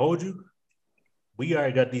 I ain't gonna hold you. We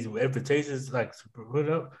already got these invitations like put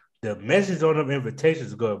up. The message on them invitations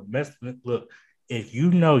is going to mess. Look, if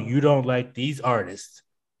you know you don't like these artists,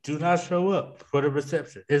 do not show up for the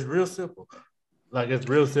reception. It's real simple. Like, it's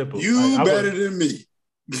real simple. You better than me.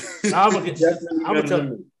 I'm gonna tell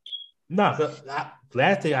you.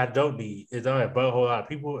 Last thing I don't need is I have a whole lot of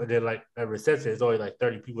people, and then like at reception, it's only like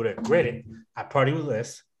 30 people there. Granted, I party with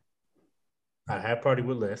less. I have party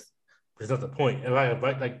with less. There's not the point. And I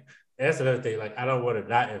invite like. That's another thing. Like, I don't want to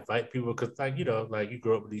not invite people because, like, like you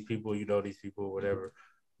grow up with these people, these people, whatever.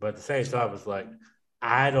 But at the same time, it's like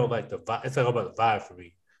I don't like the vibe. It's all about the vibe for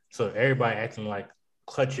me. So everybody acting like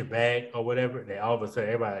clutch your bag or whatever. And then all of a sudden,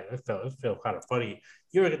 everybody it felt kind of funny.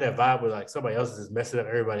 You ever get that vibe where like somebody else is messing up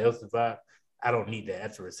everybody else's vibe? I don't need that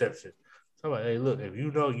at the reception. So I'm like, hey, look, if you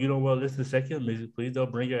know you don't want to listen to secular music, please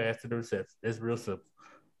don't bring your ass to the reception. It's real simple.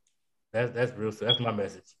 That's real simple. That's my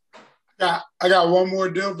message. I got one more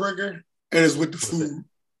deal breaker, and it's with the food.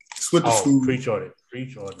 It's with the food. Preach on it.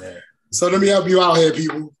 Preach on that. So let me help you out here,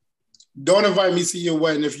 people. Don't invite me to your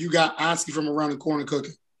wedding if you got auntie from around the corner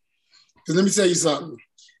cooking. Because let me tell you something.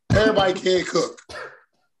 Everybody can't cook.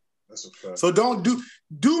 That's a fact. So don't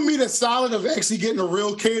do me the solid of actually getting a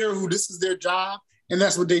real caterer who this is their job and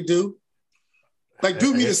that's what they do. Like,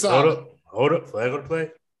 do me the solid. Hold up. Flag on the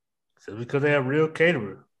play. So because they have real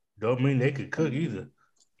caterer, don't mean they could cook either.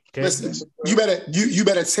 Okay? Listen, you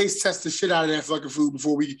better taste test the shit out of that fucking food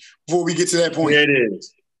before we get to that point.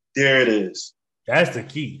 There it is. That's the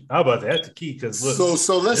key. How about that? That's the key. Because look,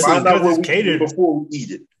 so listen, find out what we catered before we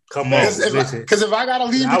eat it. Come on, listen. Because if I gotta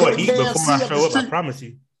leave to go to KFC before I show up, I promise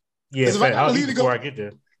you. Yeah, I'll eat before I get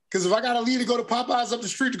there. Because if I gotta leave to go to Popeyes up the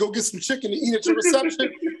street to go get some chicken to eat at your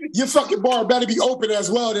reception, your fucking bar better be open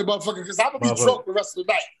as well, then motherfucker. Because I'm gonna be drunk the rest of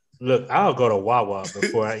the night. Look, I'll go to Wawa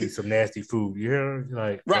before I eat some nasty food. You hear?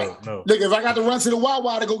 Like, right? No. Look, if I got to run to the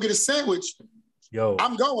Wawa to go get a sandwich,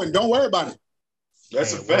 I'm going. Don't worry about it.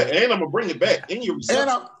 That's a fact. And I'm gonna bring it back in your reception.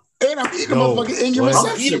 And I'm eating motherfucker in your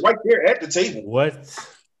reception. I'm eating right there at the table. What?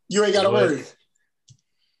 You ain't gotta worry.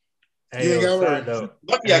 Hey, you ain't gotta worry.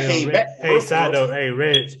 Lucky I came back. Hey, side note. Hey,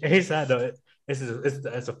 Reg. Hey, side note. It's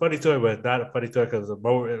a funny story, but it's not a funny story because of the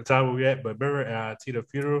moment at the time we at. But remember at Tina's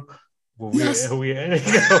funeral, we every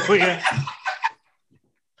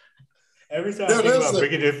time I think about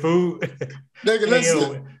bringing in food, nigga,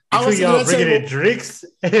 listen. I was y'all bringing in drinks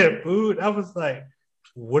and food. I was like,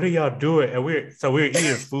 "What are y'all doing?" And we were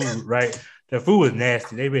eating food, right? The food was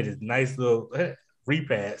nasty. They made this nice little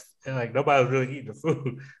repast, and like nobody was really eating the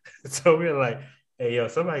food. So we were like, "Hey, yo,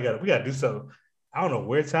 we gotta do something." I don't know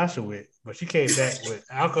where Tasha went, but she came back with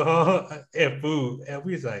alcohol and food, and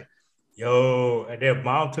we was like, "Yo!" And then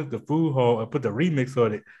Mom took the food home and put the remix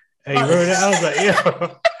on it. Hey, you heard that? I was like,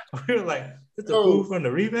 "Yo!" We were like, "It's the food from the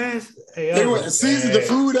remix." Hey, they went and seasoned the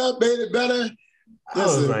food up, made it better. I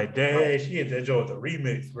was like, "Dang, she had that joint with the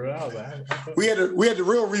remix, bro." I was like, "We had the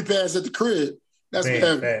real repast at the crib." That's what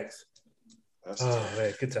happened. Oh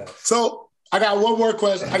man, good time. So I got one more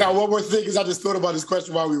question. I got one more thing because I just thought about this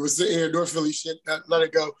question while we were sitting here. North Philly shit. Let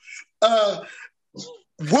it go.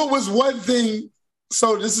 What was one thing?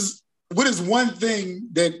 So what is one thing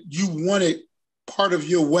that you wanted part of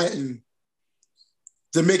your wedding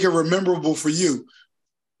to make it memorable for you?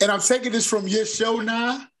 And I'm taking this from your show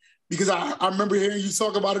now because I remember hearing you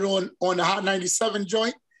talk about it on the Hot 97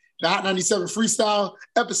 joint, the Hot 97 freestyle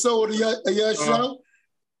episode of your show.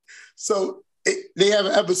 So they have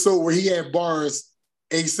an episode where he had bars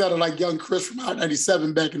and he sounded like young Chris from Hot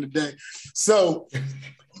 97 back in the day. So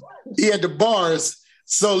he had the bars.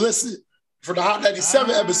 So listen, for the Hot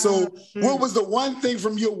 97 episode, what was the one thing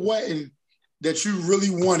from your wedding that you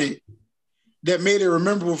really wanted that made it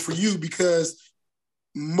memorable for you? Because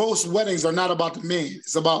most weddings are not about the man.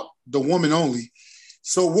 It's about the woman only.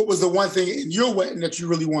 So what was the one thing in your wedding that you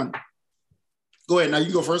really wanted? Go ahead. Now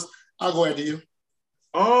you go first. I'll go after you.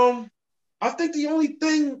 I think the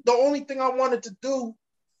only thing I wanted to do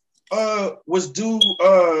was do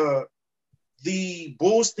the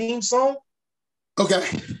Bulls theme song. Okay.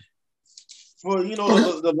 For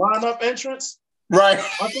the lineup entrance. Right.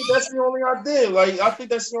 I think that's the only idea. Like I think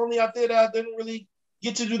that's the only idea that I didn't really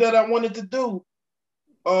get to do that I wanted to do.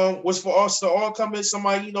 Was for us to all come in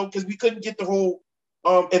somebody, because we couldn't get the whole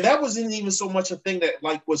and that wasn't even so much a thing that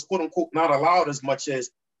like was quote unquote not allowed as much as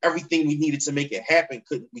everything we needed to make it happen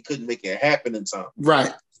we couldn't make it happen in time.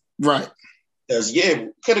 Right. Because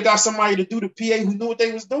could have got somebody to do the PA who knew what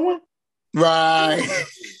they was doing. Right.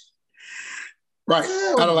 Right.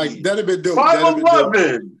 I don't like that'd have been dope.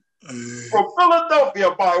 511 from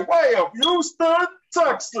Philadelphia by way of Houston,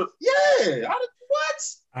 Texas. Yeah. What?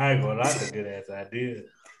 I ain't gonna lie, that's a good ass idea.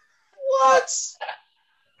 What?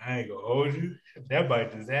 I ain't gonna hold you. That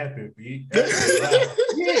might just happen, B.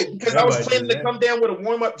 Yeah, because I was planning to come down with a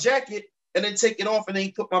warm-up jacket and then take it off and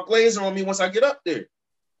then put my blazer on me once I get up there.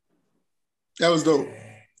 That was dope.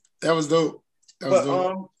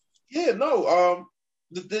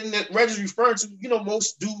 The thing that Reg is referring to,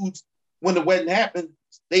 most dudes, when the wedding happened,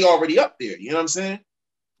 they already up there. You know what I'm saying?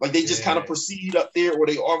 Like they just kind of proceed up there or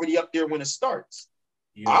they already up there when it starts.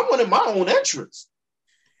 Yeah. I wanted my own entrance.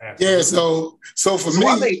 Yeah, so for me,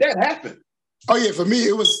 I made that happen. Oh yeah, for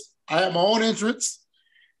me I had my own entrance.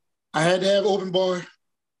 I had to have open bar,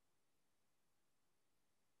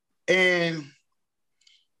 and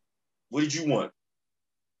what did you want?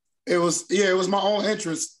 It was my own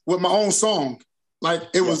entrance with my own song. Like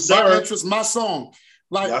it was my entrance, my song.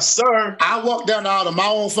 Like yes, sir. I walked down the aisle to my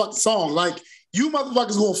own fucking song. Like you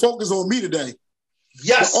motherfuckers gonna focus on me today.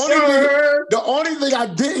 Yes, sir. The only thing I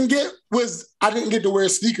didn't get was I didn't get to wear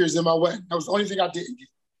sneakers in my wedding. That was the only thing I didn't get.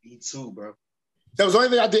 Me too, bro. That was the only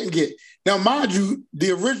thing I didn't get. Now, mind you,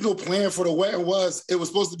 the original plan for the wedding was it was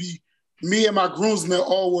supposed to be me and my groomsmen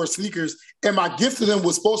all wore sneakers, and my gift to them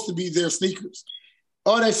was supposed to be their sneakers.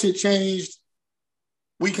 All that shit changed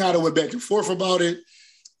we kind of went back and forth about it.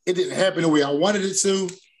 It didn't happen the way I wanted it to.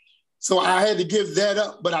 So I had to give that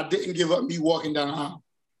up, but I didn't give up me walking down the aisle.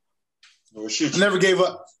 Oh, shit. I never gave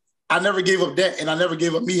up. I never gave up that, and I never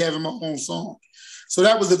gave up me having my own song. So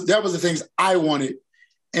that was the things I wanted.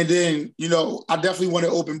 And then, you know, I definitely wanted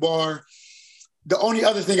open bar. The only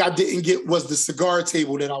other thing I didn't get was the cigar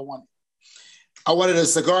table that I wanted. I wanted a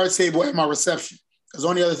cigar table at my reception. That's the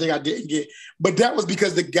only other thing I didn't get. But that was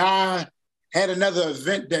because the guy had another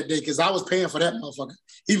event that day because I was paying for that motherfucker.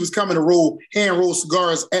 He was coming to hand roll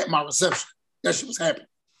cigars at my reception. That shit was happening.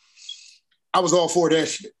 I was all for that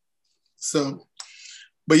shit. So,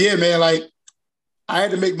 but yeah, man, like I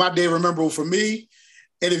had to make my day memorable for me.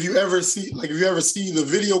 And if you ever see the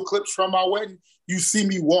video clips from my wedding, you see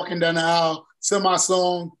me walking down the aisle to my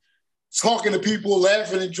song, talking to people,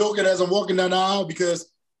 laughing and joking as I'm walking down the aisle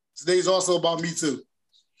because today's also about me too.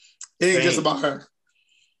 It ain't just about her.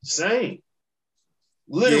 Same.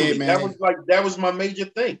 Literally, yeah, that was my major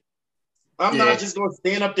thing. I'm not just gonna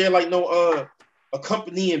stand up there like no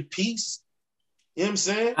accompanying piece. You know what I'm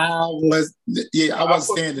saying? I was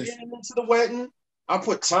standing into the wedding. I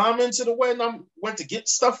put time into the wedding. I went to get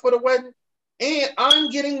stuff for the wedding, and I'm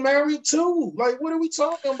getting married too. Like, what are we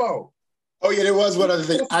talking about? Oh yeah, there was one other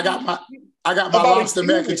thing. I got my lobster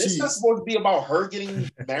mac and cheese. It's not supposed to be about her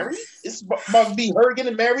getting married. It's supposed to be her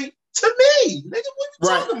getting married to me. Nigga,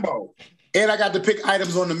 what are you talking about? And I got to pick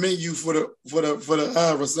items on the menu for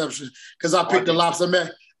the reception because I picked the lobster mac.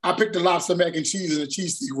 I picked the lobster mac and cheese and the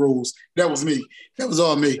cheese stick rolls. That was me. That was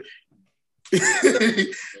all me.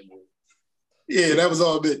 Yeah, that was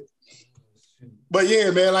all me. But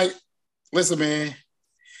yeah, man, like, listen, man.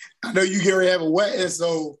 I know you get ready to have a wedding,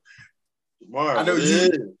 so I know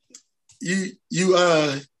you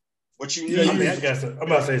what you need. I mean, I'm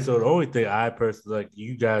about to say so. The only thing I personally like,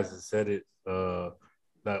 you guys have said it.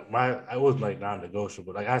 Like I was like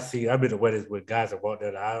non-negotiable. Like I've been to weddings where guys have walked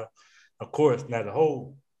down the aisle. Of course, now the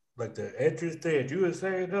whole like the entrance thing you were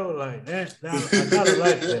saying though, like that's I kind of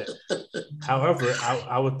like that. However,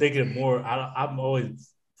 I was thinking more. I'm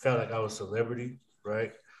always felt like I was a celebrity,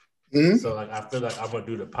 right? Mm-hmm. So like I feel like I'm gonna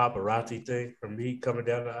do the paparazzi thing for me coming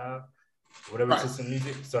down the aisle, whatever system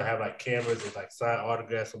music. So I have like cameras and like sign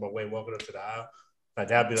autographs on my way walking up to the aisle. Like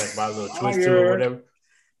that'd be like my little twist to it, or whatever.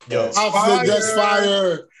 Yo, that's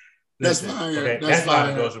fire. That's fire. Okay, that's not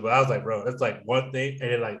negotiable. I was like, bro, that's like one thing,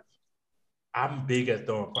 and then like I'm big at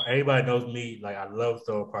throwing. Anybody knows me, like I love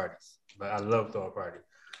throwing parties. Like I love throwing parties.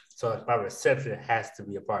 So like my reception has to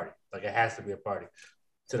be a party. Like it has to be a party.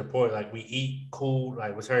 To the point like we eat cool,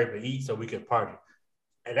 like what's hurry to eat so we can party.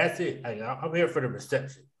 And that's it. Like I'm here for the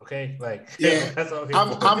reception. Okay. Like yeah, that's all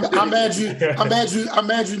I'm mad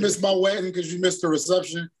you missed my wedding because you missed the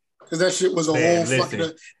reception. Because that shit was a whole fucking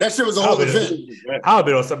event. I'll have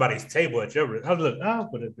been on somebody's table at your I'm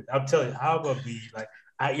telling you, I'm gonna be like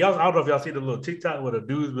I don't know if y'all see the little TikTok where the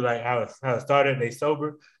dudes be like how it started and they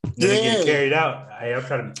sober, and then they get carried out. Hey, I'm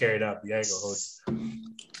trying to be carried out, but I ain't gonna hold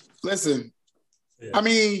you. Listen, I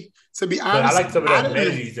mean, to be honest, but I like some of the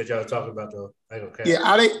amenities that y'all talking about though. Okay. Yeah,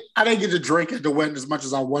 I didn't get to drink at the wedding as much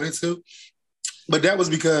as I wanted to, but that was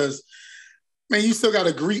because, man, you still got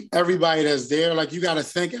to greet everybody that's there. Like you got to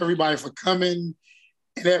thank everybody for coming,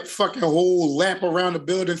 and that fucking whole lap around the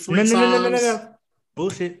building three times. No.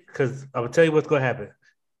 Bullshit. Because I will tell you what's gonna happen.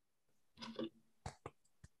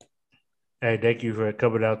 Hey, thank you for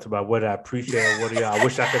coming out to my wedding. I appreciate one of y'all. I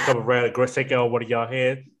wish I could come around and shake out one of y'all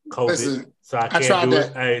hands. COVID, listen, so I can't do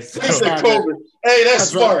it. Hey, COVID. Hey, that's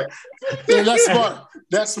smart. Yeah,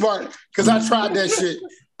 that's smart. Because I tried that shit.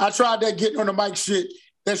 I tried that getting on the mic shit.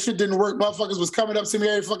 That shit didn't work. Motherfuckers was coming up to me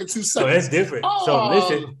every fucking 2 seconds. So that's different.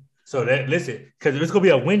 Oh. So listen, because it's gonna be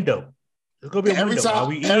a window. It's gonna be a window.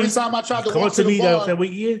 Every time I tried to walk to the bar, that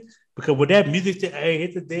we in because with that music, hey,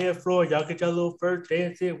 hit the dance floor. Y'all get your little first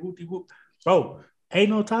dance in. Whoopty whoop. Bro, ain't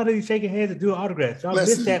no time to be shaking hands and doing autographs. Y'all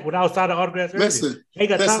missed that when I was signing autographs earlier. Ain't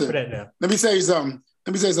got time for that now. Let me say something.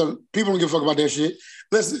 People don't give a fuck about that shit.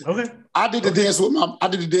 Listen, okay. I did the dance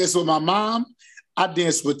with my mom. I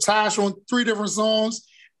danced with Tosh on 3 different songs.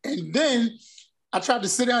 And then I tried to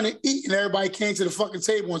sit down and eat, and everybody came to the fucking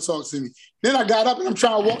table and talked to me. Then I got up and I'm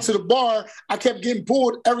trying to walk to the bar. I kept getting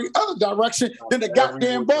pulled every other direction than the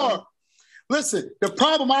goddamn bar. Listen, the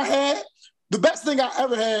problem I had, the best thing I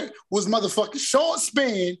ever had was motherfucking Sean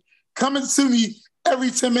Spann coming to me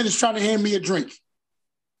every 10 minutes trying to hand me a drink.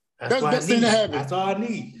 That's the best thing that happened. That's all I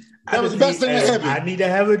need. That was the best thing that happened. I need to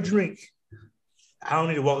have a drink. I don't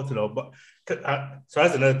need to walk into no bar. So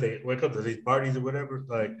that's another thing. When it comes to these parties or whatever,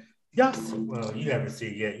 like, well, you haven't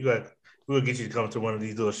seen it yet. we'll get you to come to one of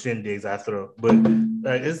these little shindigs I throw. But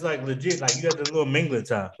like it's like legit, like you got the little mingling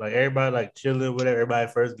time. Like everybody like chilling, whatever.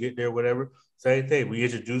 Everybody first get there, whatever. Same thing. We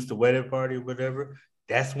introduce the wedding party, whatever.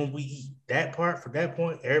 That's when we eat. That part from that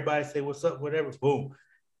point, everybody say what's up, whatever. Boom.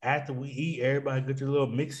 After we eat, everybody get your little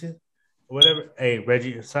mixing, whatever. Hey,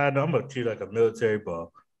 Reggie, side note, I'm gonna treat it like a military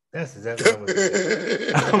ball. That's exactly what I'm gonna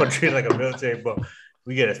do. I'm gonna treat it like a military ball.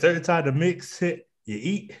 We get a certain time to mix it, you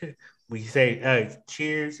eat. We say, hey,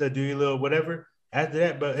 cheers, do your little whatever. After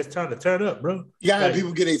that, but it's time to turn up, bro. You gotta have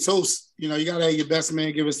people get a toast. You know, you gotta have your best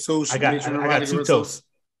man give us toast. I got 2 toasts.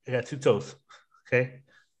 I got 2 toasts. Okay.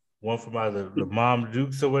 One for the mom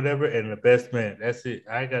Dukes or whatever, and the best man. That's it.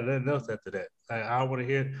 I ain't got nothing else after that. I don't want to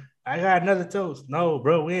hear. I got another toast. No,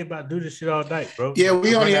 bro, we ain't about to do this shit all night, bro. Yeah,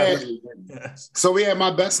 we only had. So we had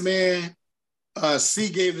my best man. C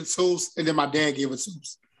gave the toast, and then my dad gave a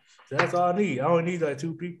toast. That's all I need. I only need like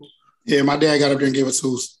 2 people. Yeah, my dad got up there and gave a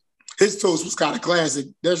toast. His toast was kind of classic.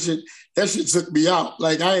 That shit took me out.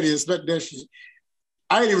 Like I didn't expect that shit.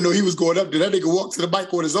 I didn't even know he was going up there. That nigga walked to the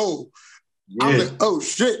bike on his own. Yeah. I was like, oh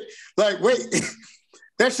shit. Like, wait,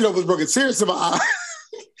 that shit almost broke a tears in my eye.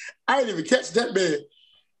 I didn't even catch that, man.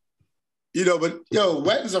 You know, but yo,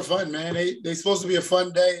 weddings are fun, man. They supposed to be a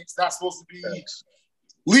fun day. It's not supposed to be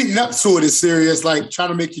leading up to it is serious, like trying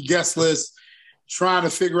to make your guest list, trying to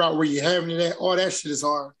figure out where you're having it at. All that shit is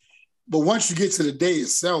hard. But once you get to the day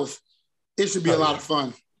itself, it should be a lot of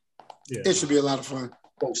fun. Yeah. It should be a lot of fun.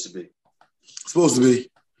 Supposed to be.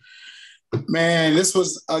 Man, this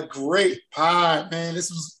was a great pod, man. This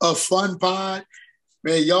was a fun pod.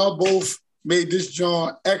 Man, y'all both made this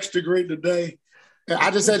joint extra great today. And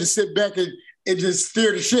I just had to sit back and just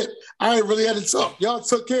steer the ship. I ain't really had to talk. Y'all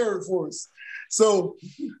took care of it for us. So,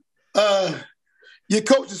 your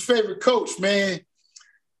coach's favorite coach, man.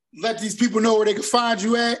 Let these people know where they can find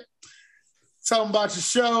you at. Tell them about your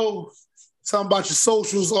show. Tell them about your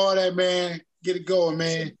socials, all that, man. Get it going,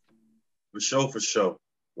 man. For sure.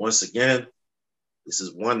 Once again, this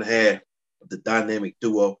is one half of the dynamic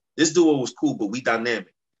duo. This duo was cool, but we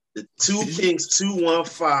dynamic. The 2 Kings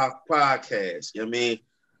 215 podcast, you know what I mean?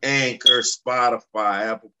 Anchor,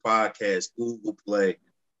 Spotify, Apple Podcasts, Google Play,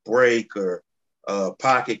 Breaker,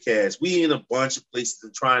 Pocket Cast. We in a bunch of places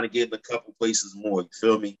and trying to get in a couple places more. You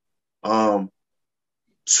feel me?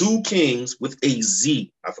 2 Kings with a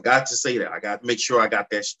Z. I forgot to say that. I got to make sure I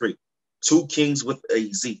got that straight. 2 Kings with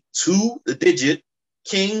a Z. 2, the digit,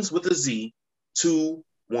 Kings with a Z,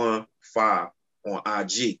 215 on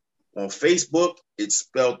IG. On Facebook, it's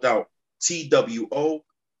spelled out TWO,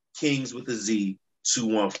 Kings with a Z,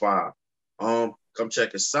 215. Come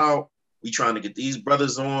check us out. We trying to get these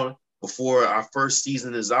brothers on before our first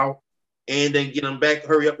season is out, and then get them back.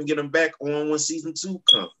 Hurry up and get them back on when season 2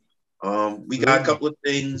 comes. We got a couple of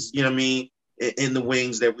things, you know what I mean, in the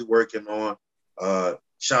wings that we're working on.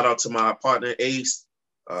 Shout out to my partner Ace.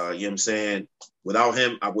 You know what I'm saying? Without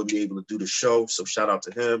him, I wouldn't be able to do the show. So shout out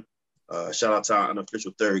to him. Shout out to our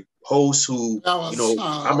unofficial third host who, you know,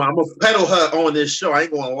 I'm going to pedal her on this show. I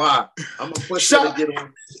ain't going to lie. I'm going to push her to get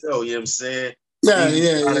on the show. You know what I'm saying? Yeah.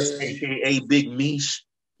 AKA Big Mish.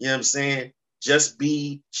 You know what I'm saying? Just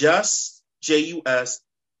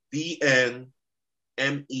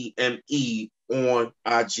JusBNMEME on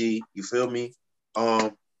IG. You feel me?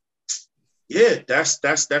 Yeah,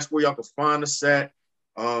 that's where y'all can find us at.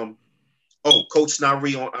 Coach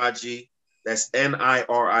Nari on IG. That's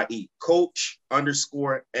NIRIE. Coach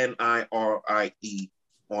 _NIRIE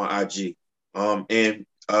on IG.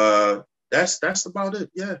 That's about it.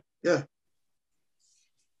 Yeah.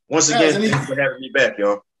 Once again, thanks for having me back,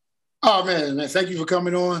 y'all. Oh man, thank you for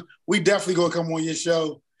coming on. We definitely gonna come on your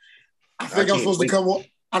show. I think I'm supposed to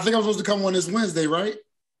come on this Wednesday, right?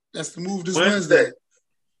 That's the move this Wednesday.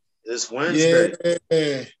 This Wednesday.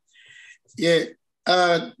 Yeah.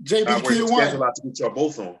 JB the Kid One. A lot to get y'all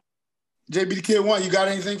both on. JB the Kid One, you got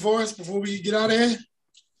anything for us before we get out of here?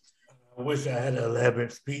 I wish I had an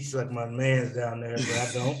elaborate speech like my man's down there, but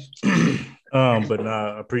I don't. But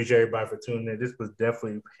I appreciate everybody for tuning in. This was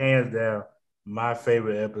definitely hands down my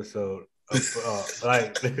favorite episode. I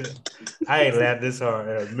ain't laughed this hard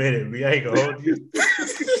in a minute. We ain't gonna hold you.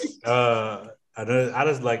 I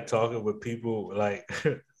just like talking with people like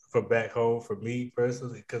from back home for me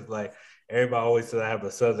personally, because like everybody always says I have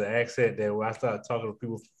a southern accent. That when I start talking to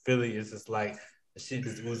people from Philly, it's just like the shit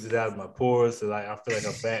just oozes out of my pores. So like I feel like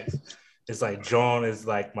I'm back. It's like John is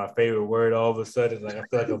like my favorite word all of a sudden. Like I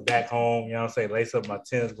feel like I'm back home. You know what I'm saying? Lace up my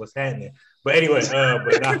tins. What's happening? But anyway,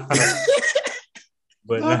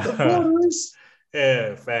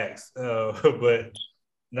 yeah, facts. But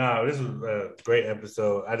No, this was a great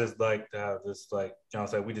episode. I just liked how just like John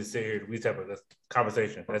said, we just sit here, we just have a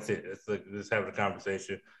conversation. That's it. It's like just having a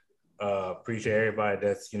conversation. Appreciate everybody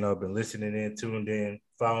that's been listening in, tuned in,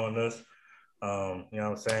 following us. You know what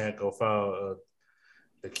I'm saying? Go follow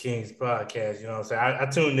the Kings podcast. You know what I'm saying? I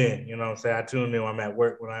tuned in. You know what I'm saying? I tuned in when I'm at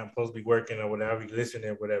work, when I'm supposed to be working or whatever, I be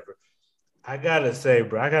listening, whatever. I gotta say,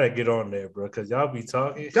 bro, I gotta get on there, bro, because y'all be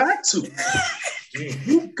talking. Got to.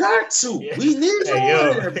 You got to. Yeah. We need you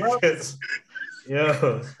on there, bro.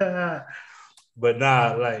 Yo.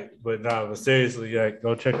 But seriously, like,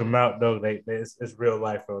 go check them out, though. It's real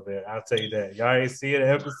life over there. I'll tell you that. Y'all ain't seen the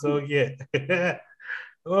episode yet.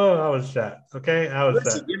 Oh, I was shocked. Okay, I was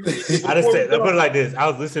shocked. I just said, I put it like this: I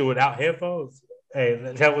was listening without headphones. Hey,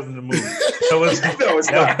 that wasn't the move. That wasn't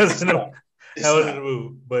the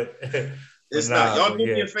move. But it's not. Y'all do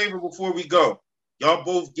me a favor before we go. Y'all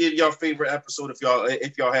both give y'all favorite episode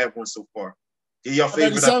if y'all have one so far. Give y'all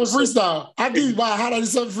favorite episode. Freestyle. I give you my Hot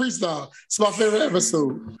 97 Freestyle. It's my favorite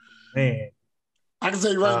episode. Man. I can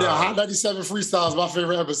tell you right now, Hot 97 Freestyle is my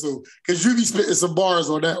favorite episode because you be spitting some bars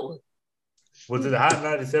on that one. Was it Hot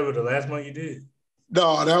 97 the last one you did?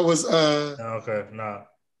 No, that was okay, no.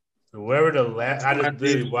 Whoever the last I just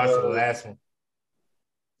really watched the last one.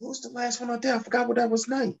 What was the last one I did? I forgot what that was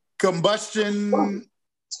named. Combustion.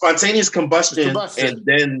 Spontaneous combustion. And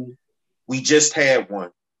then we just had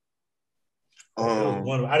one.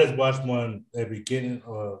 I just watched one at the beginning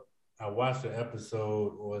I watched the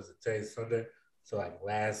episode, or was it today Sunday? So like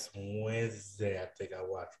last Wednesday, I think I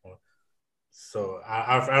watched one. So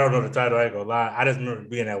I don't know the title, I ain't gonna lie. I just remember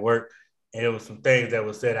being at work and there was some things that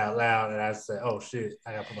was said out loud and I said, oh shit,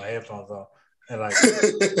 I gotta put my headphones on. And like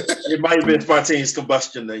it might have been spontaneous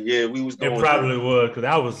combustion then. Yeah, we was going. It probably was, because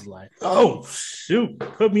I was like, oh shoot,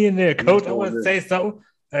 put me in there, coach. I want to say something.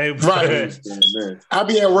 Hey, right. I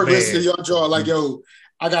be at work listening to y'all jaw like, yo,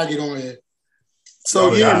 I gotta get on here.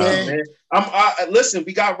 So man. Listen,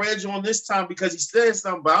 we got Reg on this time because he said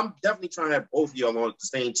something, but I'm definitely trying to have both of y'all on at the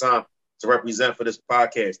same time to represent for this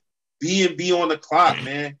podcast. B&B on the clock,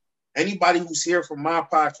 man. Anybody who's here for my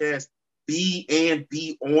podcast,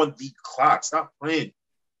 B&B on the clock. Stop playing.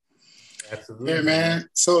 Absolutely. Yeah, man.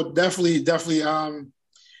 So definitely,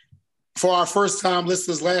 for our first time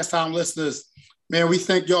listeners, last time listeners, man, we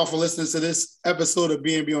thank y'all for listening to this episode of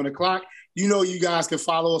B&B on the clock. You know, you guys can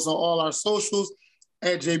follow us on all our socials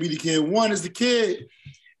at JB the Kid. One is the Kid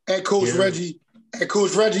at Coach Reggie. At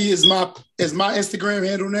Coach Reggie is my Instagram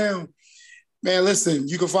handle now. Man, listen,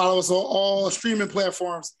 you can follow us on all streaming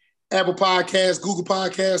platforms: Apple Podcasts, Google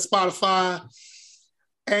Podcasts, Spotify,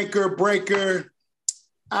 Anchor, Breaker,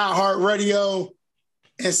 iHeartRadio,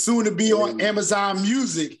 and soon to be on Amazon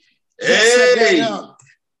Music. Hey,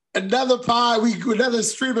 another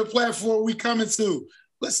streaming platform we coming to.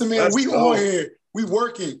 Listen, man, we on here. We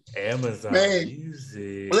working. Amazon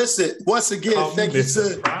Music. Listen, once again, thank you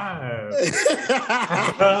to Prime.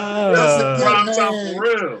 Prime time for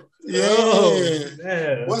real.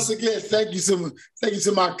 Yeah. Once again, thank you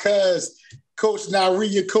to my cuz, Coach Nari,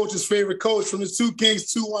 your coach's favorite coach from the Two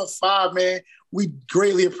Kings 215, man. We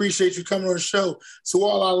greatly appreciate you coming on the show. To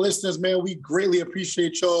all our listeners, man, we greatly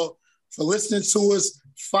appreciate y'all for listening to us,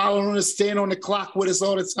 following us, staying on the clock with us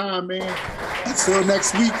all the time, man. Until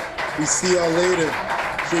next week, we see y'all later.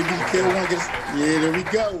 JB, there we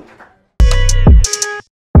go.